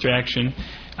dental extraction.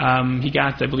 He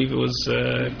got, I believe it was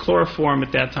chloroform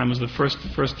at that time was the first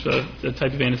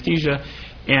type of anesthesia.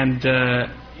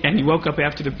 And he woke up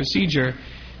after the procedure.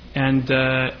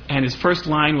 And his first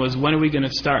line was, "When are we going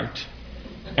to start?"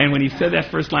 And when he said that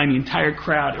first line, the entire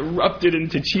crowd erupted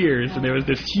into cheers, and there was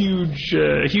this huge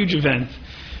event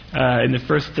in the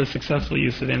first successful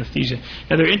use of anesthesia.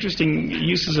 Now, there are interesting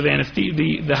uses of anesthesia.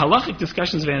 The halachic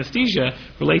discussions of anesthesia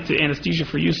relate to anesthesia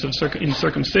for use in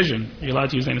circumcision. You're allowed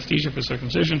to use anesthesia for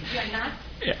circumcision. You're not?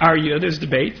 Are you? There's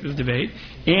debate.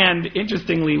 And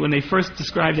interestingly, when they first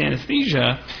described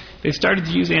anesthesia, they started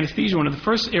to use anesthesia. One of the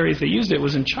first areas they used it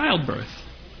was in childbirth.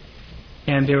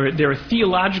 And there were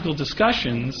theological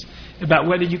discussions about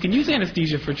whether you can use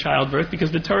anesthesia for childbirth,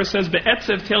 because the Torah says,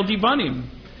 "Be'etzev tel divanim."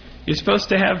 You're supposed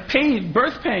to have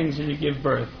birth pangs when you give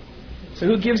birth. So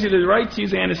who gives you the right to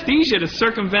use anesthesia to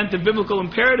circumvent the biblical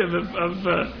imperative of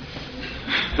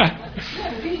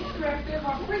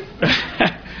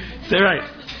Is that right?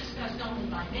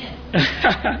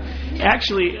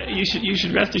 Actually, you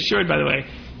should rest assured, by the way,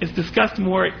 it's discussed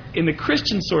more in the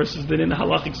Christian sources than in the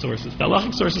halachic sources. The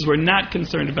halachic sources were not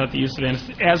concerned about the use of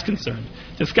anesthesia, as concerned.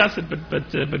 Discuss it, but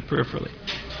peripherally.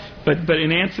 But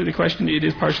in answer to the question, it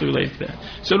is partially related to that.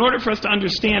 So in order for us to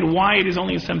understand why it is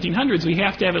only in the 1700s, we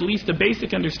have to have at least a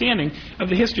basic understanding of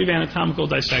the history of anatomical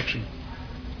dissection.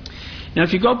 Now,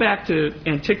 if you go back to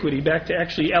antiquity, back to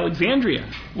actually Alexandria,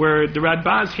 where the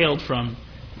Radbaz hailed from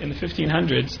in the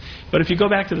 1500s. But if you go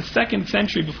back to the 2nd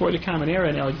century before the Common Era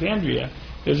in Alexandria,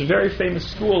 there's a very famous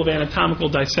school of anatomical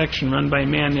dissection run by a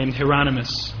man named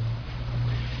Hieronymus.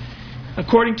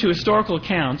 According to historical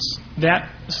accounts,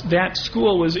 that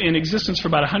school was in existence for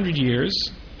about 100 years,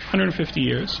 150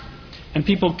 years, and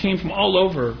people came from all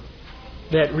over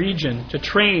that region to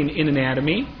train in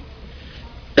anatomy.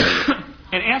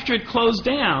 And after it closed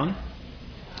down,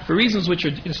 for reasons which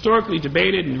are historically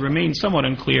debated and remain somewhat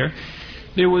unclear,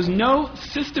 there was no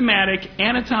systematic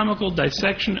anatomical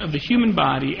dissection of the human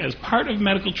body as part of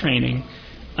medical training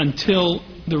until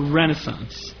the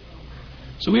Renaissance.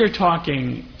 So we are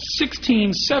talking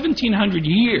 1700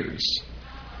 years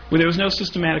where there was no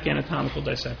systematic anatomical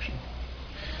dissection.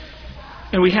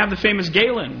 And we have the famous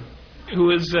Galen,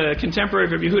 who is a contemporary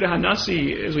of Rabbi Yehuda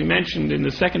HaNassi, as we mentioned, in the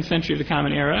 2nd century of the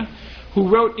Common Era, who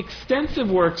wrote extensive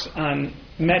works on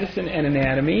medicine and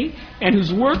anatomy, and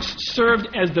whose works served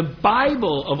as the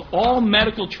Bible of all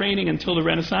medical training until the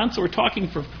Renaissance. So we're talking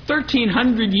for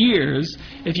 1,300 years.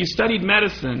 If you studied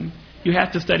medicine, you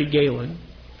had to study Galen.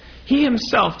 He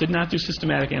himself did not do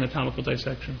systematic anatomical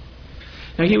dissection.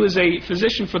 Now, he was a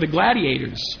physician for the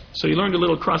gladiators, so he learned a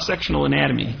little cross-sectional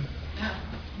anatomy.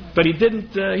 But he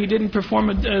didn't perform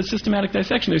a systematic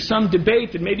dissection. There's some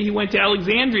debate that maybe he went to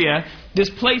Alexandria, this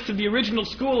place of the original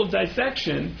school of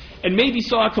dissection, and maybe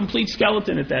saw a complete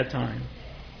skeleton at that time.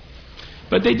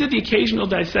 But they did the occasional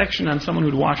dissection on someone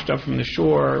who'd washed up from the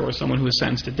shore or someone who was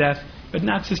sentenced to death, but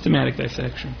not systematic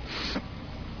dissection.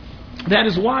 That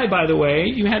is why, by the way,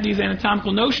 you had these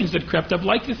anatomical notions that crept up,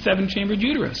 like the 7-chambered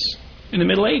uterus in the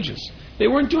Middle Ages. They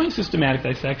weren't doing systematic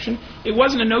dissection. It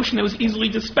wasn't a notion that was easily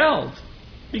dispelled,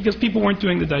 because people weren't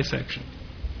doing the dissection.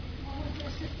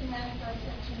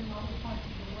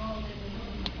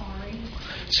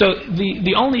 So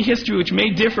the only history which may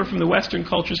differ from the Western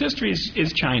culture's history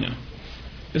is China.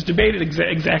 It's debated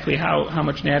exactly how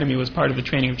much anatomy was part of the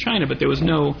training of China, but there was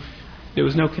no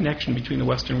connection between the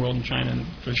Western world and China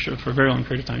for a very long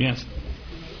period of time. Yes.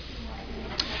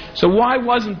 So why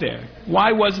wasn't there?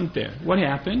 Why wasn't there? What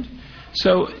happened?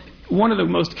 So one of the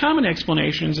most common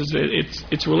explanations is that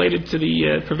it's related to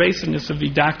the pervasiveness of the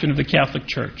doctrine of the Catholic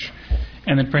Church,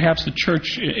 and that perhaps the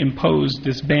Church imposed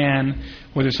this ban,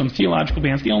 or there's some theological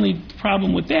bans. The only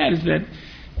problem with that is that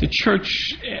the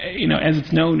Church, as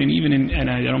it's known, and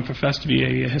I don't profess to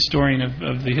be a historian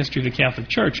of the history of the Catholic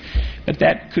Church, but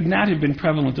that could not have been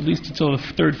prevalent at least until the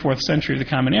 3rd, 4th century of the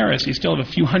Common Era. So you still have a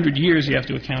few hundred years you have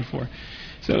to account for.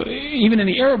 So even in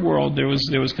the Arab world, there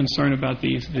was concern about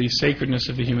the sacredness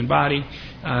of the human body.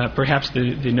 Perhaps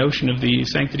the notion of the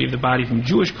sanctity of the body from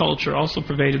Jewish culture also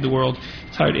pervaded the world.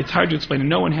 It's hard to explain, and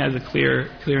no one has a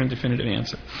clear and definitive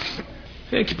answer.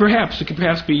 It could perhaps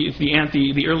be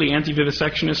the early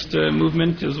anti-vivisectionist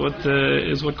movement is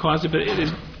what caused it. But it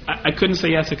is, I couldn't say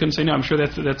yes, I couldn't say no. I'm sure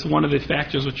that's one of the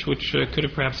factors which could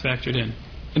have perhaps factored in.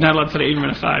 You're not allowed to say even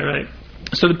a thigh, right?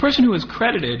 So the person who is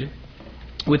credited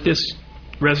with this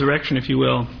resurrection, if you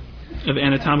will, of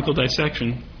anatomical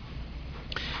dissection,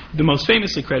 the most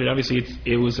famously credited, obviously,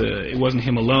 it wasn't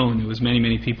him alone. It was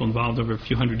many people involved over a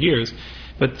few hundred years.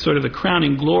 But sort of the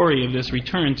crowning glory of this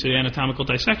return to anatomical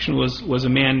dissection was a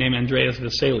man named Andreas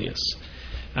Vesalius.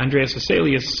 Andreas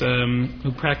Vesalius,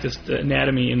 who practiced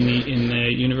anatomy in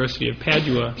the University of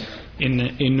Padua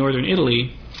in northern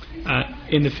Italy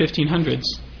in the 1500s.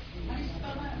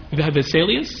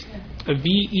 Vesalius?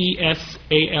 Vesalius.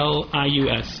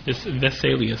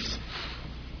 Vesalius.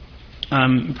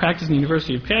 Practiced in the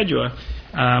University of Padua.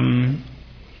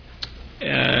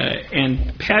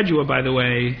 And Padua, by the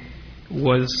way,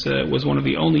 was one of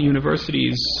the only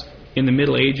universities in the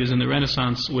Middle Ages and the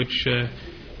Renaissance which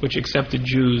accepted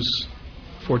Jews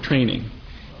for training.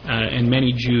 And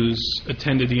many Jews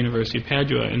attended the University of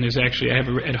Padua. And there's actually, I have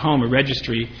at home a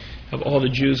registry of all the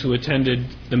Jews who attended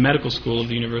the medical school of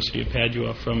the University of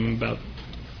Padua from about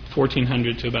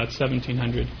 1400 to about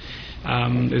 1700.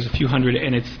 There's a few hundred,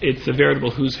 and it's a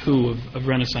veritable who's who of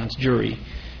Renaissance Jewry.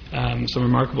 Some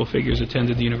remarkable figures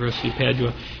attended the University of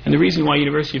Padua. And the reason why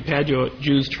University of Padua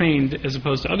Jews trained as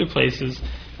opposed to other places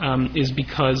is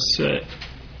because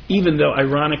even though,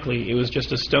 ironically, it was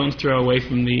just a stone's throw away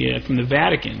from the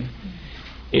Vatican,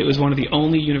 it was one of the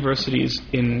only universities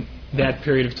in that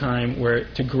period of time where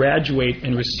to graduate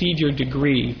and receive your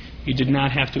degree, you did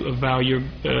not have to avow your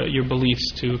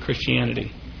beliefs to Christianity.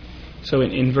 So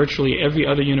in virtually every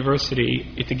other university,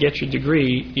 to get your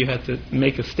degree, you had to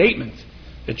make a statement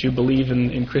that you believe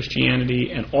in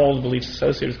Christianity and all the beliefs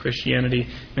associated with Christianity.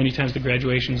 Many times the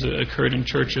graduations occurred in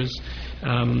churches,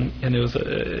 and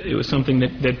it was something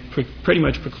that pretty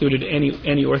much precluded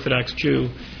any Orthodox Jew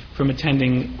from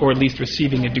attending or at least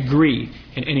receiving a degree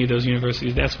in any of those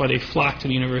universities. That's why they flocked to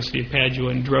the University of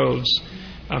Padua in droves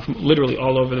from literally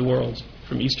all over the world,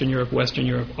 from Eastern Europe, Western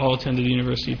Europe, all attended the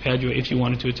University of Padua if you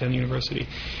wanted to attend the university.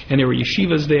 And there were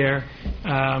yeshivas there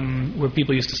where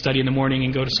people used to study in the morning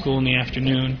and go to school in the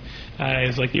afternoon. It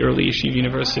was like the early yeshiva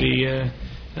university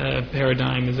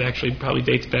paradigm is actually probably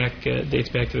dates back to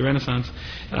the Renaissance.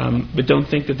 But don't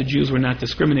think that the Jews were not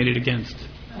discriminated against.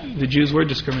 The Jews were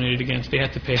discriminated against. They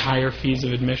had to pay higher fees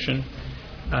of admission.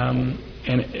 And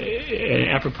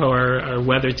apropos our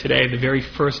weather today, the very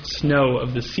first snow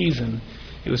of the season,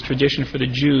 it was tradition for the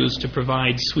Jews to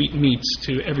provide sweetmeats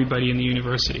to everybody in the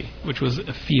university, which was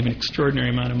a fee of an extraordinary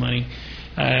amount of money.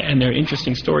 And there are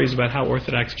interesting stories about how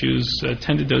Orthodox Jews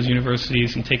attended those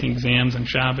universities and taking exams on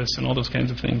Shabbos and all those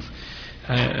kinds of things.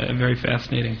 Very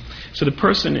fascinating. So the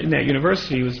person in that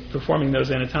university who was performing those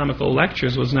anatomical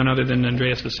lectures was none other than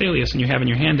Andreas Vesalius, and you have in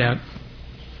your handout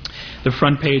the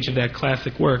front page of that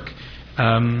classic work,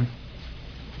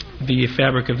 The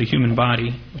Fabric of the Human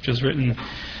Body, which was written,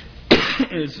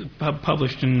 is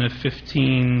published in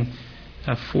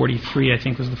 1543, I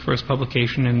think was the first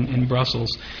publication in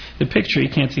Brussels. The picture, you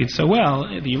can't see it so well,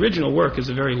 the original work is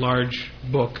a very large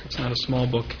book, it's not a small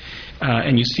book,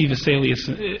 and you see Vesalius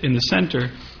in the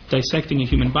center dissecting a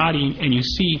human body, and you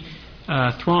see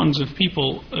throngs of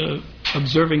people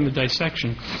observing the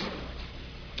dissection.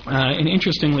 And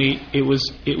interestingly, it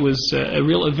was a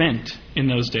real event in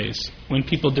those days when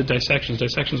people did dissections.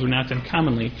 Dissections were not done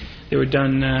commonly; they were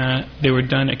done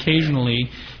occasionally,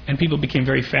 and people became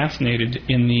very fascinated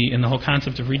in the whole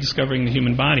concept of rediscovering the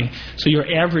human body. So your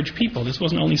average people, this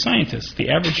wasn't only scientists,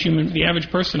 the average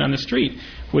person on the street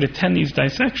would attend these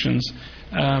dissections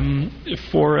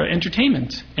for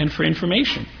entertainment and for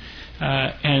information.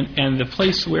 And the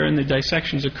place wherein the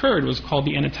dissections occurred was called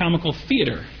the anatomical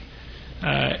theater.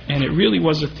 And it really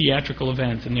was a theatrical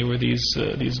event, and there were these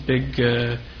big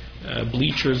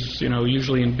bleachers,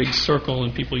 usually in big circle,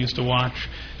 and people used to watch.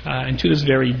 And to this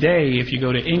very day, if you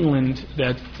go to England,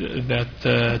 that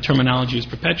terminology is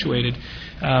perpetuated.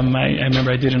 I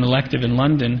remember I did an elective in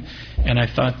London, and I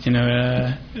thought,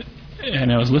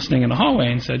 and I was listening in the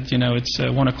hallway and said, it's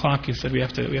 1 o'clock. He said we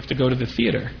have to go to the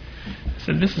theater. I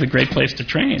said, this is a great place to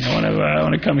train. I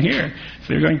want to come here. So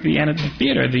they're going to the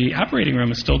theater. The operating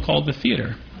room is still called the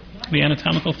theater, the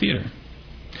anatomical theater.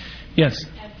 Yes.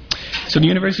 So the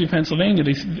University of Pennsylvania,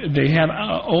 they have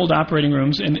old operating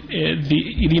rooms, and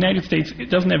the United States,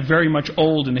 it doesn't have very much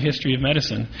old in the history of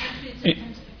medicine.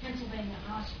 Pennsylvania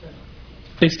Hospital.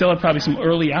 They still have probably some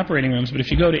early operating rooms, but if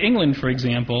you go to England, for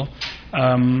example,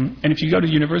 and if you go to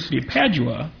the University of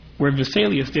Padua, where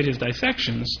Vesalius did his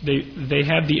dissections, they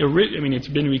have it's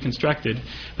been reconstructed,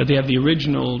 but they have the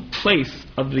original place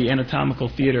of the anatomical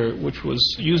theater, which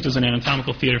was used as an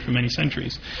anatomical theater for many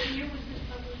centuries.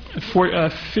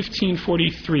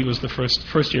 1543 was the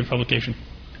first year of publication.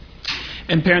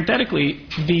 And parenthetically,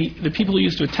 the people who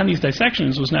used to attend these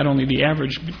dissections was not only the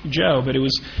average Joe, but it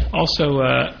was also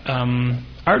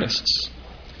artists.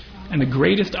 And the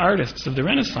greatest artists of the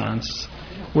Renaissance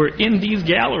were in these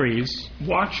galleries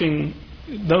watching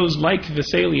those like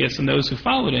Vesalius and those who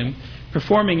followed him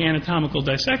performing anatomical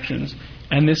dissections,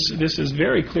 and this is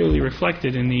very clearly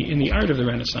reflected in the art of the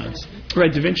Renaissance.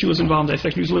 Right, Da Vinci was involved in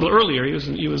dissection. He was a little earlier. He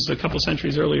was a couple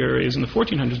centuries earlier. He was in the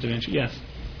 1400s, Da Vinci. Yes.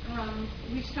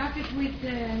 We started with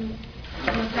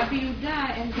Rabbi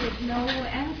Yehuda and there's no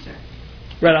answer.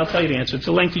 Right, I'll tell you the answer. It's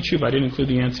a lengthy tshuva. I didn't include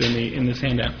the answer in this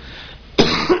handout.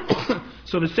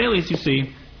 So Vesalius, you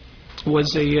see,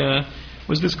 was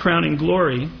this crowning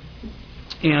glory,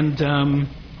 and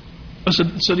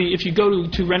if you go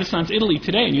to Renaissance Italy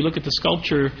today and you look at the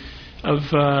sculpture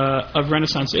of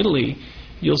Renaissance Italy,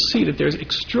 you'll see that there's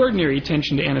extraordinary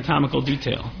attention to anatomical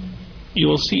detail. You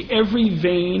will see every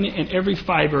vein and every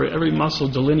fiber, every muscle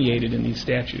delineated in these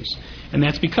statues. And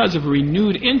that's because of a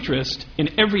renewed interest in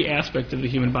every aspect of the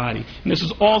human body. And this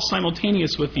is all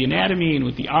simultaneous with the anatomy and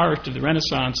with the art of the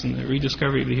Renaissance and the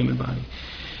rediscovery of the human body.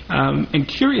 And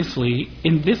curiously,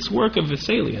 in this work of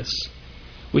Vesalius,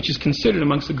 which is considered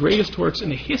amongst the greatest works in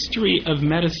the history of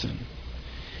medicine,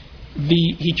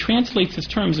 he translates his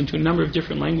terms into a number of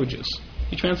different languages.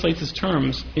 He translates his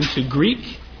terms into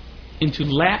Greek, into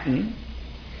Latin,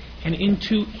 and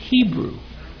into Hebrew.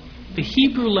 The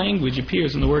Hebrew language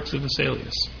appears in the works of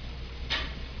Vesalius.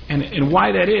 And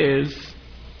why that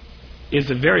is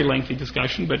a very lengthy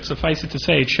discussion, but suffice it to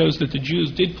say, it shows that the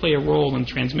Jews did play a role in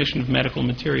transmission of medical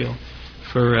material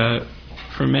for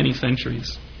many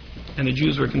centuries. And the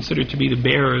Jews were considered to be the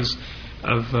bearers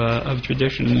of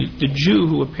tradition. And the Jew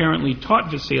who apparently taught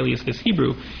Vesalius this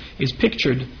Hebrew is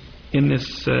pictured in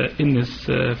this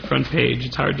front page.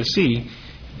 It's hard to see,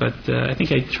 but I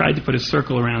think I tried to put a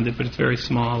circle around it, but it's very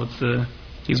small.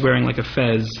 He's wearing like a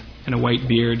fez and a white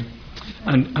beard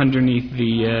underneath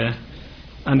the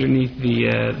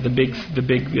big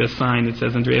sign that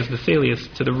says Andreas Vesalius.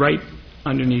 To the right,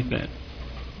 underneath that.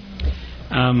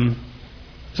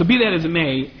 So be that as it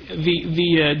may,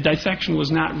 the dissection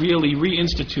was not really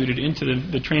reinstituted into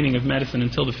the training of medicine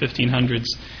until the 1500s.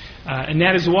 And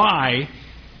that is why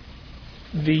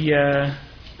the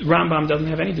Rambam doesn't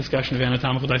have any discussion of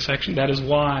anatomical dissection. That is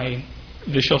why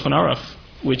the Shulchan Aruch,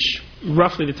 which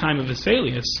roughly the time of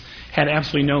Vesalius, had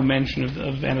absolutely no mention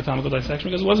of anatomical dissection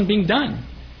because it wasn't being done.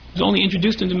 It was only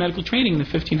introduced into medical training in the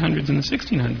 1500s and the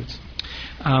 1600s.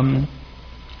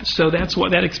 So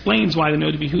that explains why the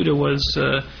Noda B'Yehuda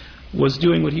was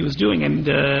doing what he was doing, and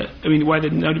why the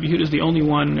Noda B'Yehuda is the only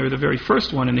one, or the very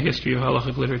first one in the history of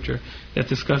halachic literature that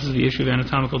discusses the issue of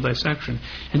anatomical dissection.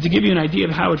 And to give you an idea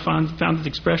of how it found its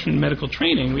expression in medical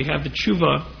training, we have the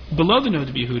tshuva below the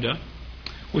Noda B'Yehuda,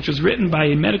 which was written by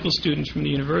a medical student from the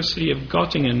University of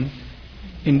Göttingen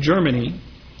in Germany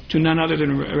to none other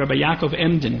than Rabbi Yaakov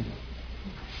Emden,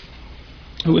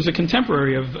 who was a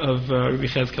contemporary of Rabbi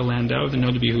Chezkel Landau, of the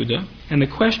Noda B'Yehuda. And the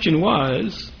question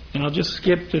was, and I'll just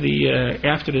skip to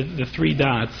after the three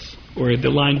dots, where the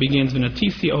line begins,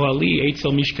 V'natisi oali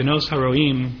eitzel mishkanos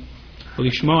haroim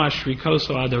v'lishmoa shrikos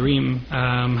adarim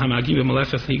hamagim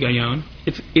b'malechas higayon.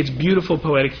 It's beautiful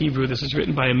poetic Hebrew. This is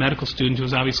written by a medical student who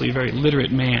is obviously a very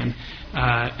literate man.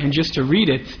 And just to read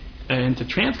it and to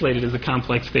translate it is a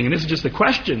complex thing. And this is just a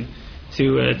question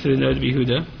to the Noda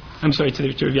B'Yehuda. I'm sorry, to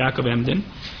Rabbi Yaakov Emden.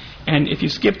 And if you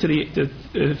skip to the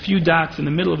few dots in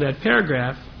the middle of that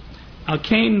paragraph,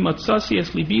 Al-Kain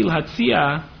Matsasias Libil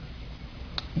Hatzia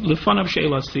Lefonav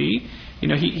Sheilasi,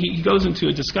 he goes into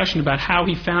a discussion about how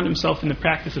he found himself in the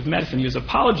practice of medicine. He was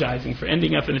apologizing for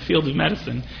ending up in the field of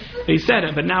medicine. He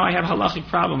said, but now I have a halachic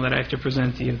problem that I have to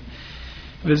present to you.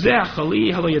 Someone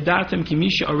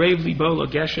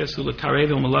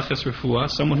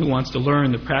who wants to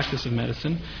learn the practice of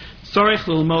medicine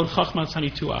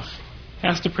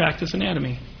has to practice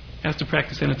anatomy, has to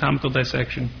practice anatomical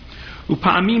dissection. And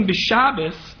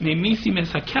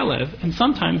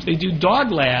sometimes they do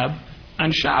dog lab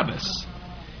on Shabbos,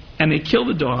 and they kill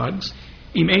the dogs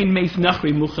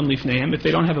if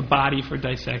they don't have a body for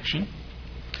dissection.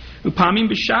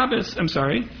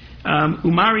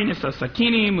 Umari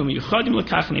nesasakinim, umiyuchodim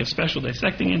lekach, and they have special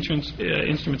dissecting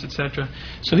instruments, etc.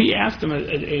 So he asked him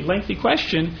a lengthy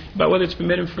question about whether it's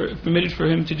permitted for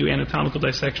him to do anatomical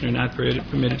dissection or not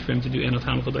permitted for him to do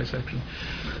anatomical dissection.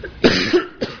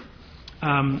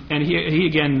 And he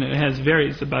again has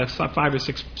it's about 5 or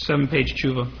 6, 7 page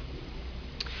tshuva,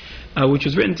 which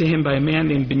was written to him by a man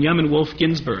named Benjamin Wolf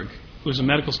Ginsburg, who was a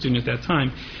medical student at that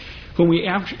time, whom we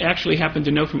actually happen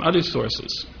to know from other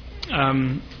sources.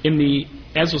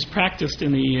 As was practiced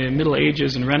in the Middle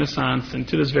Ages and Renaissance, and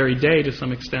to this very day to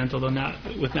some extent, although not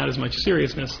as much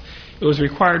seriousness, it was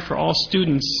required for all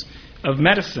students of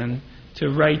medicine to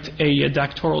write a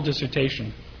doctoral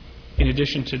dissertation in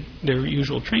addition to their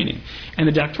usual training. And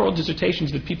the doctoral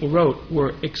dissertations that people wrote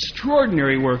were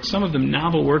extraordinary works, some of them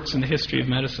novel works in the history of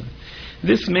medicine.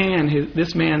 This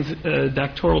man's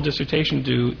doctoral dissertation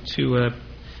to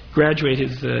graduate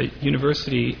his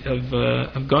University of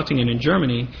Göttingen in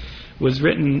Germany was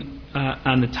written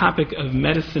on the topic of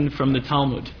medicine from the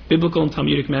Talmud, biblical and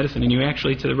Talmudic medicine. And you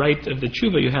actually, to the right of the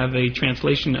tshuva, you have a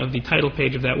translation of the title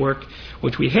page of that work,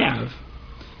 which we have,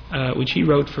 which he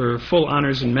wrote for full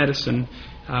honors in medicine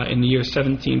in the year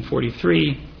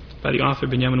 1743 by the author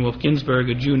Benjamin Wolf Ginsburg,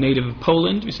 a Jew native of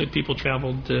Poland. We said people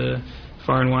traveled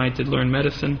far and wide to learn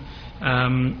medicine.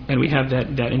 And we have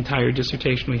that entire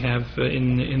dissertation we have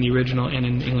in the original and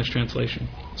in English translation.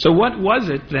 So what was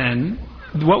it then?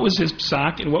 What was his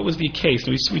psak and what was the case?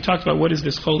 We talked about what is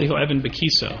this Choli Ho'evan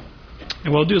Bekiso.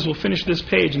 And what we'll do is we'll finish this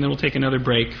page and then we'll take another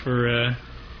break for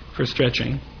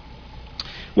stretching.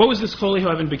 What was this Choli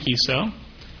Ho'evan Bekiso?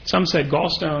 Some said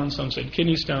gallstones, some said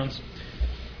kidney stones.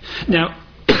 Now,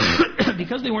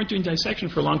 because they weren't doing dissection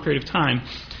for a long period of time,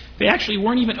 they actually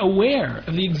weren't even aware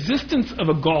of the existence of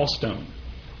a gallstone.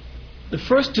 The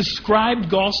first described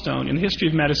gallstone in the history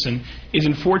of medicine is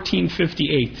in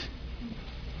 1458.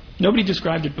 Nobody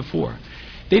described it before.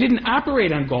 They didn't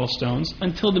operate on gallstones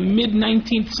until the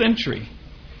mid-19th century.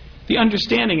 The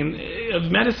understanding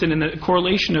of medicine and the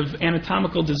correlation of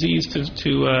anatomical disease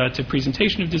to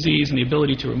presentation of disease and the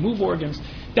ability to remove organs,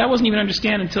 that wasn't even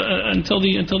understood until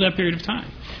that period of time.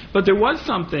 But there was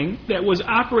something that was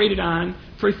operated on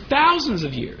for thousands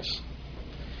of years.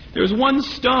 There was one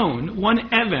stone, one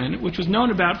even, which was known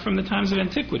about from the times of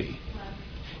antiquity.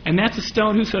 And that's a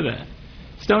stone, who said that?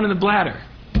 Stone in the bladder.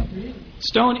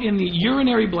 Stone in the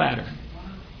urinary bladder.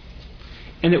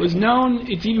 And it was known,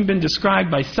 it's even been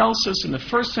described by Celsus in the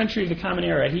 1st century of the Common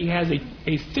Era. He has a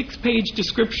 6-page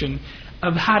description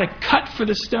of how to cut for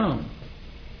the stone.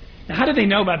 Now, how did they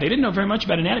know about it? They didn't know very much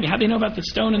about anatomy. How did they know about the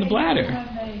stone in the bladder?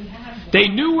 They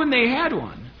knew when they had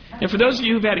one. And for those of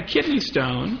you who've had a kidney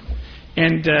stone,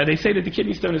 and they say that the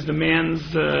kidney stone is the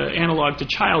man's analog to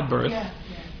childbirth,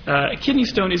 a kidney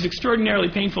stone is extraordinarily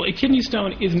painful. A kidney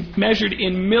stone is measured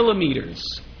in millimeters.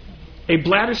 A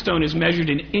bladder stone is measured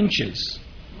in inches.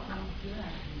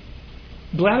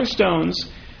 Bladder stones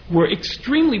were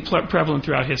extremely prevalent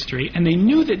throughout history, and they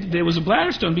knew that there was a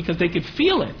bladder stone because they could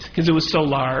feel it, because it was so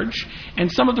large,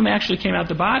 and some of them actually came out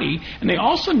the body, and they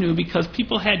also knew because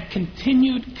people had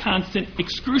continued, constant,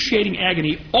 excruciating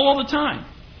agony all the time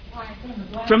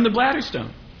from the bladder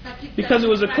stone. Because it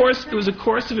was a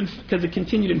course of because it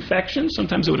continued infection.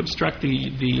 Sometimes it would obstruct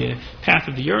the path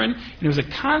of the urine, and it was a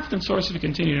constant source of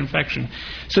continued infection.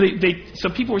 So so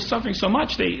people were suffering so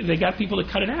much they got people to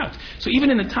cut it out. So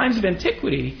even in the times of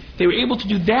antiquity, they were able to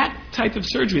do that type of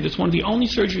surgery. That's one of the only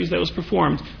surgeries that was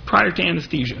performed prior to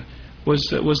anesthesia. Was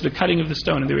the cutting of the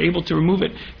stone, and they were able to remove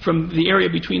it from the area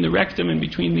between the rectum and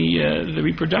between the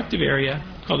reproductive area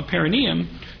called the perineum.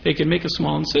 They could make a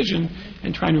small incision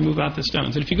and try and remove out the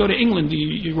stones. And if you go to England,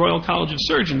 the Royal College of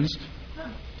Surgeons,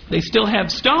 they still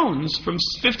have stones from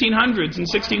 1500s and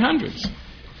 1600s.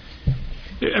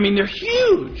 They're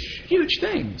huge, huge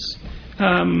things.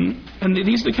 And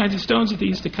these are the kinds of stones that they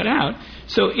used to cut out.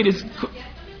 So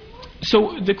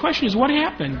the question is, what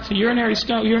happened to urinary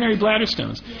bladder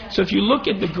stones? So if you look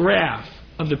at the graph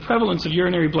of the prevalence of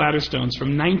urinary bladder stones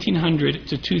from 1900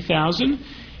 to 2000,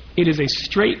 it is a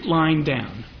straight line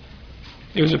down.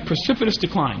 There's a precipitous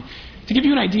decline. To give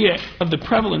you an idea of the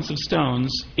prevalence of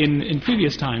stones in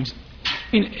previous times,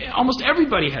 almost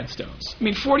everybody had stones.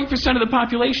 40% of the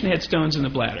population had stones in the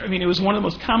bladder. It was one of the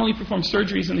most commonly performed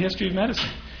surgeries in the history of medicine.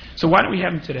 So why don't we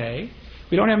have them today?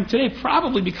 We don't have them today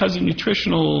probably because of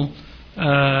nutritional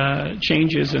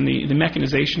changes and the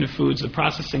mechanization of foods, the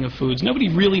processing of foods. Nobody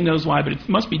really knows why, but it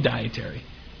must be dietary.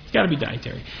 It's got to be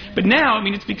dietary. But now,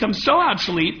 it's become so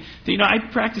obsolete that, I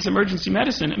practice emergency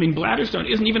medicine. Bladder stone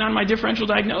isn't even on my differential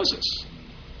diagnosis.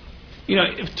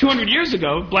 200 years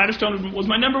ago, bladder stone was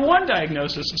my number 1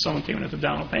 diagnosis if someone came in with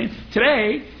abdominal pain.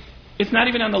 Today, it's not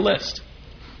even on the list.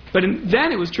 But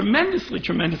then it was tremendously,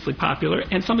 tremendously popular,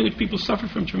 and something which people suffer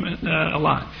from a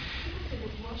lot.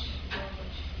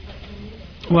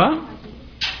 What?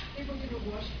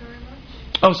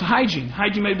 Oh, so hygiene.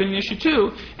 Hygiene may have been an issue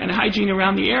too, and hygiene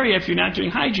around the area. If you're not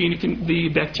doing hygiene, the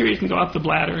bacteria can go up the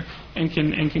bladder and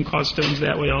can cause stones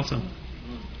that way also.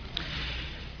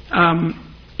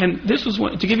 And this was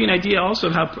to give you an idea also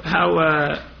of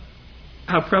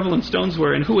how prevalent stones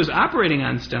were and who was operating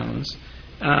on stones.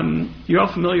 You're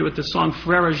all familiar with the song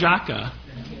Frère Jacques.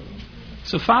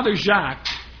 So Father Jacques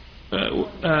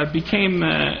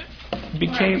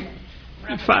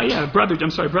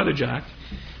Brother Jacques.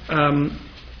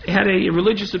 Had a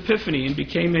religious epiphany and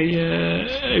became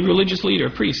a religious leader, a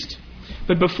priest.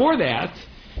 But before that,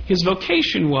 his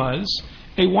vocation was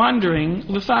a wandering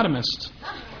lithotomist.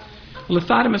 A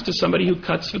lithotomist is somebody who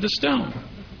cuts for the stone.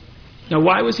 Now,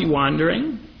 why was he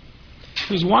wandering?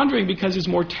 He was wandering because his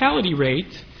mortality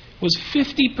rate was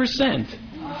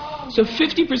 50%. So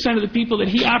 50% of the people that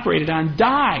he operated on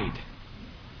died.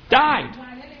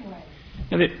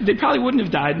 Now, they probably wouldn't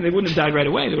have died, and they wouldn't have died right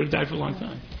away. They would have died for a long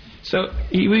time. So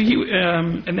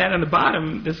and that on the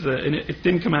bottom, and it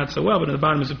didn't come out so well, but on the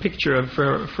bottom is a picture of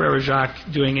Frère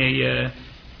Jacques doing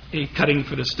a cutting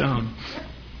for the stone.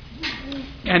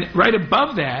 And right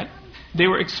above that, they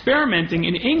were experimenting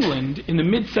in England in the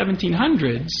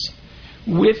mid-1700s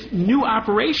with new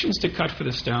operations to cut for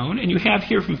the stone. And you have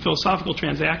here from Philosophical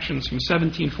Transactions from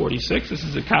 1746, this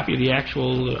is a copy of the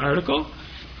actual article,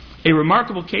 a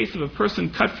remarkable case of a person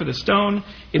cut for the stone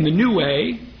in the new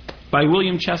way by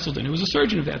William Cheselden, who was a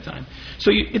surgeon at that time.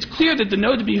 So it's clear that the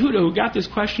Nod Behuda, who got this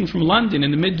question from London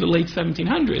in the mid to late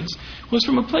 1700s, was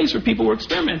from a place where people were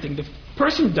experimenting. The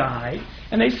person died,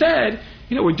 and they said,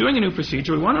 we're doing a new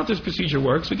procedure. We want to know if this procedure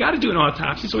works. We've got to do an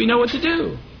autopsy so we know what to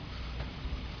do.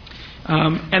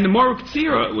 And the Moruk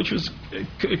Tzira, which was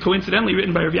coincidentally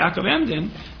written by Rav Yaakov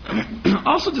Emden,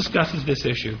 also discusses this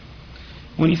issue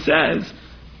when he says,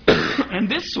 and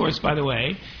this source, by the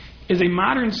way, is a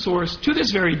modern source to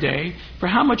this very day for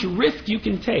how much risk you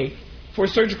can take for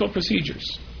surgical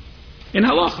procedures. In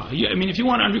halacha, if you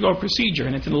want to undergo a procedure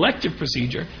and it's an elective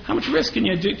procedure, how much risk can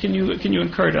you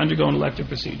incur to undergo an elective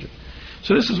procedure?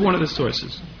 So this is one of the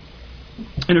sources.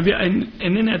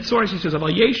 And in that source he says,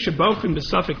 "Aval yesh shebochim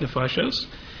b'safek nefashos,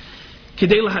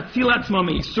 kedei lahatzil atzmam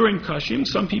me'isurim kashim."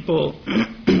 Some people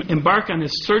embark on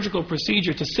this surgical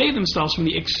procedure to save themselves from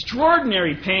the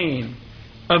extraordinary pain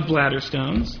of bladder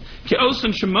stones.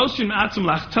 Ke'osan shemosin atzum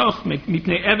lachtoch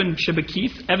mipnei even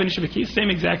shebekis, same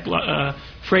exact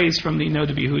phrase from the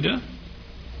Noda B'Yehuda,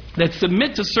 that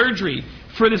submit to surgery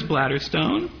for this bladder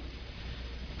stone.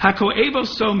 Hako'evo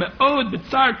so me'od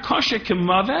b'tzar kosher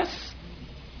kemaves.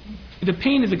 The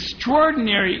pain is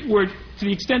extraordinary, where to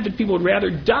the extent that people would rather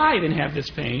die than have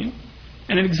this pain.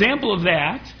 And an example of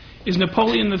that is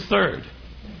Napoleon III.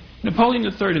 Napoleon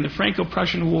III in the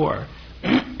Franco-Prussian War.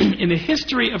 In the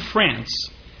history of France,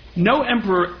 no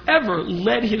emperor ever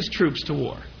led his troops to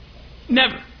war.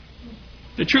 Never.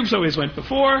 The troops always went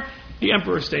before, the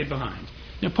emperor stayed behind.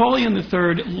 Napoleon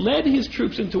III led his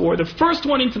troops into war, the first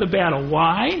one into the battle.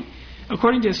 Why?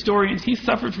 According to historians, he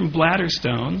suffered from bladder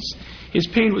stones. His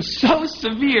pain was so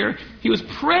severe, he was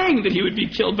praying that he would be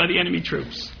killed by the enemy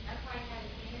troops.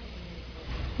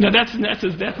 No, that's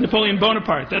Napoleon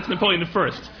Bonaparte. That's Napoleon I.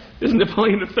 This is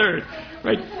Napoleon III,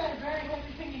 right?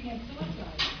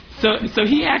 So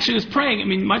he actually was praying. I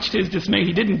mean, much to his dismay,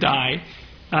 he didn't die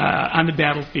on the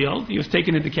battlefield. He was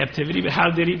taken into captivity. But how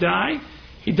did he die?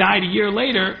 He died a year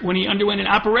later when he underwent an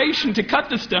operation to cut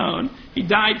the stone. He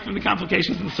died from the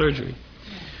complications of the surgery.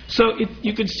 So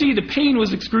you could see the pain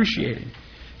was excruciating.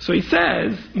 So he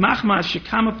says, "Machmas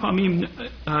shekama pamim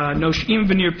noshim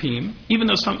v'nirpim," even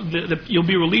though you'll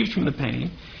be relieved from the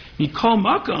pain. Mikol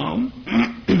makom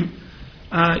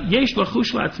yesh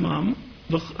lachush latzmam.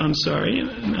 I'm sorry.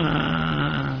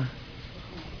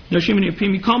 Noshim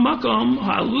v'nirpim mikol makom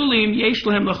ha'alulim yesh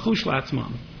lahem lachush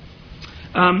latzmam.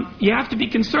 You have to be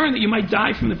concerned that you might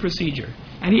die from the procedure.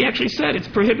 And he actually said it's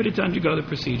prohibited to undergo the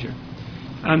procedure.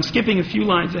 I'm skipping a few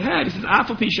lines ahead. He says,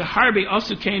 "Afal pisha harbe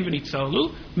asu kain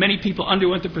v'nitzolu." Many people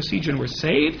underwent the procedure and were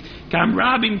saved. Kam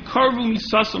rabim korvu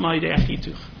misasam al yidei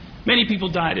achituch. Many people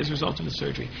died as a result of the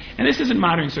surgery. And this isn't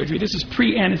modern surgery. This is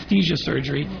pre-anesthesia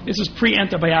surgery. This is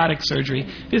pre-antibiotic surgery.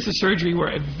 This is surgery where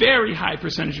a very high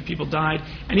percentage of people died.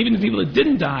 And even the people that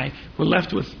didn't die were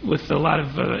left with a lot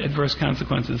of adverse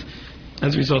consequences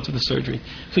as a result of the surgery.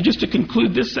 So just to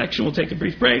conclude this section, we'll take a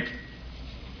brief break.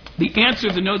 The answer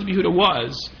of the Noda B'Yehuda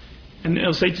was, and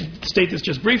I'll state this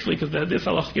just briefly because this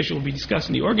halachic issue will be discussed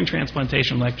in the organ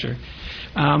transplantation lecture,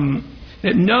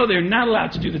 that no, they're not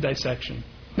allowed to do the dissection,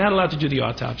 not allowed to do the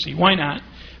autopsy. Why not?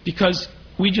 Because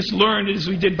we just learned, as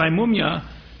we did by mumya,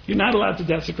 you're not allowed to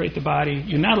desecrate the body,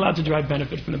 you're not allowed to derive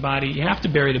benefit from the body, you have to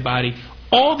bury the body.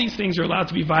 All these things are allowed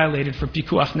to be violated for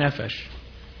pikuach nefesh.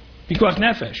 Pikuach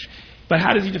nefesh. But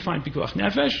how does he define pikuach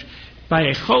nefesh? By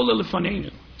a chola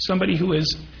lefanenu, somebody who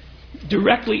is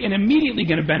directly and immediately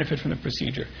going to benefit from the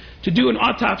procedure. To do an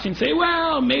autopsy and say,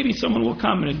 well, maybe someone will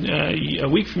come in a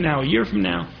week from now, a year from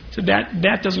now. So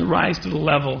that doesn't rise to the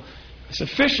level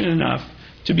sufficient enough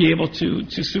to be able to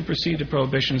supersede the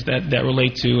prohibitions that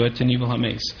relate to Nivul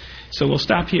HaMeis. So we'll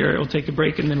stop here, we'll take a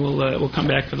break, and then we'll come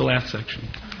back for the last section.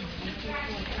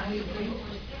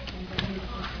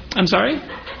 I'm sorry?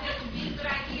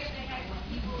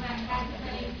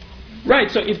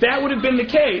 Right, so if that would have been the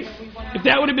case,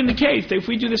 that if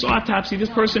we do this autopsy, this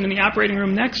person in the operating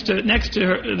room next to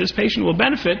this patient will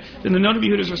benefit, then the Noda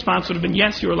B'Yehuda's response would have been,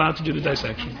 yes, you're allowed to do the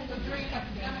dissection.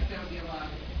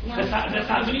 That's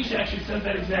how Zanisha actually says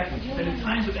that exactly. That in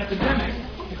times of epidemic,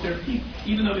 if there are people,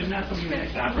 even though there's not somebody in the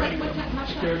next operating room,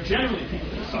 if there are generally people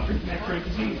that are suffering from that current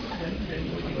disease, then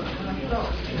you would be allowed to do that.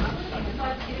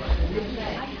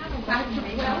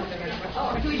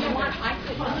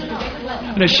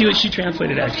 No, she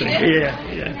translated actually.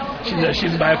 Yeah.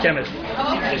 She's a biochemist.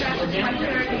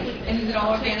 And is it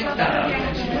all organic? She was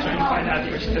trying to find out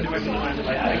there. She said there might be an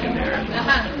antibiotic in there.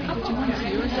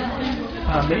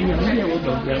 Maybe I will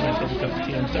go grab myself a cup of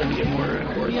tea. I'm starting to get more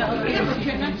bored. I'll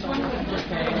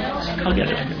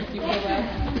get it. I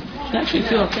actually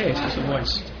feel okay. It's just a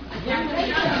voice.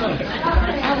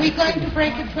 Are we going to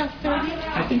break at 12:30?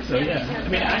 I think so, yeah. I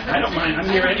mean, I don't mind. I'm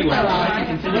here anyway. So I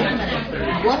can continue at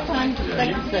 12:30. What time does the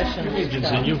second session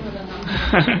continue?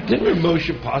 Didn't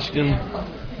Moshe Paskin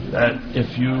that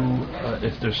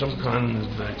if there's some kind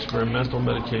of experimental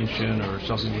medication or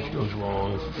something which goes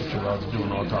wrong, that you're allowed to do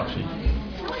an autopsy?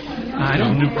 I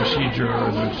don't. New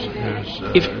procedure. There's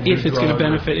if it's going to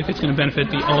benefit,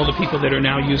 all the people that are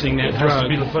now using that drug. It has to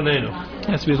be lefanenu. It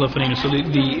has to be lefanenu. So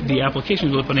the application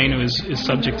of lefanenu is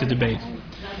subject to debate.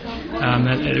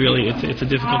 It's a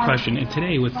difficult question. And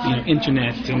today with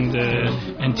internet and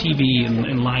TV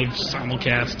and live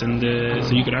simulcast so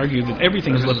you could argue that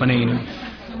everything is lefanenu.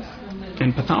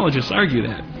 And pathologists argue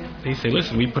that. they say,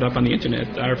 listen, we put up on the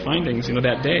internet our findings,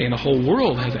 that day, and the whole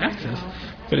world has access.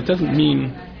 But it doesn't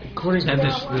mean. According to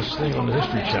this thing on the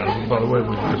History Channel, by the way,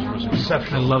 was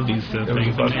exceptional. I love these things.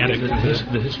 About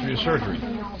the history of surgery.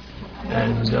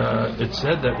 And it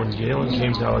said that when Galen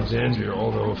came to Alexandria,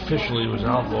 although officially it was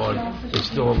outlawed, they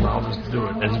still allowed him to do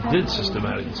it. And he did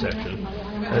systematic dissection,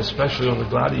 especially on the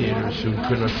gladiators who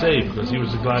could not save, because he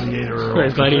was a gladiator.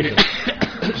 Right, gladiator.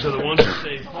 So the ones who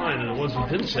saved, fine, and the ones who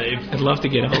didn't save, I'd love to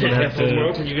get a hold of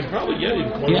that. You can probably get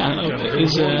it. I'll. There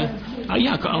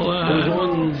was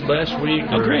one last week.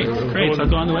 Oh, great! So I'll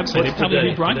go on the website. They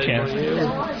probably rebroadcast.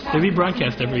 They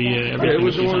rebroadcast every. There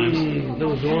was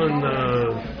one.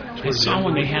 I saw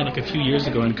one they had like a few years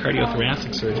ago in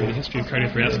cardiothoracic surgery, the history of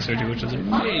cardiothoracic surgery, which was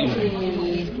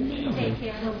amazing.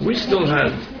 We still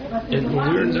had, when we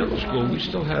were in dental school, we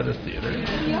still had a theater. We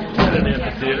had an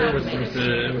amphitheater with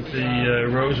the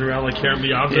rows around like Karen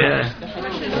Bianca. Yeah.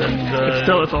 And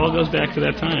it all goes back to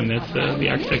that time. That's the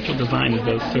architectural design of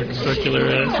those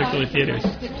circular theaters.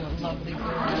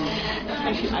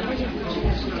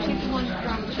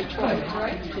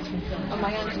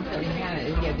 My aunt's in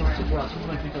Philadelphia. We have these two girls. She's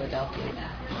one from Philadelphia.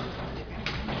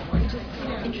 It's just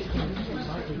interesting.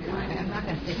 I'm not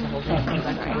going to stick the whole thing because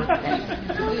I'm going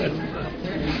to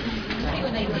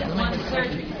when they did one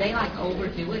surgery, did they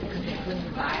overdo it because they couldn't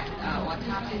survive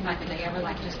autopsies? Did they ever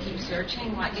just keep searching?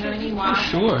 You know what I mean?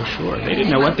 Sure. They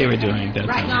didn't know what they were doing at that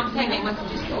right, time. no, I'm saying they must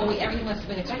have just everything must have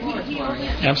been exploratory.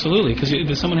 Absolutely,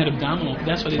 because someone had abdominal.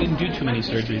 That's why they didn't do too many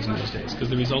surgeries in those days, because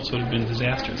the results would have been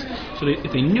disastrous. So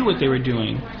if they knew what they were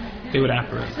doing, they would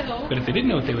operate. But if they didn't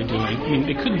know what they were doing,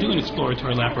 they couldn't do an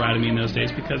exploratory laparotomy in those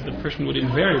days because the person would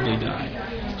invariably die.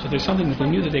 So there's something that they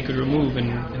knew that they could remove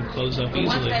and close up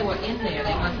easily. Once they were in there,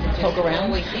 they must have just poked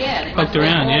around,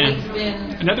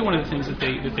 yeah. Another one of the things that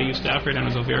they used to operate on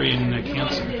was ovarian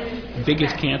cancer. The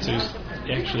biggest cancers,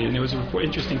 actually, and there was an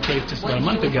interesting case just about a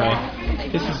month ago.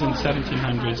 This is in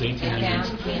 1700s, 1800s.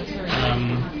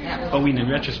 In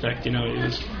retrospect, it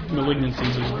was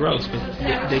malignancies, it was gross, but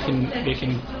they can.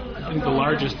 I think the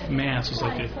largest mass was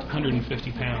like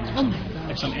 150 pounds or something,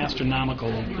 like some astronomical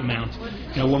amount.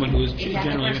 A woman who was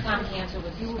generally...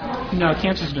 No,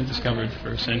 cancer's been discovered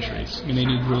for centuries. They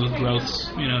knew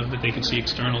growths, that they could see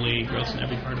externally, growths in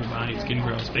every part of the body, skin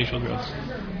growths, facial growths,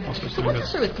 all sorts of growths.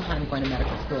 What's the story with Kohanim going to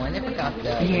medical school? I never got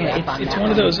the...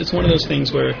 It's one of those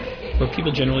things where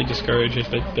people generally discourage it,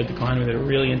 but the Kohanim that are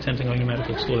really intent on going to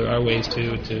medical school, there are ways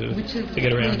to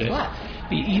get around it. What?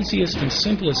 The easiest and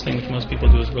simplest thing that most people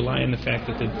do is rely on the fact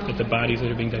that the bodies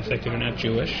that are being dissected are not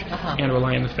Jewish, and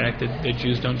rely on the fact that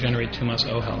Jews don't generate tumas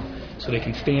ohel. So they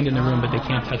can stand in the room, but they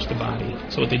can't touch the body.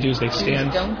 So what they do is they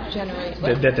stand... Jews don't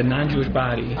generate... That the non-Jewish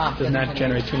body does not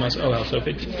generate tumas ohel. So if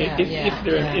it's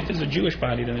a Jewish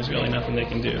body, then there's really nothing they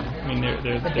can do.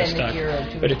 They're stuck.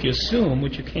 But if you assume,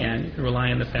 which you can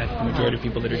rely on the fact that the majority of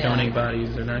people that are donating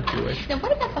bodies are not Jewish. Now,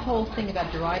 what about the whole thing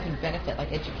about deriving benefit,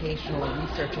 like educational or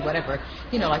research or whatever?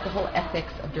 Like the whole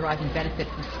ethics of deriving benefit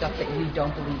from stuff that you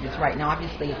don't believe is right. Now,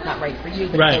 obviously, it's not right for you,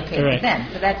 but it's okay for them.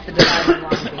 So that's the dividing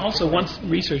line. Also, once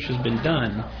research has been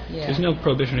done, there's no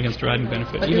prohibition against deriving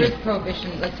benefit. But there is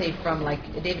prohibition, let's say, from,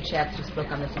 David Schatz just spoke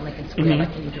on this on Lincoln Square,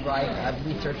 can you derive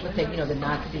research, let's say, the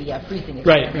Nazi freezing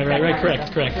experiment. Right,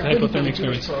 correct. The hypothermic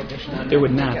experiments. There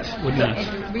would not. So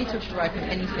if research derived from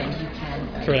anything, you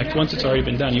can... Correct. Once it's already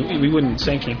been done. We wouldn't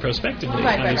sanction it prospectively,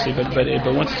 obviously, but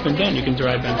once it's been done, you can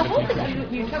derive benefit from information.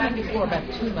 You were talking before about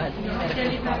tumas.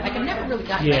 I've never really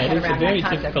gotten it is a very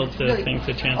that difficult thing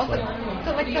to translate.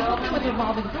 Also, the whole thing with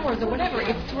revolving doors or whatever,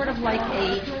 it's sort of like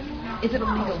is it a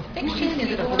legal fiction? Is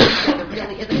it a belief that it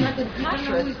really is? It's not good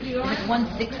kashrus. It's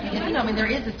 160. There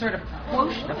is a sort of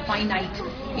quotient, a finite,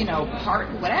 part,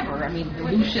 whatever.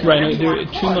 Dilution.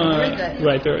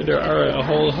 Right. There are a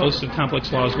whole host of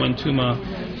complex laws when tuma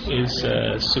is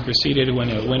superseded when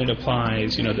it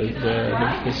applies.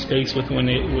 The space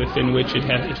within which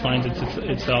it finds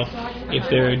itself. If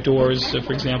there are doors,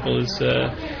 for example,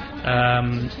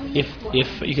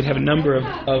 if you could have a number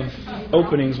of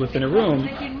openings within a room,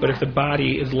 but if the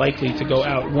body is likely to go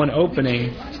out one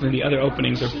opening, so then the other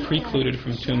openings are precluded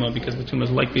from tuma because the tuma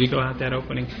is likely to go out that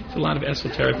opening. It's a lot of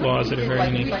esoteric laws that are very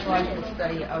unique.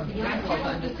 Study of how to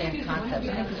understand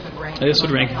concepts. This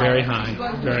would rank very high,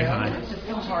 very high. It's just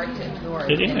so hard to absorb.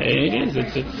 It is.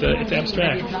 It's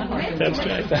abstract. It's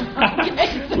abstract.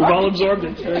 We've all absorbed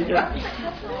it. Very good.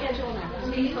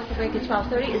 Break at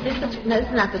 12:30. Is this? No, this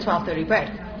is not the 12:30 break.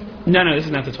 No, this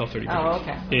is not the 12:30 break. Oh,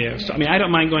 okay. Yeah, so, I mean, I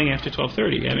don't mind going after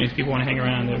 12:30. I mean, if people want to hang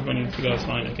around, they're going to go, it's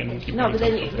fine. I can keep No,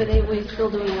 going. we're still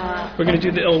doing. We're going to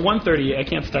do the 1:30. I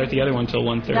can't start the other one till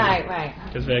 1:30. Right.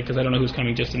 Because I don't know who's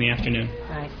coming just in the afternoon.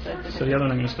 Right. So the other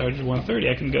one I'm going to start at 1:30.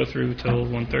 I can go through till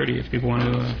 1:30 if people want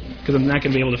to, because I'm not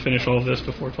going to be able to finish all of this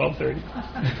before 12:30.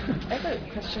 I have a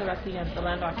question about the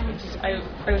Landau case. I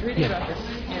was reading about this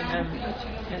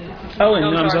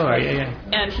in Zohar, yeah.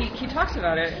 And he talks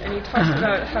about it, and he talks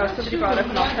about how somebody brought up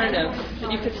an alternative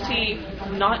that you could see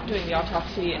not doing the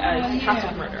autopsy as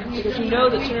passive murder, because you know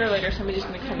that sooner or later somebody's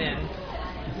going to come in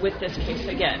with this case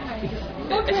again, because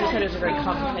as you said, it's a very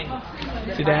common thing.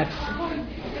 See, that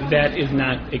is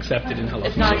not accepted in halakha.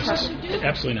 It's not accepted?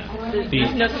 Absolutely not.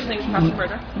 There's no such thing as passive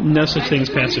murder? No such thing as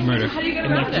passive murder How do you get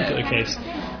in that around particular it? case.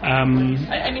 I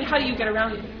mean, how do you get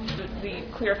around the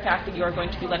clear fact that you are going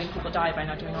to be letting people die by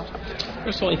not doing autopsies?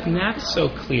 First of all, it's not so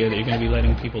clear that you're going to be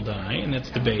letting people die, and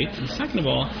that's debate. And second of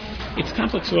all, it's a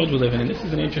complex world we live in, and this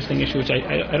is an interesting issue which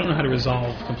I don't know how to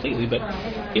resolve completely, but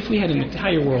if we had an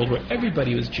entire world where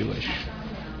everybody was Jewish,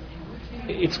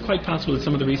 it's quite possible that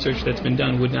some of the research that's been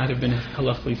done would not have been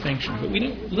halakhically sanctioned. But we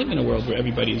don't live in a world where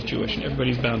everybody is Jewish and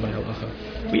everybody's bound by halakha.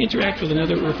 We interact with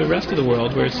the rest of the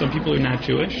world where some people are not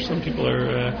Jewish, some people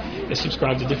are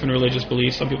subscribe to different religious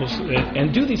beliefs, some people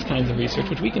and do these kinds of research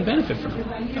which we can benefit from.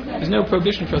 There's no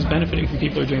prohibition for us benefiting from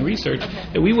people who are doing research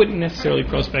that we wouldn't necessarily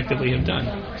prospectively have done.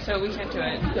 So we can't do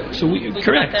it.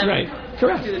 Correct.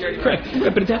 But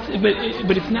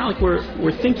it's not like we're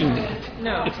thinking that.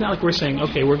 No. It's not like we're saying,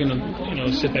 okay, we're going to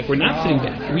sit back. We're not sitting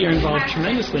back. We are involved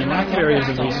tremendously in lots of areas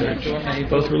of research.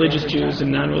 Both religious Jews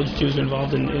and non-religious Jews are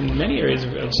involved in many areas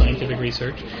of scientific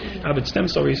research. But stem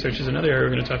cell research is another area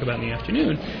we're going to talk about in the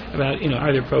afternoon. About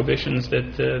are there prohibitions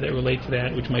that relate to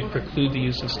that, which might preclude the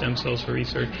use of stem cells for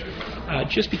research?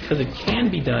 Just because it can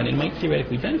be done and might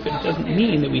theoretically benefit, it doesn't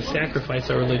mean that we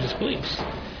sacrifice our religious beliefs.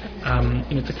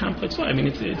 And it's a complex law. I mean,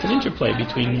 it's an interplay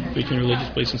between religious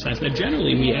beliefs and science. Now,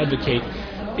 generally, we advocate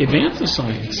advance of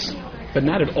science, but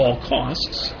not at all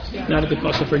costs. Not at the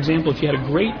cost of, for example, if you had a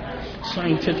great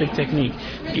scientific technique,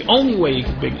 the only way you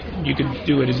could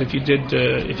do it is if you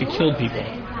killed people.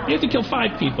 You have to kill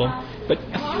 5 people, but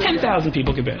 10,000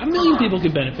 people could benefit. 1 million people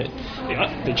could benefit.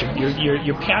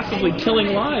 You're passively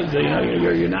killing lives.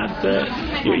 You're not.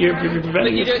 You're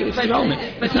preventing its development.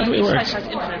 That's not the way it works. But each has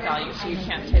infinite value, so you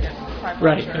can't say that.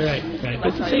 Right. But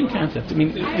it's the same concept. I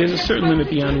mean, there's a certain limit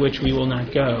beyond which we will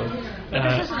not go.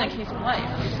 This isn't a case of life.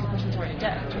 The person's already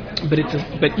dead. But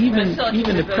even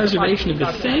the preservation of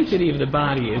the sanctity of the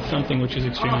body is something which is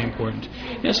extremely important.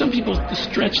 Now, some people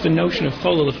stretch the notion of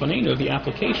chol lefanenu, of the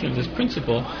application of this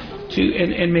principle,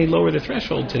 and may lower the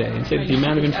threshold today and say that the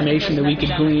amount of information that we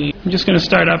could glean. I'm just going to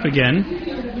start up again.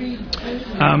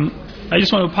 I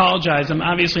just want to apologize. I'm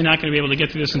obviously not going to be able to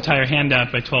get through this entire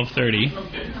handout by 12:30.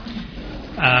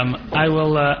 I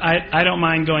will. I don't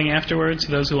mind going afterwards.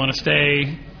 Those who want to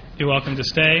stay, you're welcome to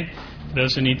stay.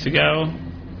 Those who need to go,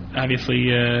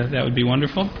 obviously that would be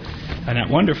wonderful. Not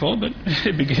wonderful, but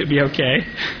it'd be okay.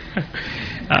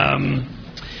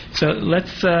 So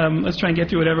let's try and get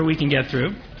through whatever we can get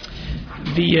through.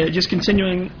 Just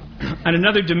continuing on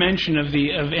another dimension of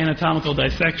anatomical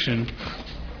dissection,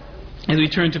 as we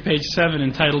turn to page 7,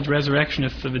 entitled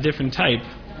 "Resurrectionists of a Different Type,"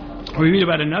 we read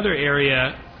about another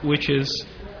area which is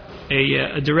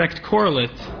a direct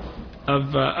correlate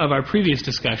of our previous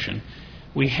discussion.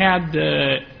 We had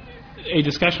a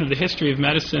discussion of the history of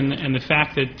medicine and the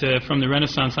fact that from the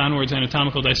Renaissance onwards,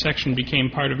 anatomical dissection became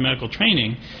part of medical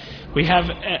training. We have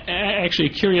actually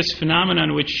a curious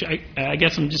phenomenon which I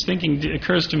guess I'm just thinking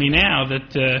occurs to me now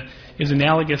that is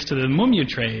analogous to the mumia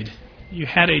trade. You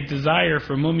had a desire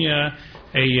for mumia,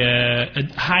 a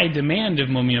high demand of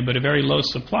mumia, but a very low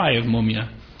supply of mumia.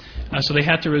 So they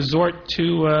had to resort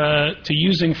to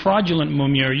using fraudulent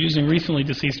mumia or using recently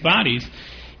deceased bodies.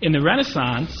 In the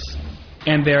Renaissance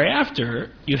and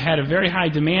thereafter, you had a very high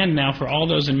demand now for all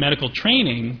those in medical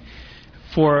training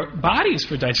for bodies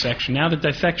for dissection. Now that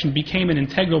dissection became an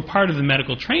integral part of the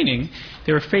medical training,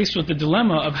 they were faced with the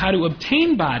dilemma of how to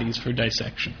obtain bodies for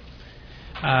dissection.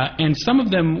 And some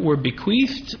of them were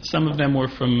bequeathed, some of them were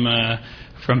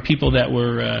from people that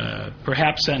were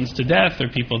perhaps sentenced to death, or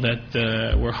people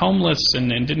that were homeless and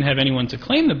didn't have anyone to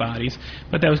claim the bodies,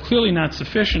 but that was clearly not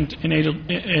sufficient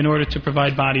in order to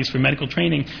provide bodies for medical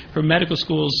training for medical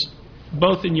schools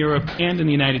both in Europe and in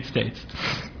the United States.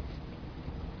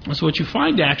 So what you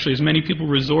find actually is many people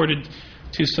resorted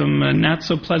to some not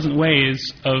so pleasant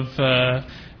ways of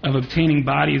obtaining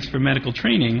bodies for medical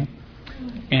training,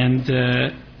 and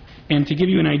to give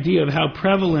you an idea of how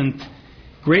prevalent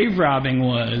grave robbing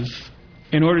was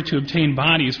in order to obtain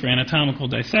bodies for anatomical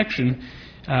dissection,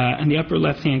 in the upper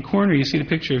left-hand corner you see the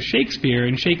picture of Shakespeare,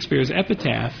 and Shakespeare's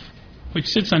epitaph, which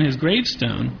sits on his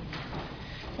gravestone,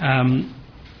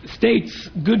 states,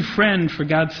 "Good friend, for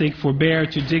God's sake forbear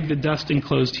to dig the dust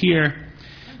enclosed here.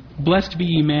 Blessed be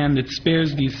ye man that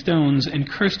spares these stones, and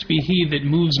cursed be he that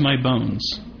moves my bones."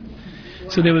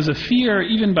 So there was a fear,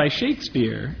 even by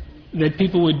Shakespeare, that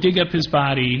people would dig up his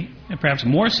body, and perhaps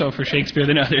more so for Shakespeare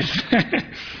than others,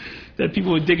 that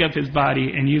people would dig up his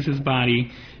body and use his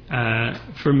body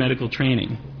for medical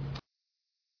training.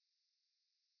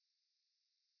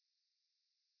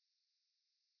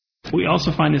 We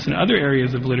also find this in other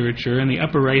areas of literature. In the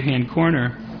upper right-hand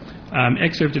corner,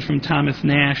 excerpted from Thomas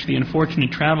Nash, The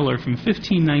Unfortunate Traveler, from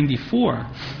 1594.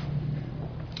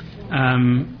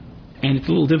 And it's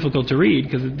a little difficult to read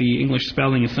because the English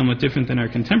spelling is somewhat different than our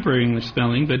contemporary English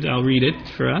spelling, but I'll read it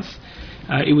for us.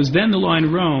 "It was then the law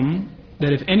in Rome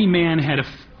that if any man had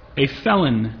a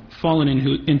felon fallen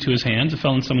into his hands," a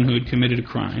felon, someone who had committed a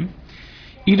crime,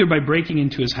 "either by breaking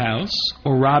into his house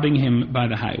or robbing him by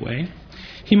the highway,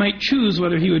 he might choose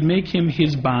whether he would make him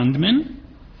his bondman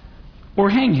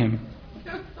or hang him.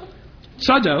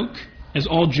 Tzadok, as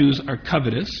all Jews are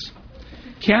covetous,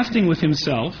 casting with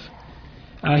himself,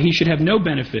 he should have no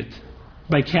benefit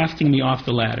by casting me off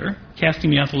the ladder." Casting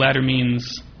me off the ladder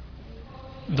means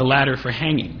the ladder for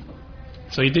hanging.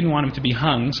 So he didn't want him to be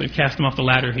hung, so he cast him off the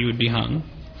ladder, he would be hung.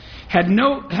 Had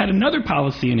another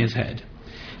policy in his head.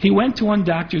 He went to one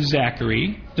Dr.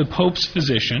 Zachary, the Pope's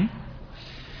physician,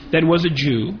 that was a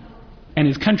Jew, and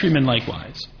his countryman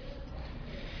likewise,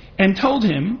 and told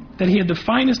him that he had the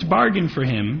finest bargain for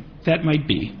him that might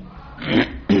be.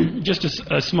 Just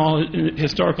a small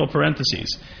historical parenthesis.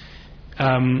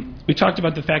 We talked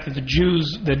about the fact that the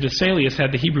Jews, that Vesalius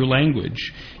had the Hebrew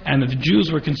language, and that the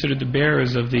Jews were considered the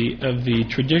bearers of the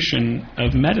tradition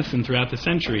of medicine throughout the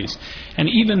centuries. And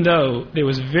even though there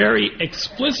was very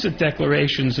explicit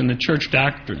declarations in the church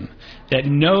doctrine that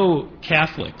no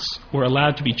Catholics were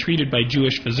allowed to be treated by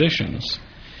Jewish physicians,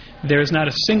 there is not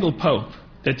a single pope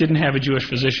that didn't have a Jewish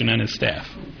physician on his staff.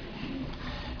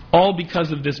 All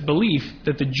because of this belief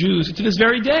that the Jews, to this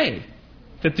very day,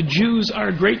 that the Jews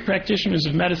are great practitioners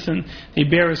of medicine, they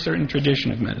bear a certain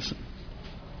tradition of medicine.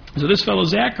 So this fellow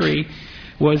Zachary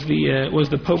was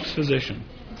the Pope's physician.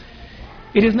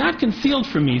 "It is not concealed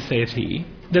from me," saith he,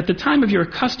 "that the time of your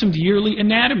accustomed yearly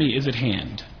anatomy is at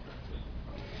hand,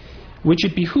 which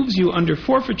it behooves you under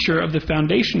forfeiture of the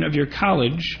foundation of your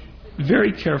college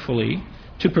very carefully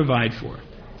to provide for."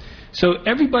 So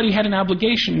everybody had an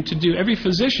obligation to do, every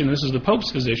physician, this is the Pope's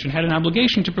physician, had an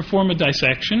obligation to perform a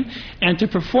dissection, and to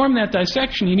perform that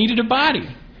dissection you needed a body.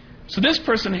 So this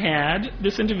person had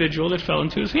this individual that fell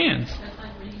into his hands.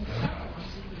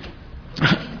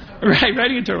 Right,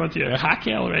 writing a Torah, a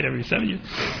hakel, right, every 7 years.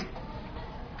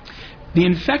 "The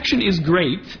infection is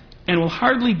great and will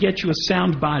hardly get you a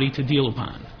sound body to deal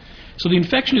upon." So the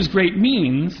infection is great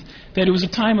means that it was a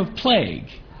time of plague.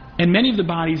 And many of the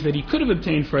bodies that he could have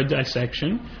obtained for a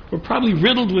dissection were probably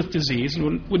riddled with disease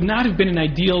and would not have been an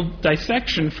ideal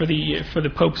dissection for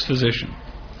the Pope's physician.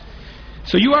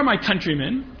 "So you are my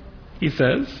countrymen," he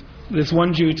says, this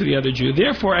one Jew to the other Jew,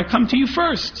 "therefore I come to you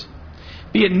first.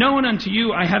 Be it known unto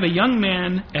you, I have a young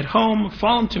man at home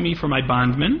fallen to me for my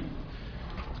bondman.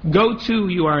 Go to,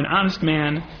 you are an honest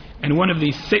man, and one of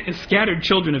the scattered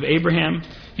children of Abraham.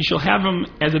 You shall have him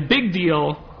as a big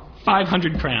deal,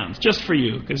 500 crowns, just for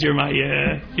you, because you're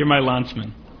my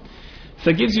landsman." So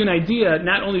it gives you an idea,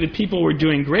 not only that people were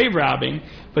doing grave robbing,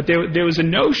 but there was a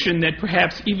notion that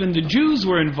perhaps even the Jews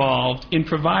were involved in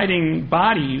providing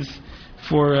bodies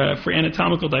for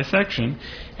anatomical dissection.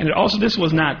 And this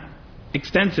was not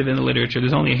extensive in the literature.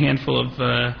 There's only a handful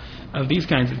of these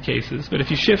kinds of cases. But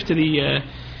if you shift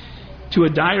to a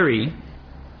diary,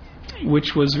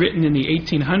 which was written in the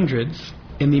 1800s,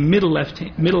 in the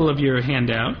middle of your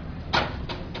handout,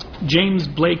 James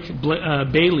Blake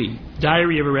Bailey,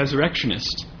 Diary of a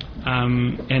Resurrectionist.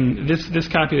 And this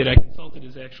copy that I consulted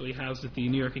is actually housed at the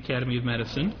New York Academy of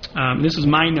Medicine. This is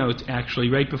my note, actually,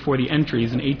 right before the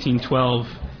entries in 1812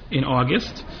 in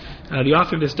August. The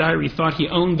author of this diary thought he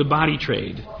owned the body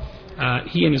trade.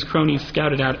 He and his cronies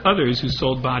scouted out others who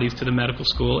sold bodies to the medical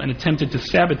school and attempted to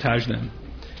sabotage them,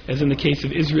 as in the case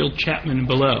of Israel Chapman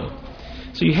below.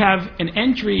 So you have an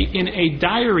entry in a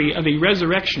diary of a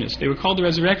resurrectionist. They were called the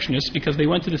resurrectionists because they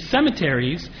went to the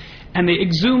cemeteries and they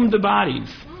exhumed the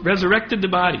bodies, resurrected the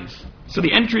bodies. So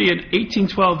the entry in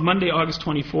 1812, Monday, August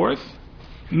 24th,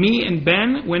 "Me and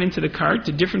Ben went into the cart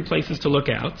to different places to look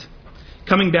out.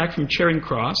 Coming back from Charing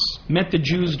Cross, met the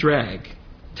Jews' drag.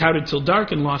 Touted till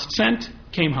dark and lost scent,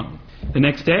 came home. The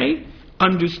next day,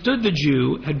 understood the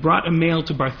Jew had brought a mail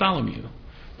to Bartholomew.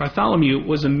 Bartholomew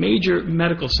was a major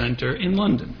medical center in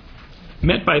London,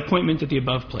 met by appointment at the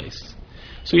above place.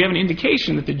 So you have an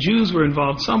indication that the Jews were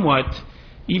involved somewhat,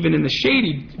 even in the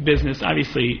shady business.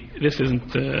 Obviously, this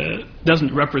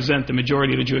doesn't represent the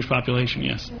majority of the Jewish population,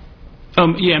 yes.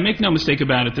 Make no mistake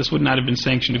about it, this would not have been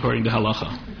sanctioned according to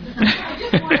halacha.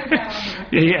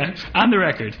 Yeah, on the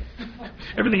record.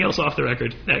 Everything else off the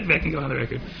record. That can go on the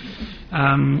record.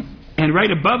 And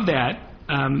right above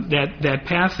that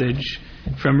passage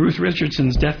from Ruth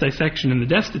Richardson's Death Dissection and the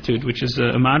Destitute, which is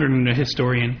a modern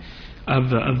historian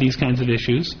of these kinds of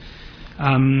issues,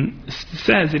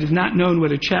 says it is not known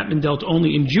whether Chapman dealt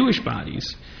only in Jewish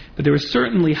bodies, but they were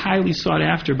certainly highly sought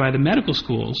after by the medical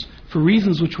schools for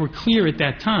reasons which were clear at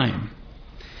that time.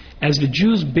 As the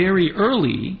Jews bury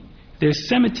early, their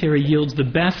cemetery yields the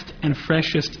best and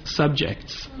freshest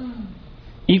subjects,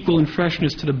 equal in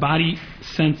freshness to the body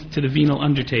sent to the venal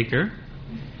undertaker,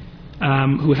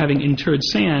 who, having interred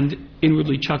sand,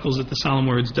 inwardly chuckles at the solemn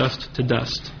words, dust to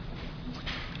dust.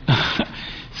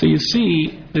 So you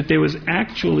see that there was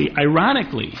actually,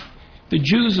 ironically, the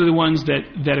Jews are the ones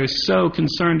that are so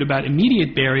concerned about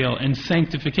immediate burial and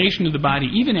sanctification of the body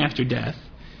even after death.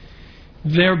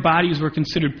 Their bodies were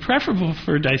considered preferable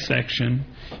for dissection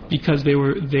because they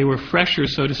were fresher,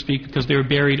 so to speak, because they were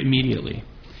buried immediately.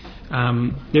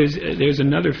 There's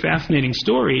another fascinating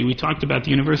story. We talked about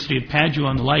the University of Padua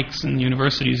and the likes and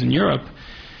universities in Europe.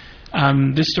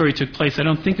 This story took place, I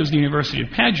don't think it was the University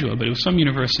of Padua, but it was some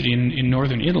university in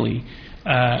northern Italy,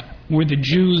 where the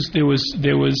Jews, there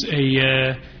was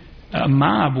a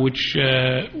mob which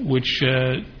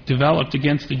developed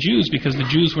against the Jews because the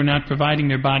Jews were not providing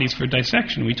their bodies for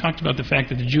dissection. We talked about the fact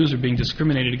that the Jews are being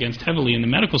discriminated against heavily in the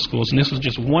medical schools, and this was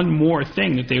just one more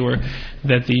thing that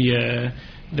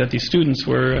the students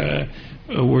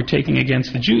were taking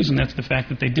against the Jews, and that's the fact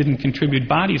that they didn't contribute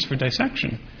bodies for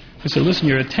dissection. They said, listen,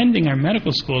 you're attending our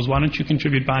medical schools, why don't you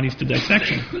contribute bodies to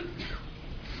dissection?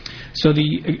 So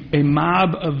a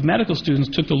mob of medical students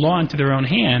took the law into their own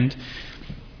hand,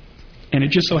 and it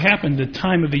just so happened the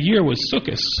time of the year was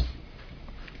Sukkot.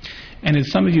 And as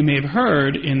some of you may have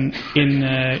heard, in the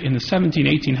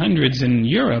 1800s in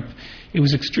Europe, it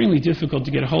was extremely difficult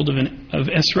to get a hold of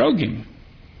esrogim.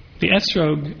 The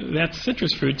esrog, that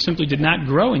citrus fruit, simply did not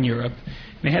grow in Europe.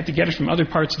 They had to get it from other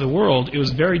parts of the world. It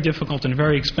was very difficult and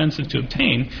very expensive to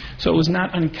obtain. So it was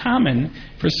not uncommon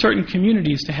for certain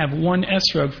communities to have one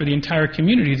esrog for the entire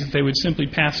community that they would simply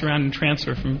pass around and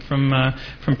transfer from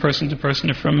person to person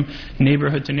or from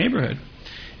neighborhood to neighborhood.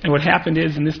 And what happened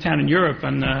is, in this town in Europe,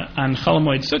 on Chol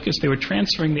Hamoed Sukkot, they were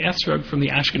transferring the esrog from the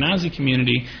Ashkenazi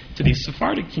community to the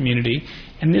Sephardic community,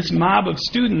 and this mob of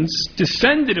students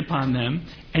descended upon them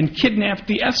and kidnapped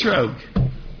the esrog.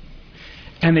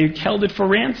 And they held it for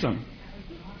ransom.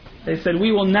 They said,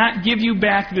 we will not give you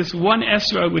back this one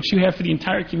esrog which you have for the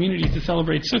entire community to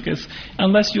celebrate Sukkot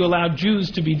unless you allow Jews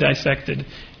to be dissected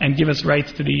and give us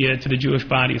rights to the Jewish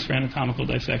bodies for anatomical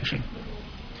dissection.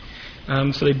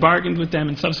 So they bargained with them,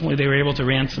 and subsequently they were able to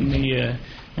ransom the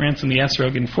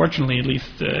esrog. And fortunately, at least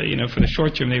for the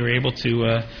short term, they were able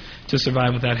to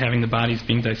survive without having the bodies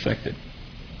being dissected.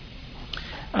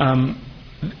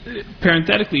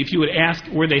 Parenthetically, if you would ask,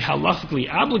 were they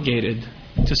halachically obligated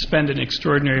to spend an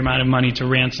extraordinary amount of money to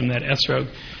ransom that esrog?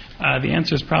 The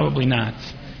answer is probably not.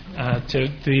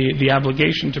 The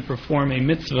obligation to perform a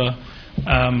mitzvah,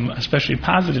 especially a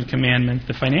positive commandment,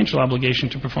 the financial obligation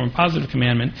to perform a positive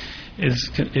commandment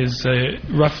is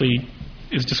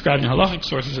described in halachic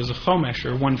sources as a chomesh,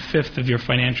 or 1/5 of your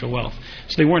financial wealth.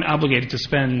 So they weren't obligated to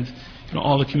spend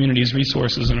all the community's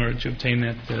resources in order to obtain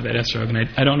that esrog. And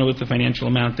I don't know what the financial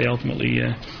amount they ultimately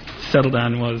settled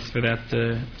on was for that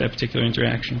particular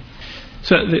interaction.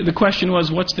 So the question was,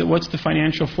 what's the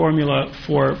financial formula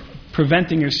for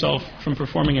preventing yourself from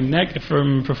performing a negative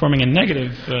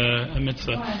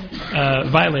mitzvah,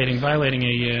 violating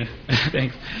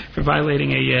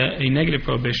a negative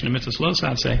prohibition, a mitzvah lo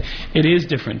saseh? It is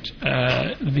different.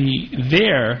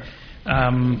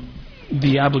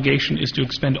 The obligation is to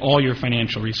expend all your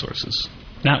financial resources,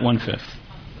 not 1/5.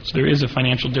 So there is a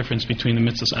financial difference between the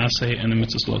mitzvah aseh and the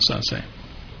mitzvah lo saseh.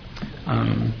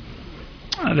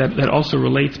 That also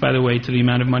relates, by the way, to the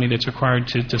amount of money that's required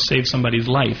to save somebody's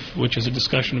life, which is a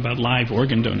discussion about live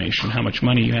organ donation, how much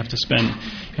money you have to spend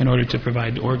in order to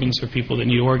provide organs for people that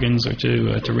need organs, or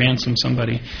to ransom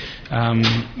somebody,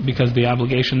 because the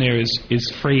obligation there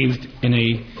is phrased in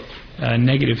a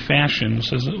negative fashion. It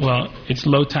says, well, it's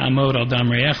lo ta'amod al dam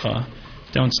re'echa,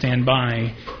 don't stand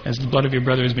by as the blood of your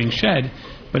brother is being shed,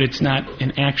 but it's not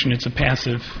an action, it's a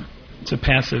passive it's a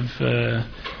passive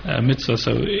mitzvah.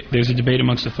 So there's a debate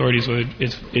amongst authorities whether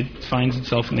it finds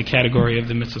itself in the category of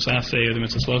the mitzvah saseh or the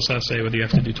mitzvah lo saseh, whether you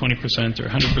have to do 20% or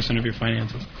 100% of your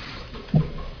finances.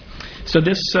 So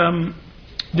this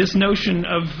notion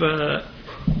of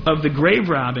the grave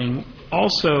robbing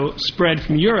also spread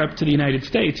from Europe to the United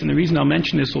States, and the reason I'll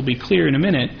mention this will be clear in a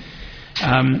minute.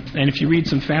 And if you read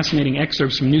some fascinating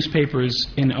excerpts from newspapers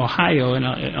in Ohio, and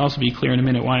it'll also be clear in a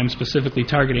minute why I'm specifically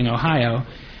targeting Ohio,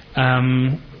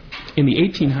 in the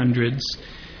 1800s,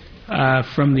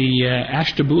 from the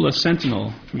Ashtabula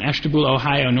Sentinel, from Ashtabula,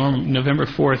 Ohio, November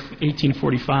 4th,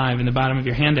 1845, in the bottom of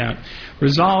your handout,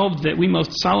 resolved that we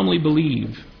most solemnly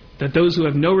believe that those who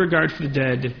have no regard for the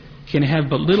dead can have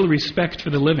but little respect for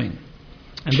the living,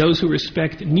 and those who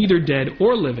respect neither dead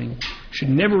or living should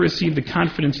never receive the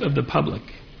confidence of the public.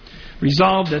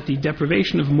 Resolved that the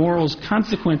deprivation of morals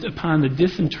consequent upon the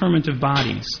disinterment of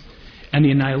bodies and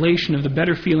the annihilation of the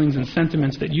better feelings and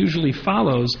sentiments that usually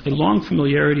follows a long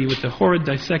familiarity with the horrid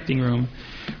dissecting room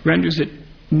renders it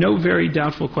no very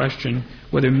doubtful question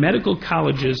whether medical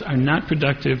colleges are not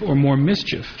productive or more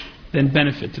mischief than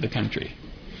benefit to the country.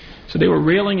 So they were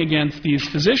railing against these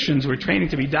physicians who were training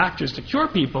to be doctors to cure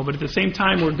people, but at the same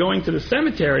time were going to the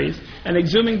cemeteries and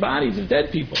exhuming bodies of dead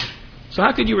people. So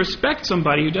how could you respect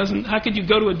somebody who doesn't, how could you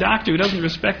go to a doctor who doesn't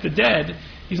respect the dead?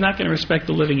 He's not going to respect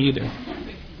the living either.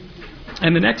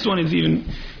 And the next one is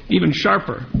even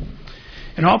sharper.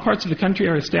 In all parts of the country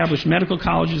are established medical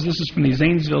colleges. This is from the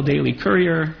Zanesville Daily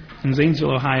Courier in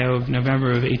Zanesville, Ohio, of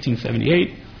November of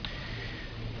 1878.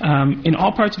 In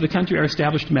all parts of the country are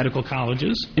established medical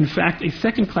colleges. In fact, a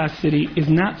second-class city is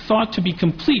not thought to be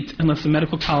complete unless a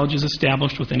medical college is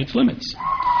established within its limits.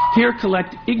 Here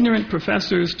collect ignorant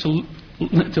professors to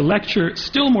lecture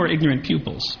still more ignorant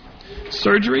pupils.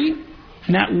 Surgery?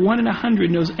 Not 1 in 100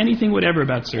 knows anything whatever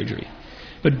about surgery.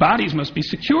 But bodies must be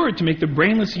secured to make the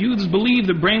brainless youths believe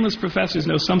the brainless professors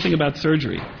know something about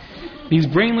surgery. These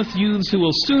brainless youths, who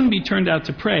will soon be turned out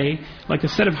to prey, like a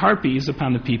set of harpies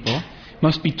upon the people,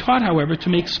 must be taught, however, to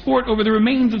make sport over the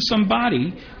remains of some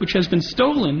body which has been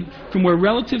stolen from where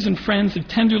relatives and friends have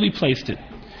tenderly placed it.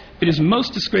 It is a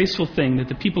most disgraceful thing that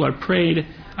the people are preyed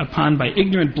upon by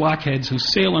ignorant blockheads who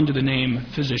sail under the name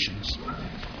physicians.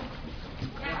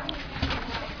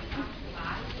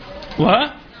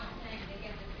 What?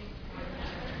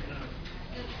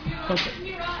 Okay.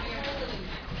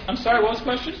 I'm sorry, what was the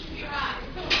question?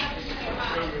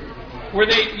 Were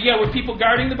people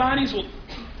guarding the bodies? Well,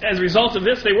 as a result of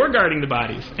this, they were guarding the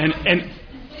bodies. And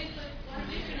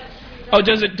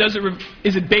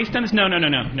is it based on this? No.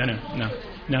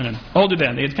 Older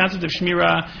than. The concept of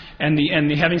shmirah and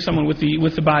the having someone with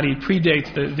the body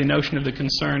predates the notion of the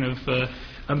concern of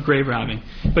grave robbing.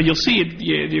 But you'll see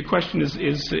your question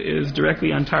is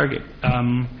directly on target,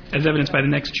 as evidenced by the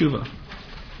next tshuva.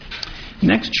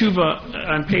 Next tshuva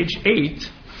on page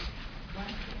 8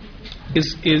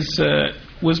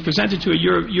 was presented to a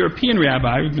European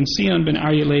rabbi, Rabbi Sion ben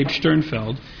Aryeh Leib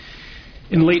Sternfeld,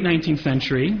 in the late 19th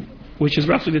century, which is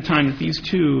roughly the time that these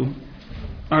two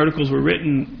articles were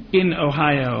written in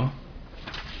Ohio.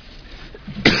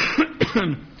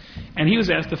 And he was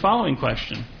asked the following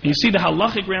question. You see the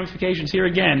halachic ramifications here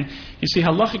again. You see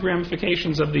halachic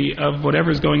ramifications of whatever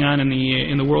is going on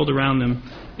in the world around them,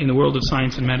 in the world of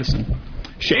science and medicine.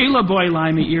 She'ela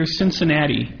boilai me'ir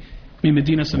Cincinnati, mi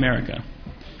Medinas America.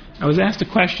 I was asked a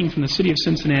question from the city of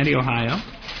Cincinnati, Ohio,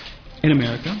 in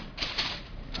America.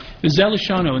 Vizel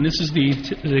Shono, and this is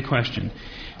the question.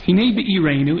 Hinei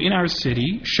be'ireinu, in our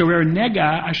city, shorer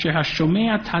nega asher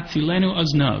hashomea tatzilenu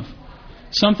aznav.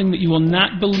 Something that you will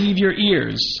not believe your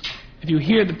ears if you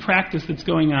hear the practice that's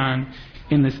going on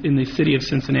in the city of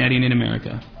Cincinnati and in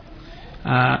America.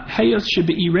 Hayos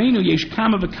shebe'ireinu yesh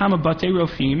kama v'kama batei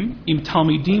rofim im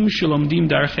talmidim shelomdim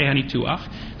darchei hanituach.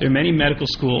 There are many medical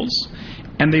schools,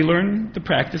 and they learn the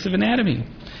practice of anatomy.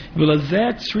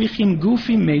 V'lazet tzrichim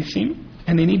gufim mesim,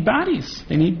 and they need bodies,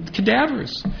 they need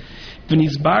cadavers.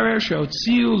 V'nizbarer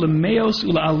she'otziu lemeos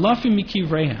ula'alafim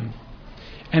mikivreihem.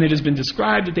 And it has been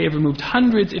described that they have removed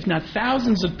hundreds, if not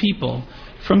thousands, of people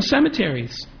from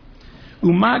cemeteries.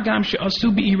 Uma gam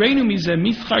she'asu be'ireinu mizeh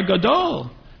mithchar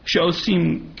gadol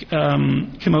she'osim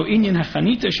kemo inyan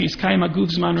hachanita she'izkayim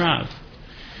aguf zman rav.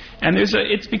 And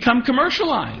it's become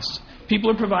commercialized. People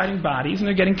are providing bodies, and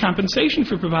they're getting compensation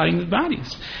for providing the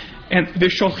bodies. And they're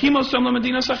sholchim osam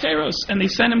lamadinos acheros, and they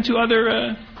send them to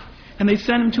other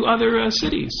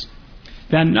cities.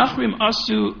 V'anachrim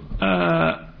asu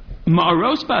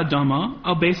ma'aros ba'adama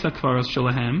al beis hakvaros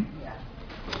shalahem.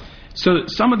 So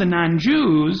some of the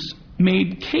non-Jews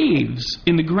made caves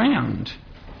in the ground,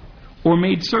 or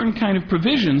made certain kind of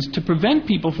provisions to prevent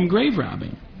people from grave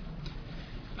robbing.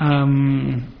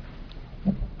 And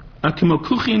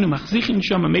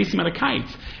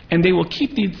they will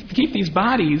keep these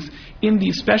bodies in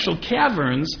these special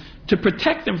caverns to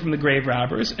protect them from the grave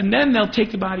robbers, and then they'll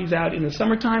take the bodies out in the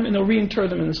summertime and they'll reinter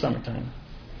them in the summertime.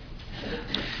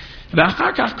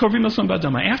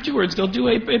 Afterwards, they'll do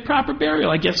a proper burial.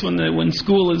 I guess when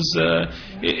school is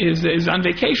on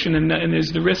vacation and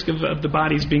there's the risk of the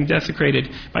bodies being desecrated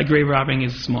by grave robbing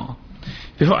is small.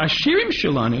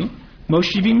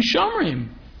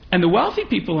 And the wealthy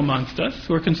people amongst us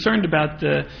who are concerned about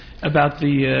their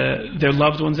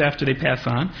loved ones after they pass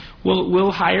on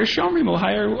will hire shomrim, will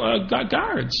hire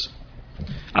guards.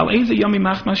 So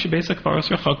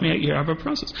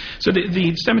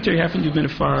the cemetery happened to have been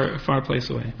a far place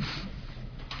away.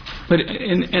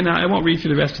 And I won't read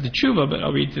through the rest of the tshuva, but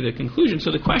I'll read through the conclusion.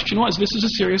 So the question was, this is a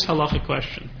serious halachic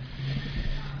question.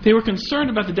 They were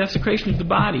concerned about the desecration of the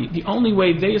body. The only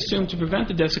way they assumed to prevent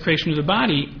the desecration of the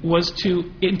body was to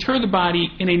inter the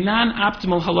body in a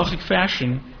non-optimal halachic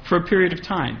fashion for a period of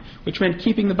time, which meant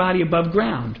keeping the body above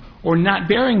ground, or not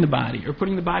burying the body, or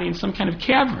putting the body in some kind of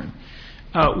cavern,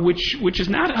 which is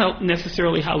not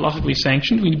necessarily halachically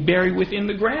sanctioned. We bury within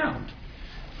the ground.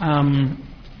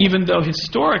 Even though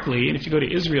historically, and if you go to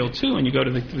Israel too, and you go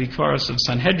to the Kvaros of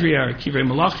Sanhedria or Kivrei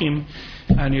Malachim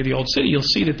near the Old City, you'll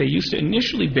see that they used to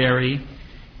initially bury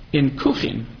in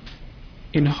kuchin,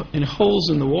 in holes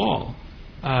in the wall,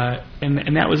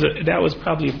 and that was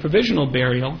probably a provisional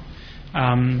burial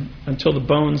until the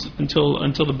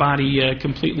body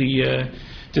completely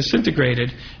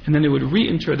disintegrated, and then they would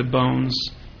reinter the bones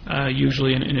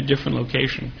usually in a different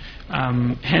location.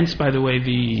 Hence, by the way,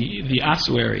 the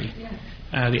ossuary.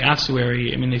 The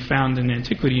ossuary, they found in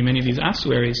antiquity many of these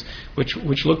ossuaries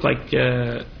which look like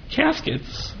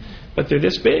caskets, but they're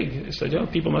this big. They said,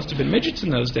 people must have been midgets in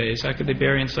those days. How could they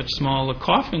bury in such small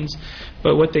coffins?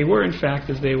 But what they were, in fact,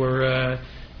 is they were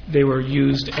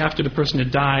used after the person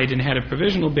had died and had a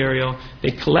provisional burial.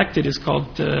 They collected, is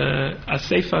called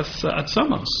asefas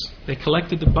atzamos. They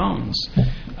collected the bones,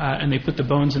 and they put the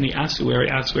bones in the ossuary.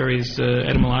 Ossuary is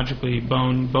etymologically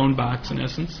bone box in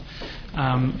essence.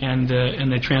 And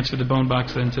they transfer the bone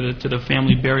box then to the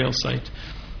family burial site.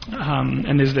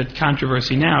 And there's that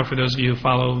controversy now, for those of you who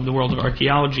follow the world of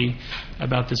archaeology,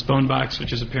 about this bone box,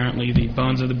 which is apparently the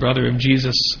bones of the brother of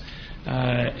Jesus,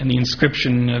 and the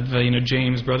inscription of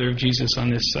James, brother of Jesus, on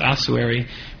this ossuary,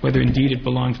 whether indeed it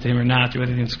belongs to him or not, or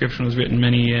whether the inscription was written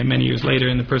many years later,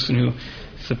 and the person who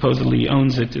supposedly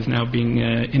owns it is now being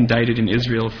indicted in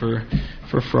Israel for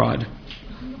fraud.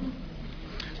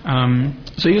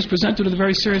 So he was presented with a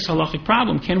very serious halachic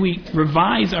problem. Can we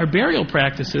revise our burial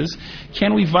practices?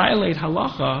 Can we violate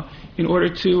halacha in order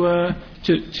to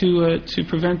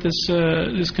prevent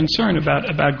this concern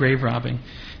about grave robbing?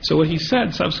 So what he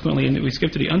said subsequently, and we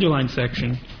skip to the underlined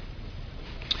section,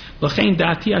 L'chein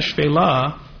dati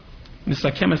hashvela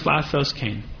misakemes la'asos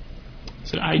kain.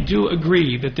 So I do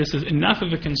agree that this is enough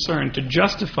of a concern to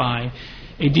justify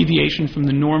a deviation from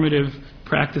the normative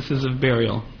practices of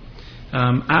burial.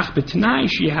 On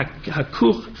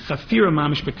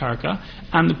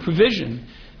the provision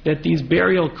that these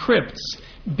burial crypts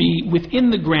be within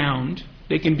the ground.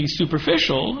 They can be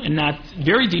superficial and not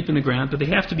very deep in the ground, but they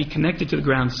have to be connected to the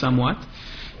ground somewhat.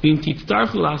 And he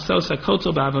talks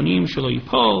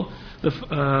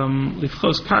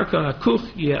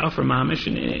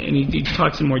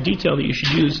in more detail that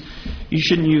you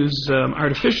shouldn't use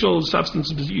artificial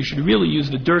substances. You should really use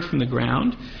the dirt from the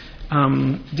ground.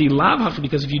 The lavach,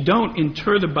 because if you don't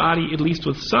inter the body at least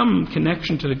with some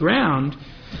connection to the ground,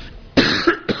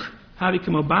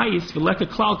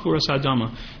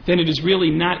 then it is really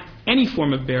not any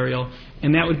form of burial,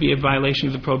 and that would be a violation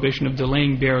of the prohibition of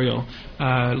delaying burial.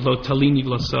 Lo talini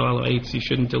lo so'alo eitz. You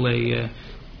shouldn't delay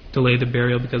the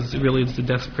burial, because it really is the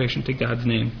desecration to God's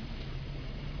name.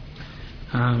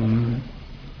 And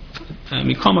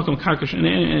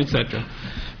etc.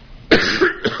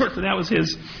 So that was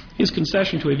his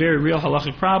concession to a very real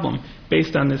halachic problem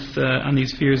based on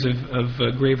these fears of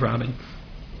grave robbing.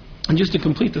 And just to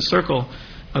complete the circle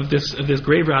of this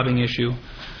grave robbing issue,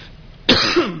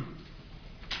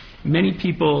 many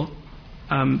people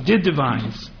did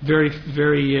devise very,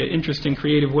 very interesting,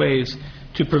 creative ways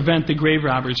to prevent the grave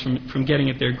robbers from getting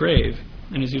at their grave.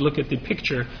 And as you look at the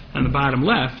picture on the bottom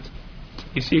left,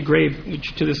 you see a grave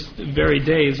which to this very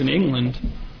day is in England,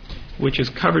 which is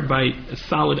covered by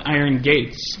solid iron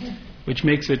gates, which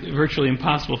makes it virtually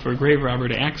impossible for a grave robber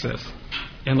to access.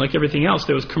 And like everything else,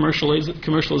 there was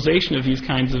commercialization of these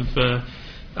kinds of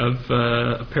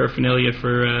paraphernalia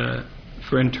for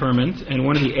interment. And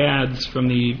one of the ads from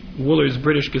the Wooler's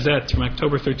British Gazette from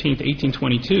October 13th,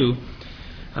 1822,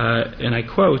 and I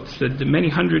quote, that the many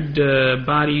hundred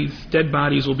dead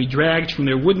bodies will be dragged from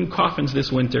their wooden coffins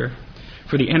this winter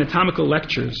for the anatomical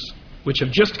lectures which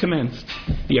have just commenced,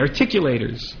 the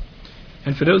articulators,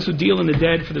 and for those who deal in the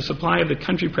dead, for the supply of the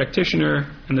country practitioner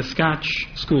and the Scotch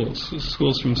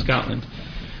schools from Scotland.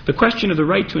 The question of the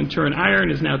right to inter in iron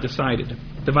is now decided.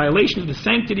 The violation of the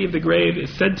sanctity of the grave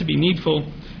is said to be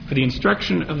needful for the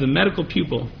instruction of the medical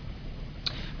pupil.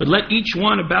 But let each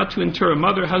one about to inter a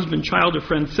mother, husband, child, or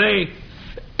friend say,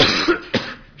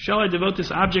 shall I devote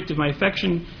this object of my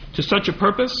affection to such a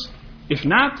purpose? If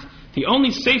not, the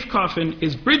only safe coffin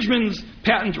is Bridgman's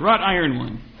patent wrought iron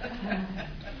one.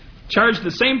 Charge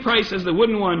the same price as the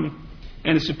wooden one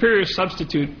and a superior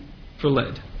substitute for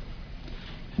lead.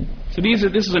 So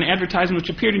this is an advertisement which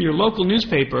appeared in your local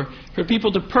newspaper for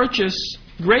people to purchase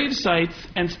grave sites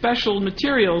and special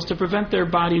materials to prevent their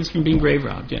bodies from being grave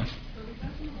robbed. Yes. So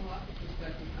because from a lots of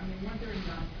perspectives, I mean, weren't there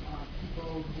enough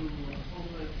people who were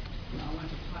homeless, went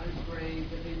to Potter's grave,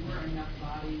 that they were enough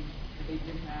bodies, that they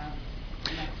didn't have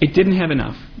enough? It didn't have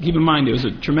enough. Keep in mind, there was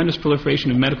a tremendous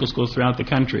proliferation of medical schools throughout the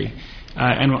country.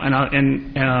 And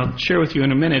I'll share with you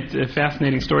in a minute a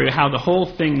fascinating story of how the whole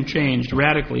thing changed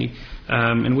radically,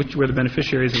 and which were the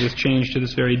beneficiaries of this change to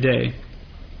this very day.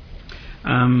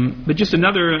 But just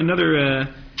another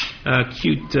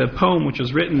cute poem which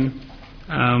was written,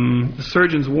 the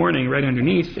surgeon's warning right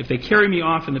underneath: if they carry me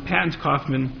off in the patent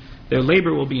coffin, their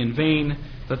labor will be in vain.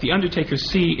 Let the undertaker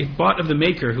see it bought of the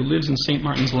maker who lives in St.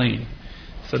 Martin's Lane.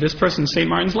 So this person in St.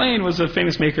 Martin's Lane was a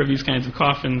famous maker of these kinds of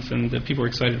coffins, and people were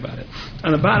excited about it.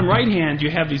 On the bottom right hand, you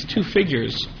have these two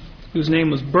figures whose name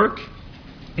was Burke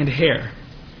and Hare.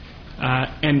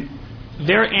 And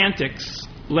their antics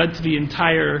led to the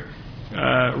entire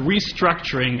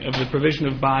restructuring of the provision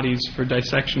of bodies for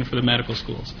dissection for the medical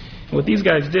schools. And what these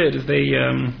guys did is they...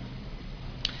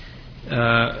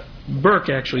 Burke,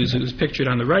 actually, who's pictured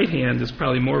on the right hand, is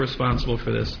probably more responsible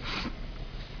for this.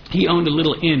 He owned a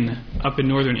little inn up in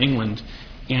northern England,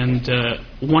 and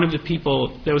one of the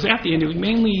people that was at the inn, it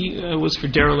mainly was for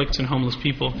derelicts and homeless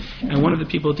people, and one of the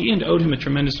people at the inn owed him a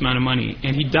tremendous amount of money,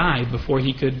 and he died before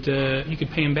he could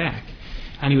pay him back.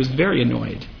 And he was very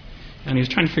annoyed, and he was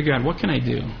trying to figure out, what can I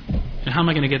do, and how am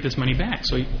I going to get this money back?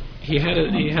 So he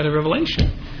had a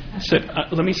revelation. He said,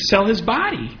 let me sell his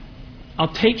body.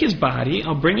 I'll take his body,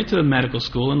 I'll bring it to the medical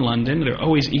school in London. They're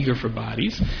always eager for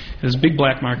bodies. There's a big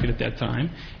black market at that time.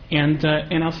 And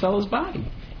I'll sell his body.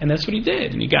 And that's what he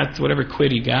did. And he got whatever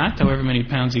quid he got, however many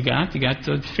pounds he got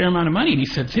a fair amount of money. And he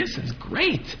said, this is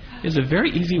great. This is a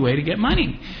very easy way to get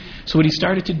money. So what he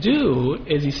started to do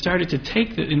is he started to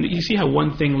take and you see how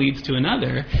one thing leads to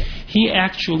another. He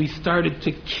actually started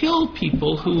to kill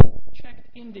people who checked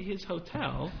into his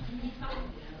hotel.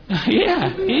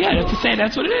 Yeah,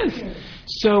 that's what it is.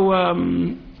 So,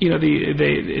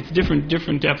 it's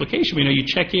different application. You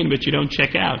check in, but you don't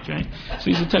check out, right? So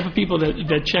these are the type of people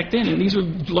that checked in, and these were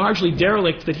largely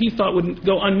derelicts that he thought would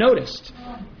go unnoticed,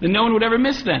 that no one would ever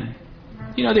miss them.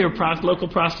 They were local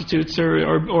prostitutes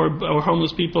or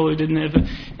homeless people who didn't have,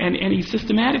 and he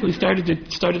systematically started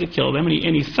to kill them,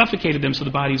 and he suffocated them so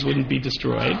the bodies wouldn't be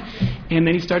destroyed, and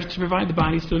then he started to provide the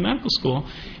bodies to the medical school,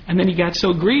 and then he got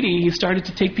so greedy he started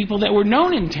to take people that were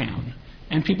known in town,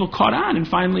 and people caught on, and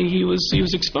finally he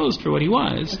was exposed for what he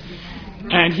was.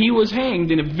 And he was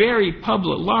hanged in a very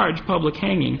large public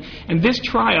hanging. And this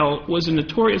trial was a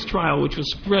notorious trial which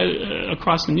was spread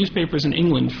across the newspapers in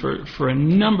England for a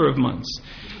number of months.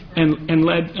 And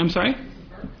led, I'm sorry?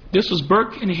 This was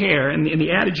Burke and Hare, and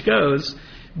the adage goes,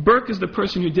 Burke is the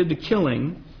person who did the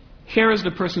killing, Hare is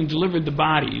the person who delivered the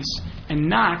bodies, and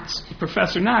Knox,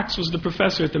 Professor Knox, was the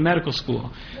professor at the medical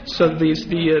school. So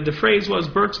the phrase was,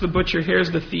 Burke's the butcher, Hare's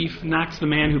the thief, Knox the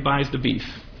man who buys the beef.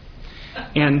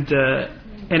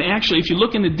 And actually, if you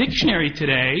look in the dictionary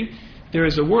today, there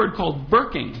is a word called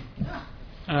burking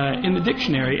in the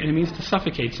dictionary, and it means to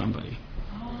suffocate somebody.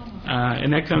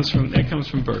 And that comes from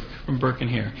Burke and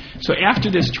Hare. So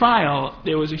after this trial,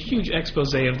 there was a huge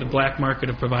expose of the black market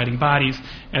of providing bodies.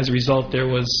 As a result, there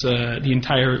was the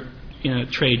entire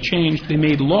trade changed. They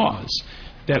made laws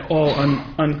that all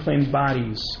unclaimed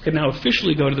bodies could now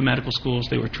officially go to the medical schools.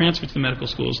 They were transferred to the medical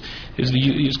schools. It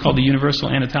was called the Universal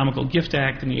Anatomical Gift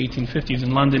Act in the 1850s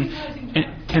in London.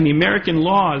 And the American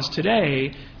laws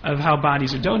today of how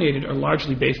bodies are donated are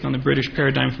largely based on the British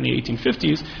paradigm from the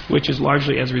 1850s, which is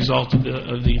largely as a result of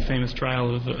the famous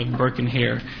trial of Burke and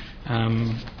Hare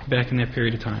back in that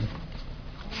period of time.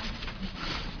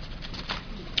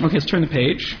 Okay, let's turn the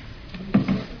page.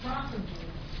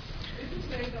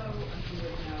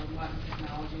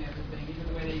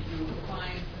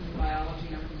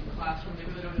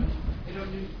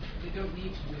 they don't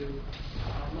need to do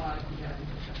a lot of dissection.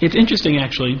 It's interesting,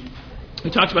 actually. We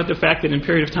talked about the fact that in a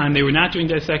period of time they were not doing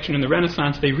dissection. In the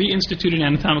Renaissance, they reinstituted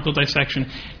anatomical dissection.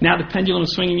 Now the pendulum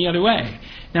is swinging the other way.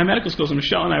 Now medical schools, and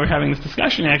Michelle and I were having this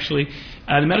discussion, actually,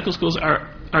 the medical schools are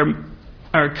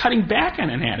cutting back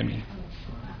on anatomy.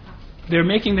 They're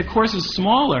making the courses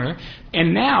smaller,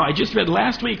 and now, I just read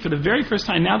last week, for the very first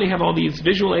time, now they have all these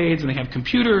visual aids, and they have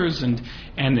computers and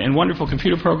wonderful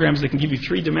computer programs that can give you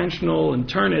three-dimensional and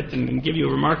turn it and give you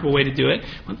a remarkable way to do it.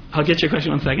 I'll get to your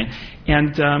question in 1 second.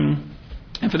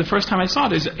 And for the first time I saw,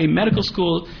 there's a medical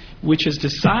school which has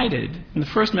decided, in the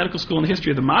first medical school in the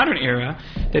history of the modern era,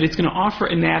 that it's going to offer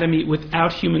anatomy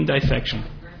without human dissection.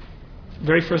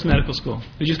 Very first medical school.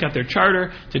 They just got their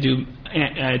charter to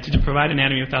provide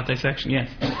anatomy without dissection. Yes.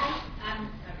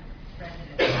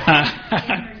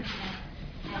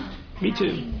 Me too.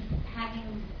 Doing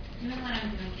what I'm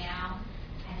doing now,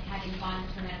 and having gone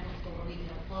to medical school where we do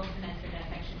a full semester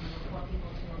dissection and report people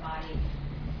to a body,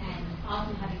 and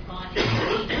also having gone to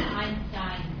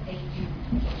Einstein, they do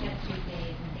chest tube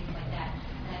days and things like that.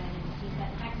 And he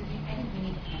said, actually, I think we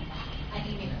need to do that. I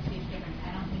think it makes a huge difference.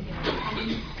 I don't think there's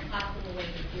any possible way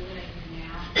to do what I do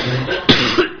now.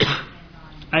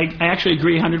 I actually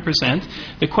agree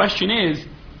 100%. The question is,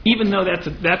 even though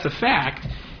that's a fact,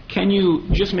 can you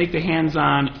just make the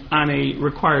hands-on on a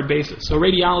required basis? So a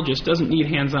radiologist doesn't need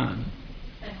hands-on.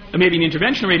 Maybe an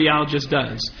interventional radiologist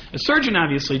does. A surgeon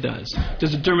obviously does.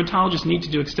 Does a dermatologist need to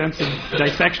do extensive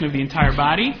dissection of the entire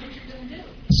body?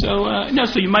 So no.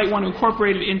 So you might want to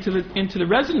incorporate it into the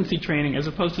residency training as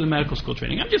opposed to the medical school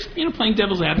training. I'm just playing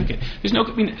devil's advocate.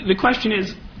 The question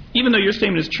is, even though your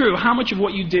statement is true, how much of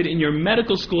what you did in your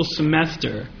medical school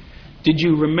semester did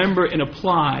you remember and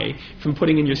apply from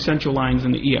putting in your central lines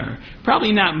in the ER?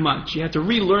 Probably not much. You had to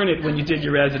relearn it when you did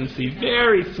your residency.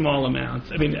 Very small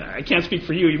amounts. I mean, I can't speak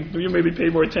for you. You maybe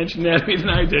paid more attention to anatomy than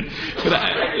I did. But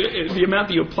the amount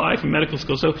that you apply from medical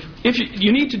school. So if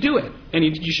you need to do it, and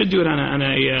you should do it on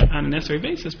a necessary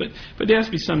basis, but there has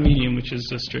to be some medium which is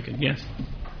stricken. Yes?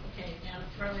 Okay, now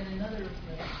throw in another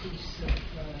piece of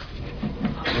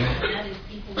that is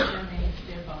people donate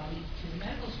their bodies to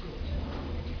medical schools.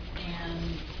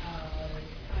 And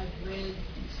I've read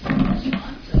some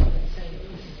responses that say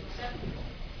this is acceptable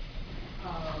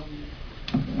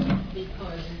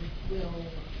because it will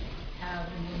have,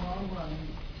 in the long run,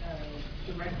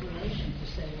 direct relation to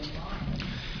saving lives.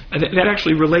 That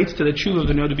actually relates to the tshuva of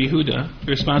the Noda B'Yehuda,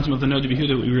 the responsum of the Noda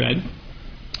B'Yehuda we read.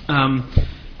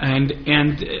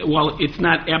 And while it's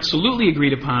not absolutely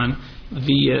agreed upon,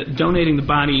 the donating the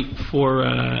body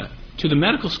to the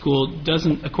medical school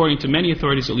doesn't, according to many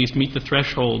authorities at least, meet the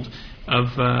threshold of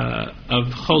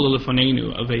chol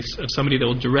lefonenu, of somebody that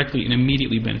will directly and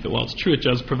immediately benefit. While it's true it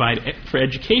does provide for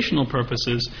educational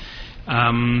purposes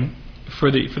for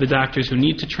the doctors who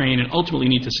need to train and ultimately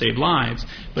need to save lives,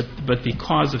 but the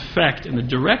cause effect and the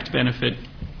direct benefit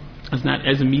is not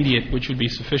as immediate, which would be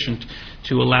sufficient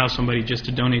to allow somebody just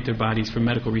to donate their bodies for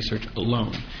medical research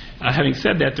alone. Having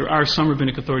said that, there are some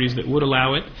rabbinic authorities that would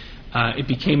allow it. It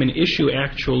became an issue,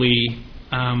 actually,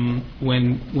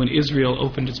 when Israel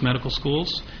opened its medical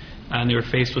schools, and they were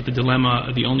faced with the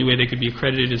dilemma. The only way they could be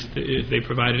accredited is if they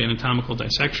provided anatomical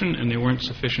dissection, and there weren't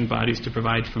sufficient bodies to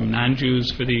provide from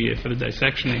non-Jews for the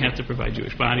dissection. They had to provide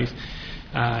Jewish bodies.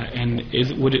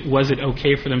 Was it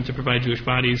okay for them to provide Jewish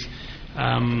bodies?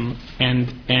 And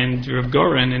Rav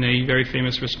Goren, in a very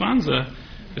famous responsum,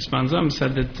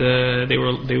 said that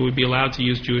they would be allowed to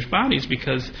use Jewish bodies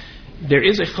because there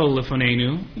is a chol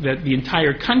lefonenu, that the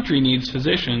entire country needs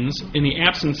physicians. In the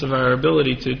absence of our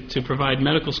ability to provide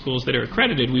medical schools that are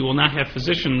accredited, we will not have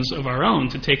physicians of our own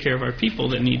to take care of our people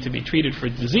that need to be treated for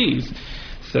disease.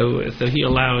 So he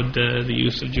allowed the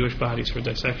use of Jewish bodies for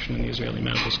dissection in the Israeli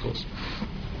medical schools.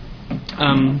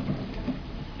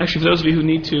 Actually, for those of you who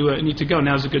need to go,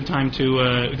 now's a good time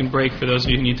to we can break for those of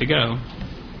you who need to go,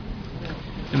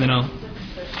 and then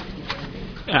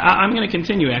I'm going to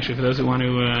continue. Actually, for those who want to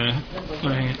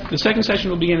hang out. The second session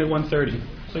will begin at 1:30,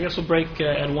 so I guess we'll break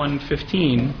at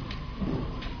 1:15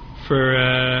 for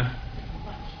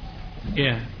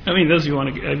yeah. I mean, those of you who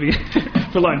want to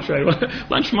for lunch, right?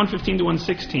 Lunch from 1:15 to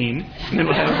 1:16, and then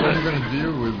we'll have. I'm going to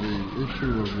deal with the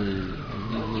issue of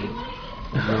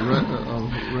of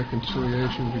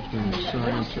reconciliation between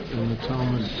science and the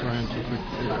Talmud scientific.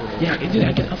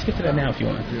 I'll skip to that now if you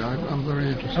want. Yeah, I'm very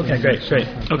interested. Okay, great.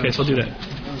 Okay, so I'll do that.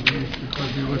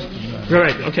 Because you listed that.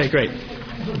 Right. Okay, great.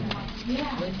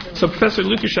 So Professor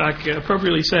Lukashak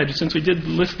appropriately said, since we did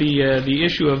list the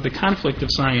issue of the conflict of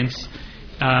science,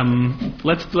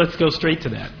 let's go straight to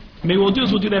that. Maybe we'll do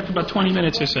that for about 20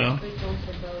 minutes or so.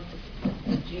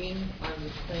 The gene, I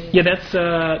was saying Yeah, that's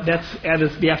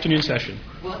at the afternoon session.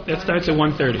 That starts at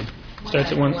 1:30.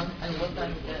 Starts at 1.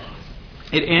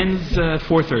 It ends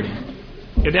 4:30.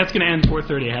 If that's going to end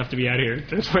 4:30, I have to be out here.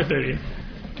 It's 4:30.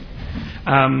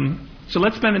 So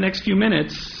let's spend the next few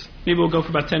minutes. Maybe we'll go for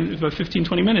about 15,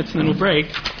 20 minutes, and then we'll break.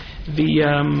 The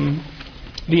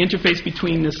interface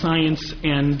between the science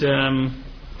and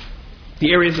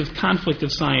the areas of conflict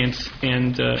of science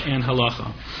and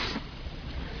halacha.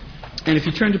 And if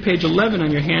you turn to page 11 on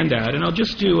your handout, and I'll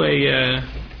just do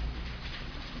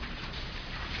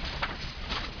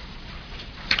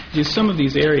do some of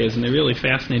these areas, and they're really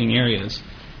fascinating areas.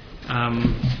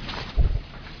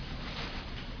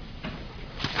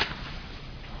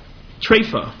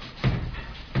 Treifa.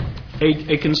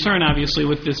 A concern, obviously,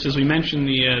 with this, as we mentioned,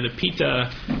 the Pita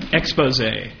expose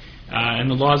and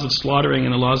the laws of slaughtering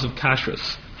and the laws of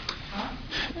kashrus.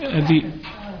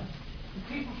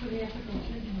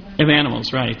 Of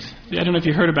animals, right. I don't know if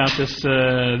you heard about this.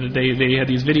 They had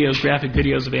these videos, graphic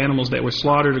videos of animals that were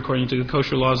slaughtered according to the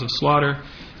kosher laws of slaughter,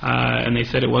 and they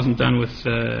said it wasn't done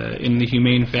in the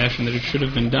humane fashion that it should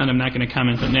have been done. I'm not going to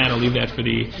comment on that. I'll leave that for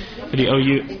the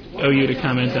OU to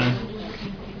comment on.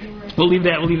 We'll leave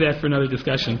that for another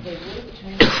discussion.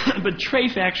 But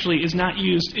treif actually is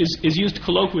used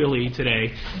colloquially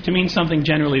today to mean something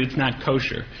generally that's not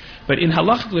kosher. But in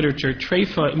halachic literature,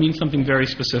 treifa means something very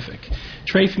specific.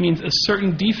 Treif means a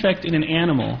certain defect in an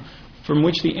animal from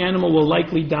which the animal will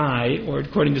likely die, or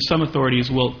according to some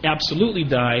authorities, will absolutely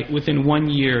die within 1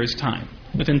 year's time,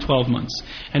 within 12 months.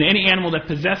 And any animal that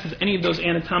possesses any of those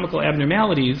anatomical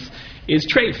abnormalities is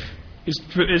treif. Is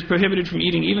prohibited from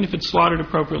eating, even if it's slaughtered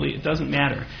appropriately. It doesn't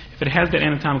matter. If it has that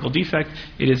anatomical defect,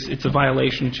 it's a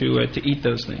violation to eat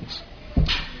those things.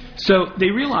 So they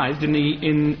realized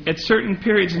at certain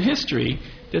periods in history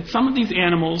that some of these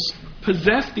animals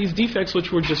possessed these defects which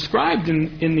were described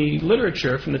in the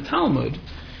literature from the Talmud,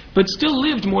 but still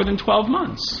lived more than 12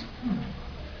 months.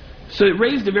 So it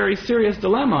raised a very serious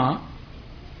dilemma.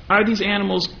 Are these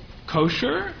animals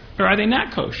kosher? Or are they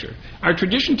not kosher? Our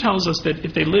tradition tells us that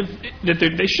if they live,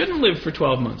 they shouldn't live for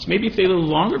 12 months. Maybe if they live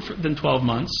longer than 12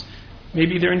 months,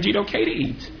 maybe they're indeed okay to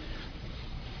eat.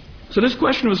 So this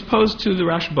question was posed to the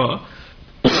Rashba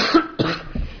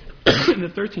in the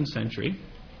 13th century.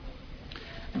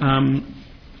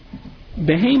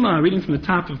 Behema, reading from the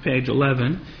top of page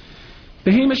 11,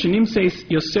 Behema shenimseis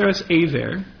yoseres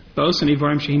aver, ba'os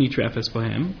anivarim shehini trefes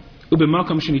bohem,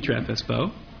 ubemakom sheni trefes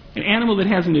bo. An animal that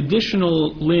has an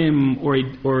additional limb or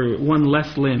one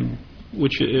less limb,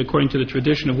 which according to the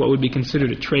tradition of what would be considered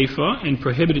a treifa and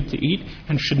prohibited to eat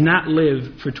and should not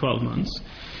live for 12 months.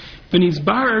 And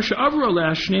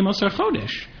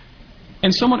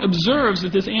someone observes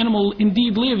that this animal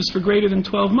indeed lives for greater than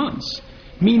 12 months.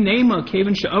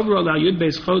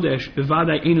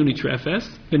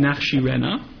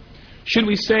 Should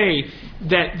we say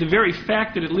that the very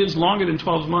fact that it lives longer than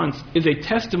 12 months is a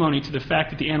testimony to the fact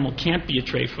that the animal can't be a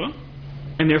treifa,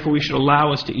 and therefore we should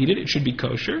allow us to eat it? It should be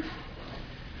kosher.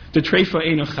 The treifa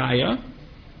eino chaya,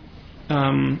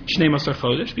 shnei masar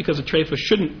chodesh, because a treifa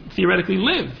shouldn't theoretically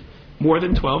live more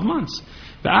than 12 months.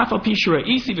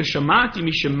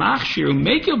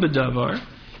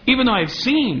 Even though I've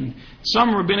seen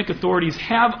some rabbinic authorities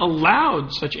have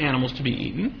allowed such animals to be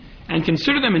eaten and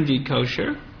consider them indeed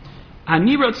kosher, I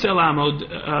want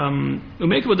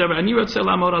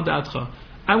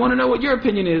to know what your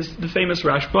opinion is, the famous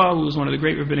Rashba, who was one of the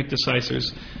great rabbinic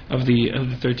decisors of the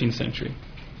 13th century.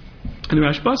 And the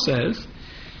Rashba says,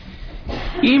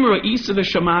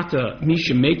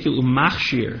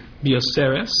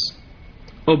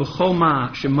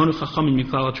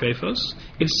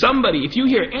 if you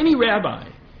hear any rabbi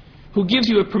who gives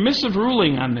you a permissive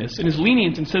ruling on this and is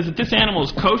lenient and says that this animal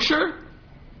is kosher,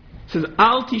 says,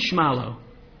 Al tishmalo,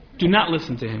 do not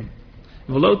listen to him.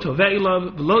 There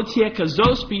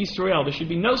should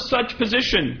be no such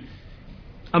position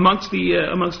amongst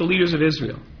the leaders of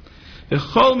Israel.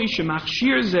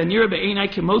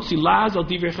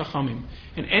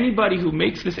 And anybody who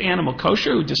makes this animal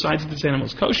kosher, who decides that this animal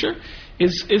is kosher,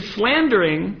 is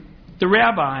slandering the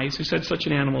rabbis who said such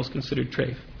an animal is considered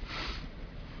treif.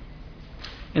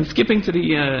 And skipping to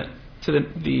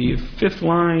the fifth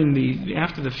line,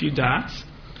 after the few dots,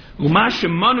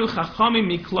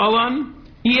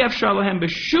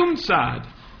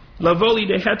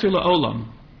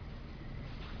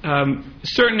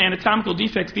 certain anatomical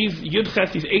defects, these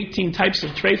 18 types of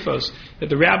treifos that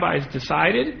the rabbis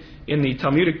decided in the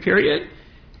Talmudic period,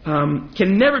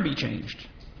 can never be changed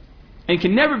and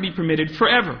can never be permitted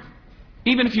forever.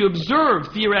 even if you observe,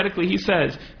 theoretically, he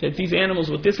says, that these animals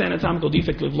with this anatomical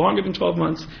defect live longer than 12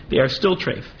 months, they are still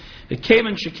treif. The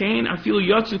kevan shekain afilu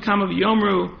yotzu kama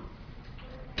v'yomru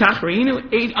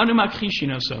kachreinu eid anu makchishin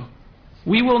oso.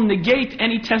 We will negate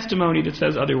any testimony that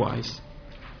says otherwise.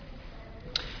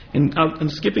 And I'm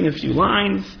skipping a few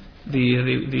lines.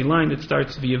 The line that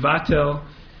starts v'yavatel.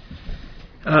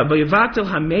 V'yavatel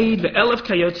hameid ve'elef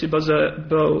kayotzi bo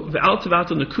ve'al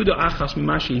tevatel nekudo achas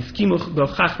mimashi yiskimuch bo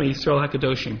chachmei Yisrael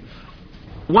hakadoshim.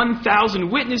 1,000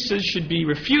 witnesses should be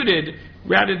refuted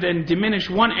rather than diminish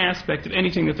one aspect of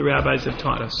anything that the rabbis have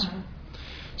taught us.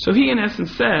 So he, in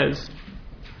essence, says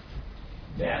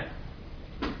that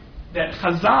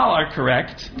Chazal are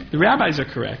correct, the rabbis are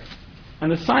correct,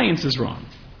 and the science is wrong.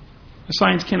 The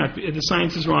science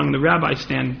is wrong, and the rabbis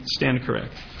stand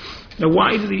correct. Now,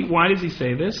 why does he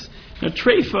say this? Now,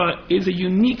 treifa is a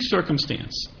unique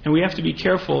circumstance, and we have to be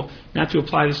careful not to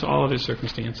apply this to all other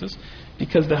circumstances,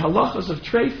 because the halachas of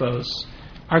treifos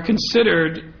are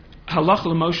considered halacha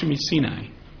l'Moshe Sinai.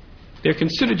 They're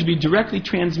considered to be directly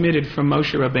transmitted from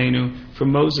Moshe Rabbeinu,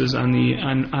 from Moses on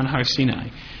Har Sinai.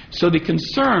 So the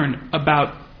concern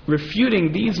about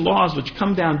refuting these laws which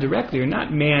come down directly are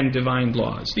not man-divine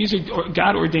laws. These are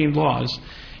God-ordained laws.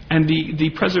 And the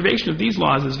preservation of these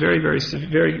laws is very,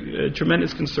 very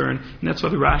tremendous concern, and that's why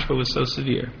the Rashba was so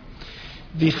severe.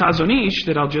 The Chazon Ish,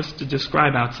 that I'll just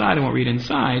describe outside, I won't read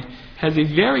inside, has a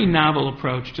very novel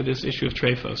approach to this issue of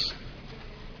treifos.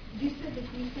 You said that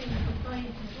he's saying that the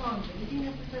science is wrong, but is he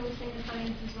necessarily saying the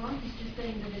science is wrong? He's just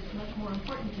saying that it's much more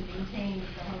important to maintain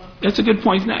the halacha. That's a good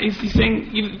point. He's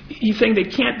saying they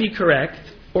can't be correct,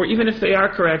 or even if they are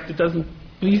correct, it doesn't.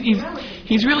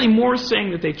 He's really more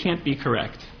saying that they can't be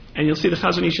correct. And you'll see the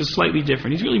Chazon Ish is slightly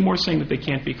different. He's really more saying that they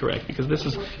can't be correct, because this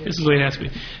is the way it has to be.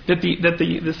 That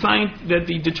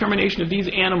the determination of these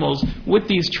animals with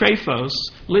these treifos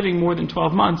living more than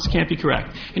 12 months can't be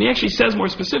correct. And he actually says more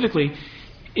specifically,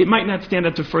 it might not stand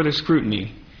up to further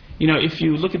scrutiny. You know, if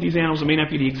you look at these animals, it may not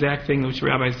be the exact thing which the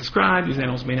rabbis described. These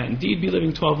animals may not indeed be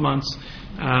living 12 months.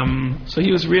 So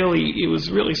he was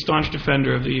really staunch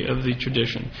defender of the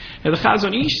tradition. Now the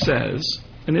Chazon Ish says,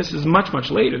 and this is much, much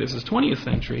later, this is 20th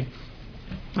century,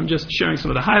 I'm just sharing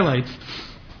some of the highlights.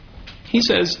 He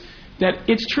says that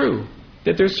it's true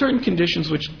that there are certain conditions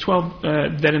which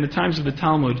that in the times of the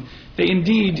Talmud, they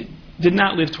indeed did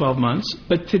not live 12 months,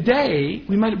 but today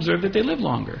we might observe that they live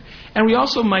longer. And we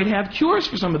also might have cures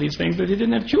for some of these things that they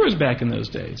didn't have cures back in those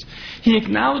days. He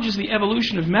acknowledges the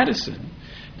evolution of medicine,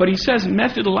 but he says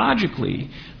methodologically,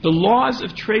 the laws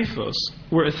of treifos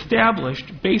were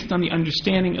established based on the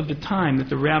understanding of the time that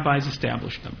the rabbis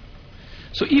established them.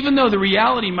 So even though the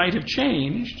reality might have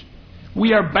changed,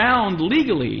 we are bound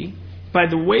legally by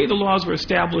the way the laws were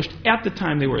established at the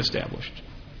time they were established.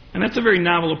 And that's a very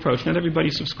novel approach. Not everybody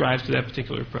subscribes to that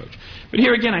particular approach. But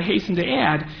here again, I hasten to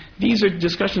add, these are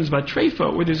discussions about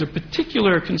treifa where there's a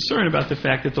particular concern about the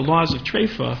fact that the laws of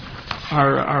treifa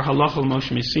are halacha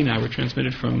l'Moshe Sinai, were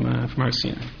transmitted from Har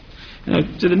Sinai. Now,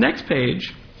 to the next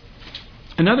page,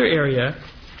 another area,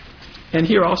 and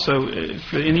here also,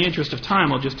 in the interest of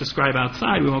time, I'll just describe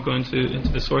outside. We won't go into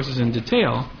the sources in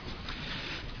detail.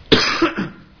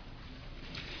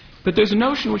 But there's a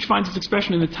notion which finds its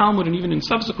expression in the Talmud and even in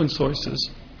subsequent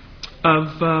sources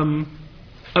of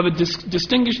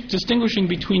distinguishing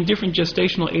between different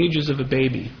gestational ages of a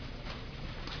baby.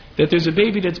 That there's a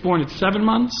baby that's born at 7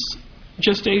 months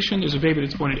gestation, there's a baby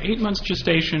that's born at 8 months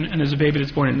gestation, and there's a baby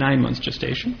that's born at 9 months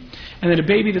gestation. And that a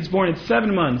baby that's born at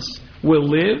 7 months will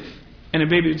live, and a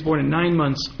baby that's born at 9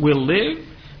 months will live,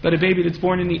 but a baby that's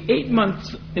born in the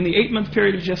 8-month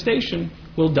period of gestation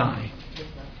will die.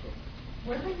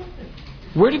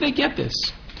 Where did they get this?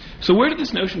 So where did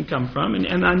this notion come from?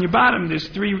 And on your bottom, there's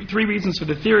three reasons for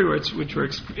the theory, which were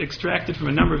extracted from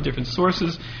a number of different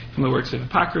sources, from the works of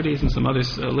Hippocrates and some other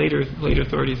later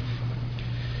authorities.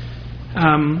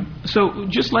 So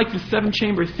just like the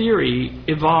seven-chamber theory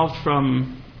evolved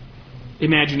from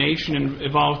imagination and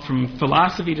evolved from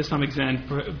philosophy to some extent,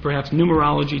 perhaps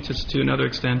numerology to another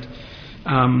extent,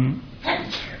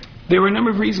 there were a number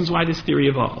of reasons why this theory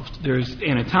evolved. There's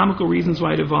anatomical reasons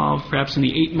why it evolved. Perhaps in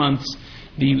the 8 months,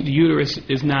 the uterus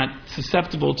is not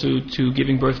susceptible to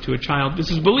giving birth to a child. This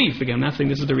is belief. Again, I'm not saying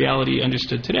this is the reality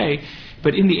understood today,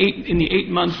 but in the 8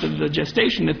 months of the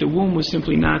gestation, that the womb was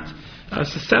simply not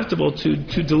susceptible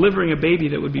to delivering a baby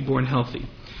that would be born healthy.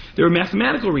 There were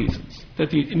mathematical reasons,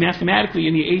 that mathematically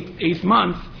in the eighth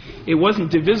month, it wasn't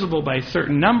divisible by a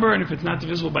certain number, and if it's not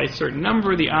divisible by a certain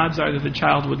number, the odds are that the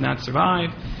child would not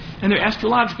survive. And their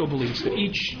astrological beliefs, that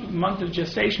each month of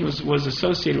gestation was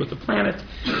associated with a planet.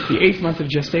 The 8th month of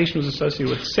gestation was associated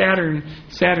with Saturn.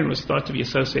 Saturn was thought to be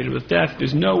associated with death.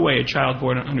 There's no way a child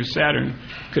born under Saturn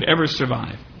could ever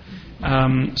survive.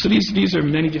 So these are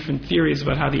many different theories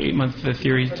about how the 8-month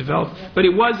theory developed. But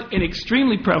it was an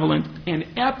extremely prevalent and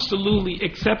absolutely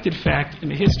accepted fact in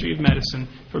the history of medicine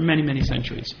for many, many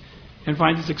centuries, and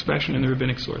finds its expression in the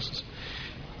rabbinic sources.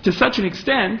 To such an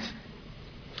extent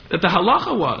that the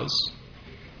halacha was,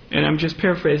 and I'm just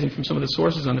paraphrasing from some of the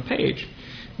sources on the page,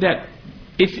 that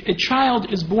if a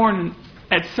child is born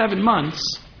at 7 months,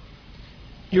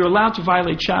 you're allowed to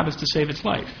violate Shabbos to save its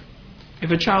life.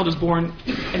 If a child is born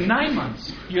at 9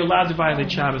 months, you're allowed to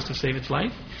violate Shabbos to save its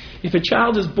life. If a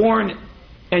child is born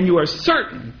and you are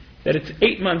certain that it's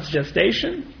 8 months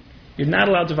gestation, you're not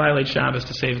allowed to violate Shabbos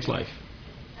to save its life.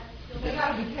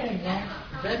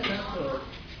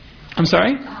 I'm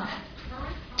sorry?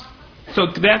 So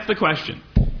that's the question.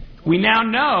 We now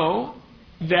know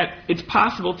that it's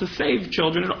possible to save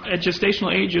children at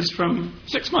gestational ages from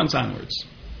 6 months onwards.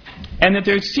 And that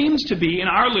there seems to be, in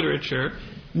our literature,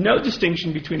 no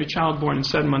distinction between a child born in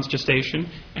 7 months gestation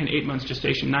and 8 months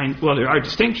gestation. Well, there are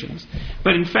distinctions,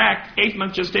 but in fact,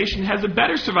 8-month gestation has a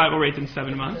better survival rate than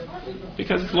 7 months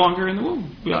because it's longer in the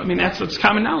womb. I mean, that's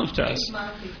common knowledge to us. 8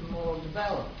 months is more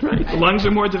developed. Right, the lungs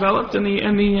are more developed, and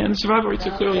the survival rates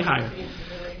are clearly higher.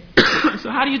 So,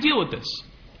 how do you deal with this?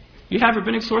 You have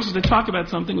rabbinic sources that talk about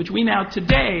something which we now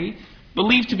today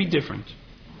believe to be different.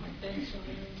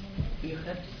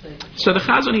 So the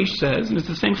Chazon Ish says, and it's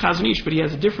the same Chazon Ish, but he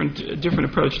has a different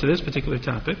approach to this particular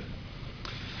topic.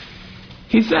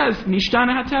 He says,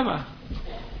 Nishtana HaTeva.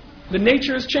 The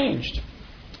nature has changed.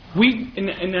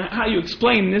 And how you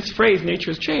explain this phrase,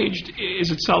 nature has changed,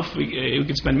 is itself, we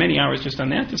could spend many hours just on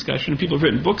that discussion. People have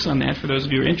written books on that. For those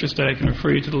of you who are interested, I can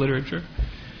refer you to the literature.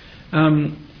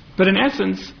 But in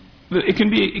essence, it can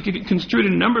be construed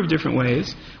in a number of different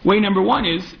ways. Way number one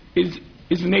is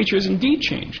the nature has indeed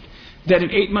changed. That an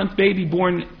 8-month baby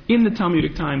born in the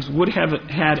Talmudic times would have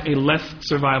had a less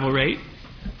survival rate.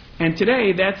 And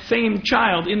today, that same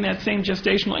child in that same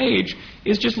gestational age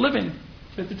is just living.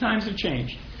 That the times have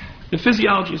changed. The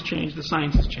physiology has changed, the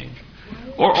science has changed.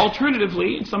 Or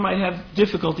alternatively, and some might have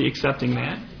difficulty accepting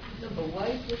that. No, but why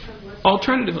is this less?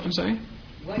 Alternatively, I'm sorry?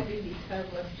 Why did these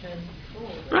have less chance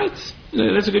before? Right.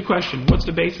 That's a good question. What's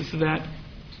the basis of that?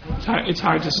 It's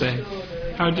hard to say.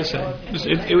 Hard to say.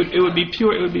 It would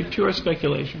be pure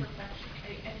speculation.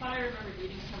 I thought I remember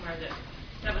reading somewhere that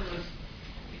 7 was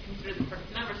considered the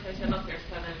perfect number, so I said, look, there's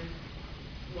 7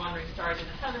 wandering stars in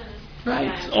the heavens.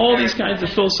 Right. All these kinds of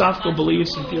philosophical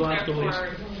beliefs and theological beliefs.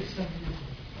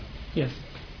 Yes.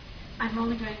 I'm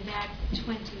only going back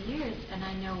 20 years, and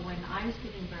I know when I was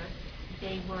giving birth,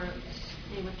 they were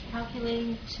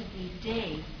calculating to the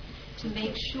day to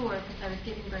make sure, because I was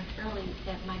giving birth early,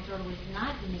 that my daughter was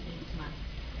not in the 8th month.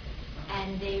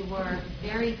 And they were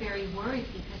very, very worried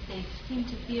because they seemed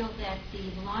to feel that the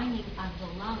lining of the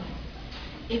lungs,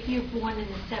 if you're born in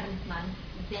the 7th month,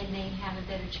 then they have a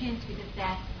better chance because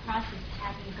that process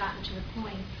hasn't gotten to the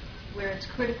point where it's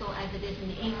critical as it is in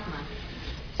the 8th month.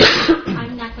 So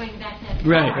I'm not going back that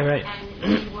far. Right.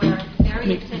 And we were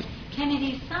very upset.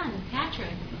 Kennedy's son,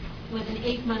 Patrick, was an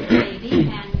 8-month baby,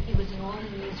 and it was in all the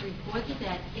news reports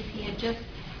that if he had just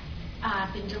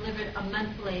been delivered a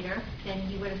month later, then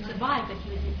he would have survived, but he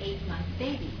was an 8-month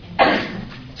baby.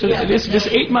 So this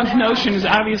 8-month notion is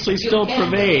obviously still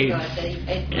pervades,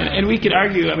 and we could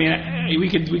argue. I mean, we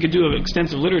could do an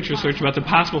extensive literature search about the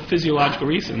possible physiological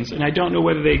reasons, and I don't know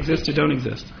whether they exist or don't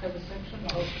exist.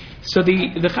 So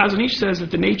the Chazon Ish says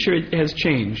that the nature has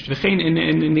changed.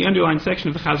 In the underlying section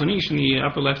of the Chazon Ish, in the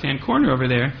upper left-hand corner over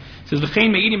there, it says that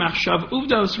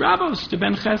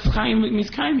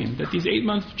these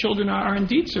 8-month children are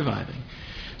indeed surviving.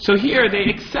 So here they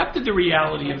accepted the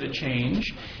reality of the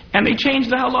change, and they changed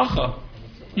the halacha.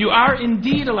 You are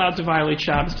indeed allowed to violate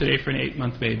Shabbos today for an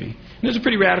 8-month baby. And it's a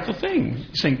pretty radical thing.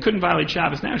 You're saying couldn't violate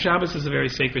Shabbos now. Shabbos is a very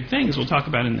sacred thing, as we'll talk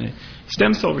about in the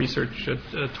stem cell research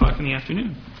talk in the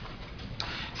afternoon.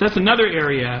 So that's another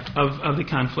area of the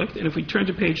conflict. And if we turn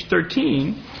to page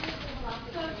 13...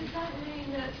 So does that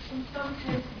mean that in some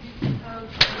cases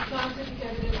scientific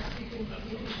evidence you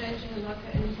can change the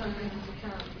halacha and in some cases you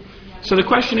can't? So the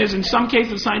question is, in some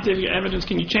cases of scientific evidence,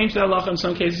 can you change the halacha? In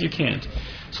some cases you can't.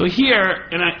 So here,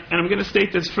 and I'm going to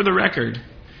state this for the record,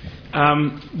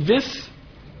 this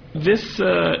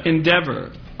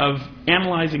endeavor of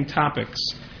analyzing topics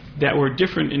that were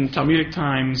different in Talmudic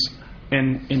times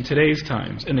and in today's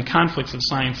times, and the conflicts of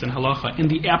science and halacha, and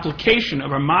the application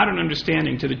of our modern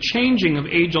understanding to the changing of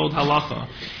age-old halacha,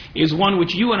 is one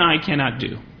which you and I cannot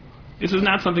do. This is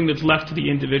not something that's left to the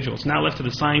individual. It's not left to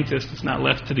the scientist. It's not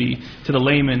left to the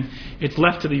layman. It's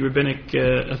left to the rabbinic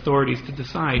authorities to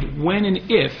decide when and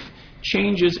if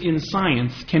changes in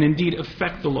science can indeed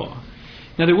affect the law.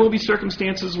 Now, there will be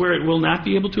circumstances where it will not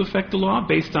be able to affect the law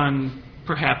based on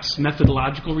perhaps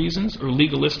methodological reasons or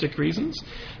legalistic reasons.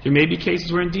 There may be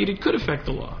cases where indeed it could affect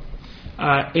the law.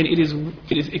 And it is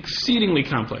exceedingly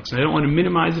complex. And I don't want to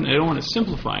minimize it, and I don't want to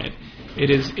simplify it. It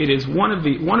is one of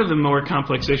the more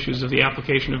complex issues of the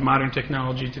application of modern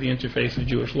technology to the interface of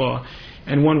Jewish law,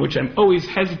 and one which I'm always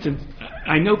hesitant.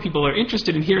 I know people are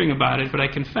interested in hearing about it, but I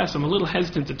confess I'm a little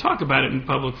hesitant to talk about it in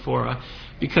public fora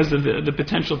because of the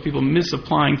potential of people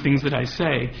misapplying things that I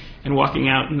say and walking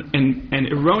out and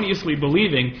erroneously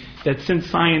believing that since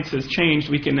science has changed,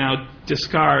 we can now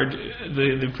discard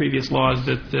the previous laws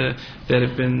that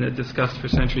have been discussed for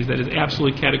centuries. That is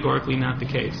absolutely categorically not the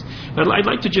case. But I'd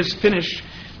like to just finish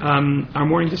our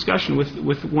morning discussion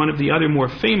with one of the other more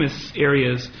famous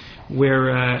areas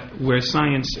where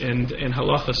science and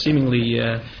halacha seemingly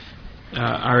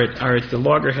are at the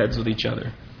loggerheads with each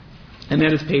other. And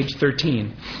that is page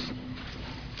 13.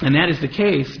 And that is the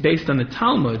case, based on the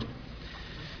Talmud,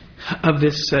 of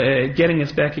this getting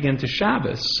us back again to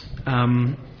Shabbos,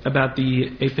 about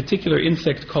a particular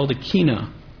insect called a kina.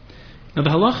 Now the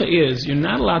halacha is, you're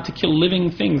not allowed to kill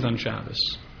living things on Shabbos.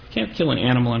 You can't kill an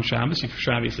animal on Shabbos. You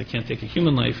obviously can't take a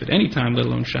human life at any time, let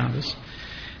alone Shabbos.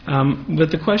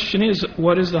 But the question is,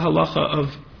 what is the halacha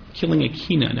of killing a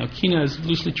kina? Now, kina is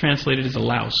loosely translated as a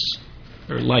louse,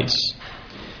 or lice.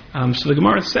 So the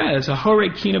Gemara says,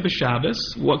 "Ahore kina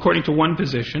b'Shabbos," according to one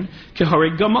position,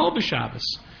 "Kehore gamal b'Shabbos."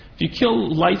 If you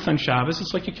kill lice on Shabbos,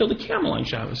 it's like you killed a camel on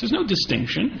Shabbos. There's no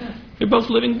distinction. They're both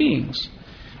living beings.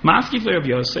 Maskif le'Rav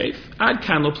Yosef, ad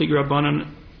kan lo plig Rabbanan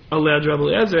aled Rabbi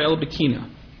Eliezer el b'kina.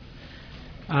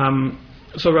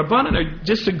 So Rabbanan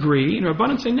disagree, and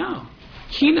Rabbanan say no.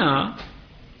 Kina,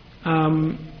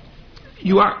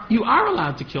 you are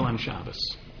allowed to kill on Shabbos.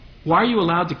 Why are you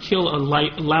allowed to kill a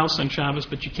louse on Shabbos,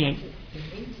 but you can't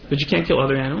kill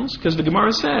other animals? Because the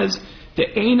Gemara says, the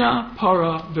eina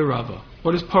para v'rava.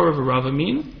 What does para v'rava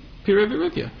mean? Pira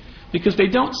v'rivya. Because they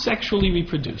don't sexually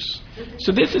reproduce.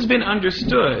 So this has been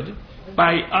understood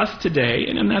by us today,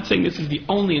 and I'm not saying this is the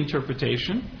only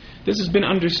interpretation. This has been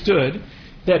understood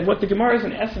that what the Gemara is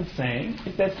in essence saying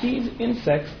is that these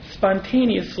insects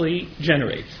spontaneously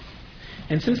generate.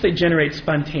 And since they generate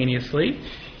spontaneously,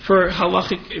 for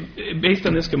halachic, based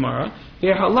on this Gemara, they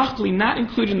are halachically not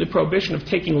included in the prohibition of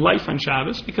taking life on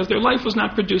Shabbos because their life was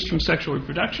not produced from sexual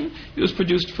reproduction, it was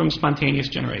produced from spontaneous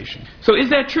generation. So is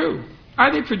that true?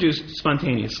 Are they produced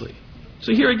spontaneously?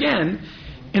 So here again,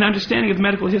 an understanding of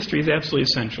medical history is absolutely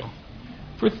essential.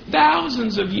 For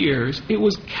thousands of years, it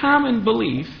was common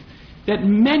belief that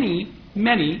many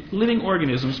living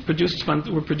organisms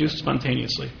were produced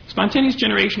spontaneously. Spontaneous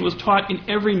generation was taught in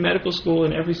every medical school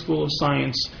and every school of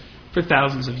science for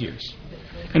thousands of years.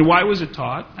 And why was it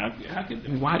taught?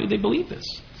 Why did they believe this?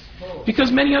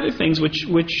 Because many other things which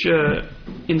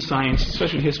in science,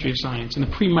 especially in history of science, in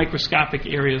the pre-microscopic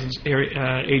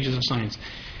ages of science,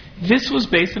 this was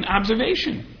based on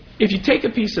observation. If you take a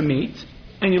piece of meat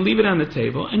and you leave it on the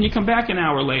table and you come back an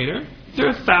hour later, there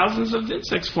are thousands of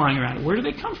insects flying around. Where do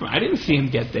they come from? I didn't see them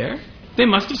get there. They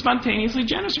must have spontaneously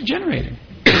generated.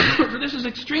 So this is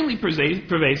extremely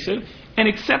pervasive and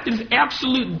accepted as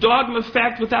absolute dogma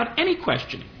fact without any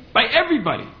questioning by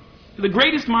everybody, the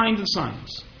greatest minds of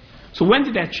science. So when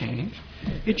did that change?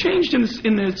 It changed in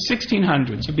the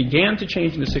 1600s. It began to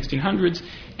change in the 1600s,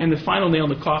 and the final nail in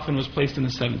the coffin was placed in the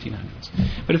 1700s.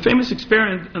 But a famous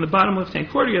experiment on the bottom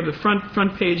left-hand corner, you have the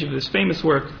front page of this famous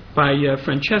work by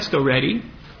Francesco Redi,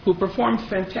 who performed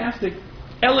fantastic,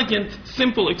 elegant,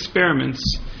 simple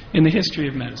experiments in the history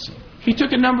of medicine. He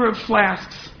took a number of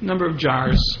flasks, a number of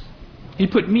jars. He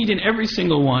put meat in every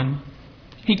single one.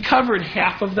 He covered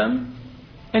half of them,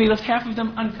 and he left half of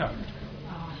them uncovered.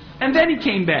 And then he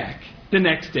came back the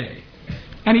next day.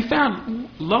 And he found,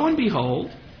 lo and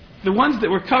behold, the ones that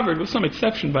were covered, with some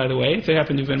exception, by the way, if they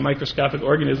happened to have been microscopic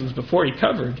organisms before he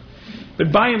covered,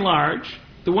 but by and large,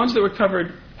 the ones that were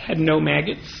covered had no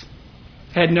maggots,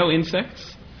 had no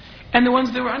insects, and the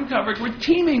ones that were uncovered were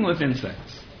teeming with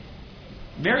insects.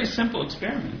 Very simple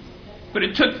experiment. But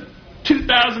it took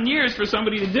 2,000 years for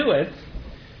somebody to do it,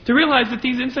 to realize that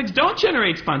these insects don't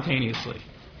generate spontaneously.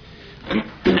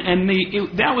 And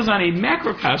that was on a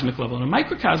macrocosmic level. On a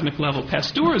microcosmic level,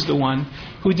 Pasteur is the one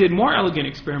who did more elegant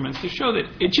experiments to show that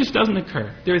it just doesn't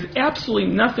occur. There is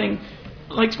absolutely nothing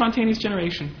like spontaneous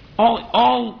generation.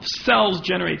 All cells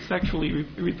generate sexually,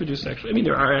 reproduce sexually. I mean,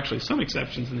 there are actually some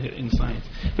exceptions in science.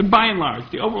 But by and large,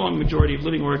 the overwhelming majority of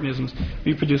living organisms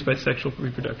reproduce by sexual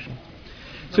reproduction.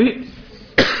 So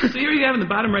here you have in the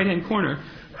bottom right-hand corner,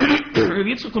 Rabbi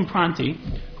Yitzchak Kompranti,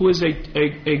 who is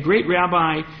a great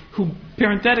rabbi who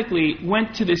parenthetically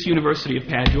went to this University of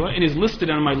Padua and is listed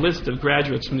on my list of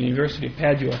graduates from the University of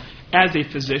Padua as a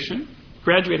physician,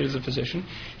 graduated as a physician.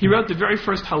 He wrote the very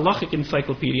first halachic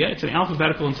encyclopedia. It's an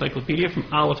alphabetical encyclopedia from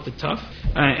Aleph to Tuf,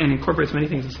 and incorporates many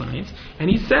things in science. And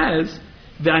he says,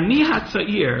 V'ani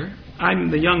hatza'ir,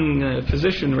 I'm the young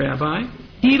physician rabbi,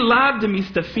 he lav de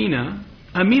mistafina,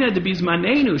 Amina de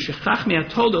bizmanenu shechachmi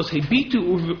atoldos hebitu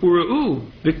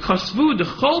uruu v'kosvu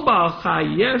dechol ba'al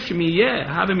chayer shemiyeh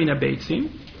hava min habeitzim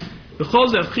v'chol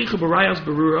ze avchichu b'rayos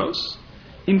beruros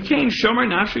in kain shomer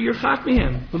nafshu yirchak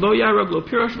mihem v'lo yarog lo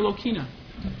pirosh v'lo kina.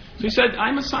 So he said,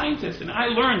 I'm a scientist, and I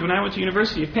learned when I went to the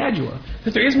University of Padua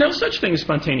that there is no such thing as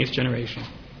spontaneous generation.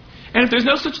 And if there's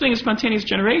no such thing as spontaneous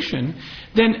generation,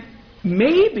 then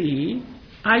maybe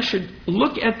I should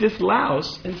look at this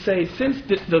louse and say, since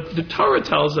the Torah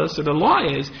tells us, or the law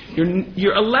is,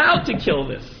 you're allowed to kill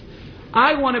this,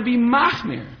 I want to be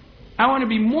machmir. I want to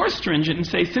be more stringent and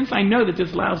say, since I know that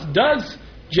this louse does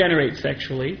generate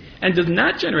sexually and does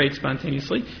not generate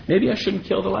spontaneously, maybe I shouldn't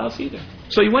kill the louse either.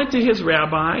 So he went to his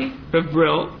rabbi, Rav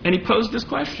Brill, and he posed this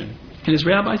question. And his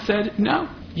rabbi said, no,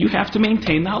 you have to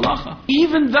maintain the halacha.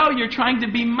 Even though you're trying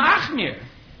to be machmir,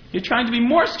 you're trying to be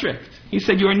more strict. He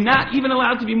said, you are not even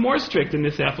allowed to be more strict in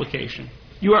this application.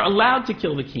 You are allowed to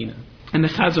kill the kina. And the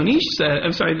Chazon Ish said,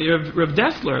 Rav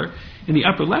Dessler, in the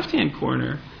upper left-hand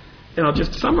corner, and I'll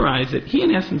just summarize it, he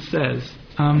in essence says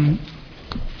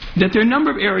that there are a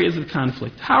number of areas of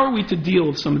conflict. How are we to deal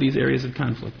with some of these areas of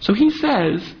conflict? So he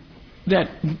says that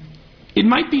it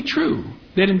might be true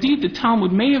that indeed the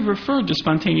Talmud may have referred to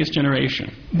spontaneous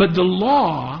generation, but the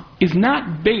law is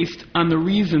not based on the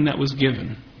reason that was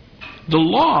given. The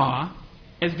law,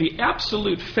 as the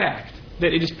absolute fact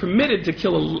that it is permitted to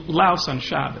kill a louse on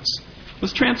Shabbos,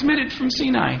 was transmitted from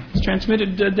Sinai. It was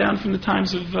transmitted down from the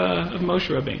times of Moshe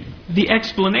Rabbeinu. The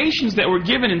explanations that were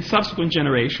given in subsequent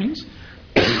generations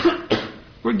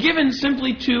were given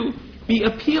simply to be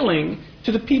appealing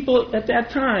to the people at that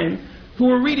time who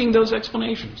were reading those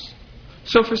explanations.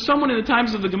 So for someone in the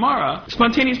times of the Gemara,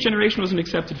 spontaneous generation was an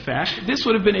accepted fact. This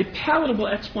would have been a palatable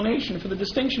explanation for the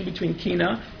distinction between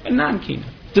kina and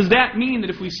non-kina. Does that mean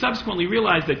that if we subsequently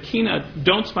realize that kina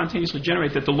don't spontaneously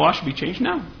generate, that the law should be changed?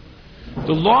 No.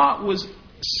 The law was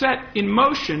set in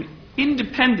motion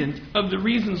independent of the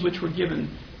reasons which were given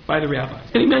by the rabbis.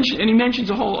 And he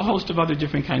mentions a whole host of other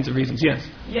different kinds of reasons. Yes?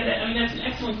 Yeah, that's an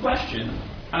excellent question.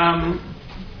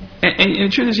 And the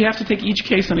truth is, you have to take each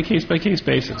case on a case-by-case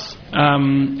basis.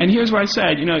 And here's where I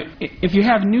said, if you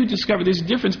have new discovery, there's a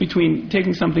difference between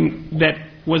taking something that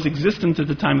was existent at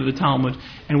the time of the Talmud,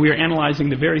 and we are analyzing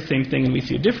the very same thing and we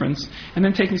see a difference, and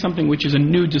then taking something which is a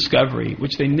new discovery,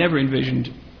 which they never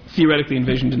theoretically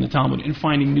envisioned in the Talmud, and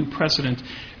finding new precedent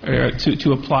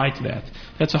to apply to that.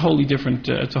 That's a wholly different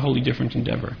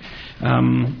endeavor.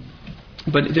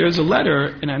 But there's a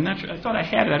letter, and I'm not sure, I thought I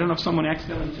had it. I don't know if someone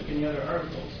accidentally took any other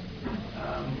articles.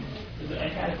 I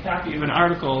had a copy of an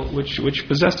article which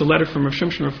possessed a letter from Rav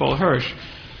Shimshon Raphael Hirsch,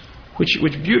 which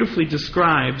beautifully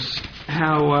describes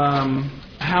how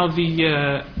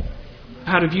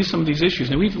to view some of these issues.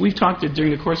 Now we've talked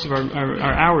during the course of our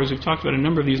hours. We've talked about a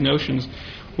number of these notions,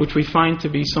 which we find to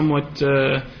be somewhat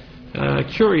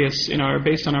curious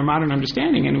based on our modern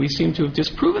understanding, and we seem to have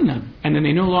disproven them, and then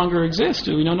they no longer exist.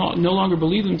 We no longer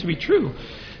believe them to be true.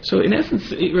 So in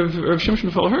essence, Rav Shimshon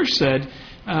Raphael Hirsch said,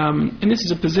 and this is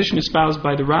a position espoused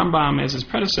by the Rambam as his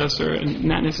predecessor, and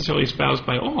not necessarily espoused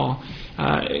by all.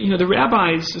 The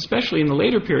rabbis, especially in the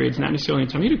later periods, not necessarily in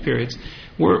Talmudic periods,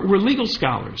 were legal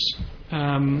scholars.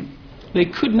 They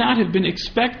could not have been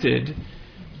expected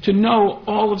to know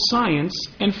all of science,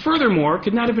 and furthermore,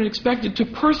 could not have been expected to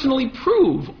personally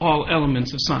prove all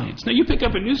elements of science. Now, you pick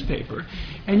up a newspaper,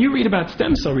 and you read about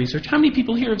stem cell research. How many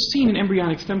people here have seen an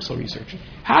embryonic stem cell research?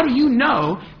 How do you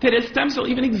know that a stem cell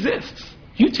even exists?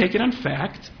 You take it on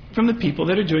fact from the people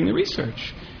that are doing the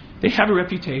research. They have a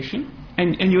reputation,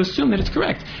 and you assume that it's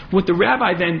correct. What the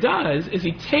rabbi then does is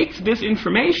he takes this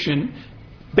information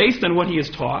based on what he is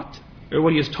taught, or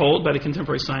what he is told by the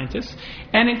contemporary scientists,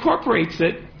 and incorporates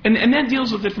it, and then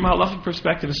deals with it from a halachic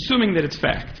perspective, assuming that it's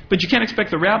fact. But you can't expect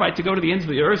the rabbi to go to the ends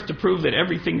of the earth to prove that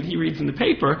everything that he reads in the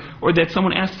paper, or that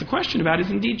someone asks a question about,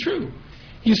 is indeed true.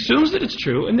 He assumes that it's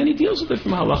true, and then he deals with it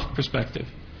from a halachic perspective.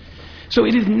 So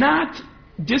it is not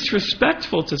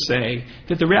disrespectful to say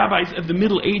that the rabbis of the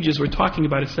Middle Ages were talking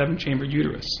about a 7-chambered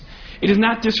uterus. It is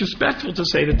not disrespectful to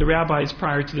say that the rabbis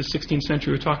prior to the 16th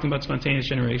century were talking about spontaneous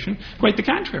generation. Quite the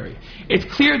contrary. It's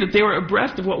clear that they were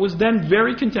abreast of what was then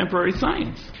very contemporary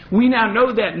science. We now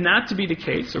know that not to be the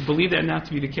case, or believe that not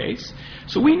to be the case,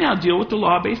 so we now deal with the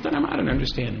law based on our modern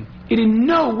understanding. It in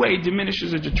no way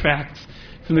diminishes or detracts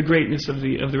from the greatness of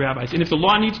the rabbis. And if the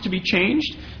law needs to be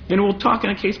changed, then we'll talk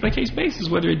on a case-by-case basis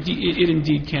whether it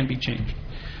indeed can be changed.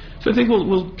 So I think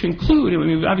we'll conclude. I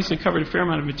mean, we've obviously covered a fair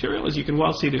amount of material. As you can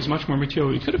well see, there's much more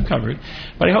material we could have covered.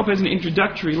 But I hope as an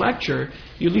introductory lecture,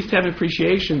 you at least have an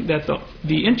appreciation that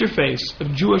the interface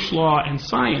of Jewish law and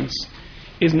science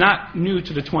is not new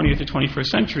to the 20th or 21st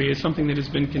century. It's something that has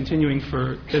been continuing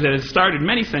that has started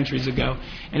many centuries ago.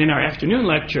 And in our afternoon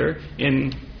lecture,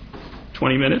 in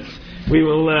 20 minutes, we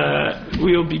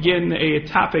will begin a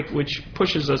topic which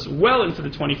pushes us well into the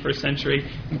 21st century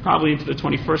and probably into the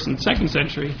 21st and 2nd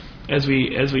century as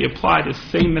we apply the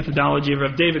same methodology of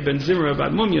Rav David ben Zimra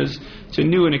about mumyas to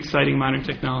new and exciting modern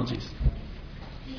technologies.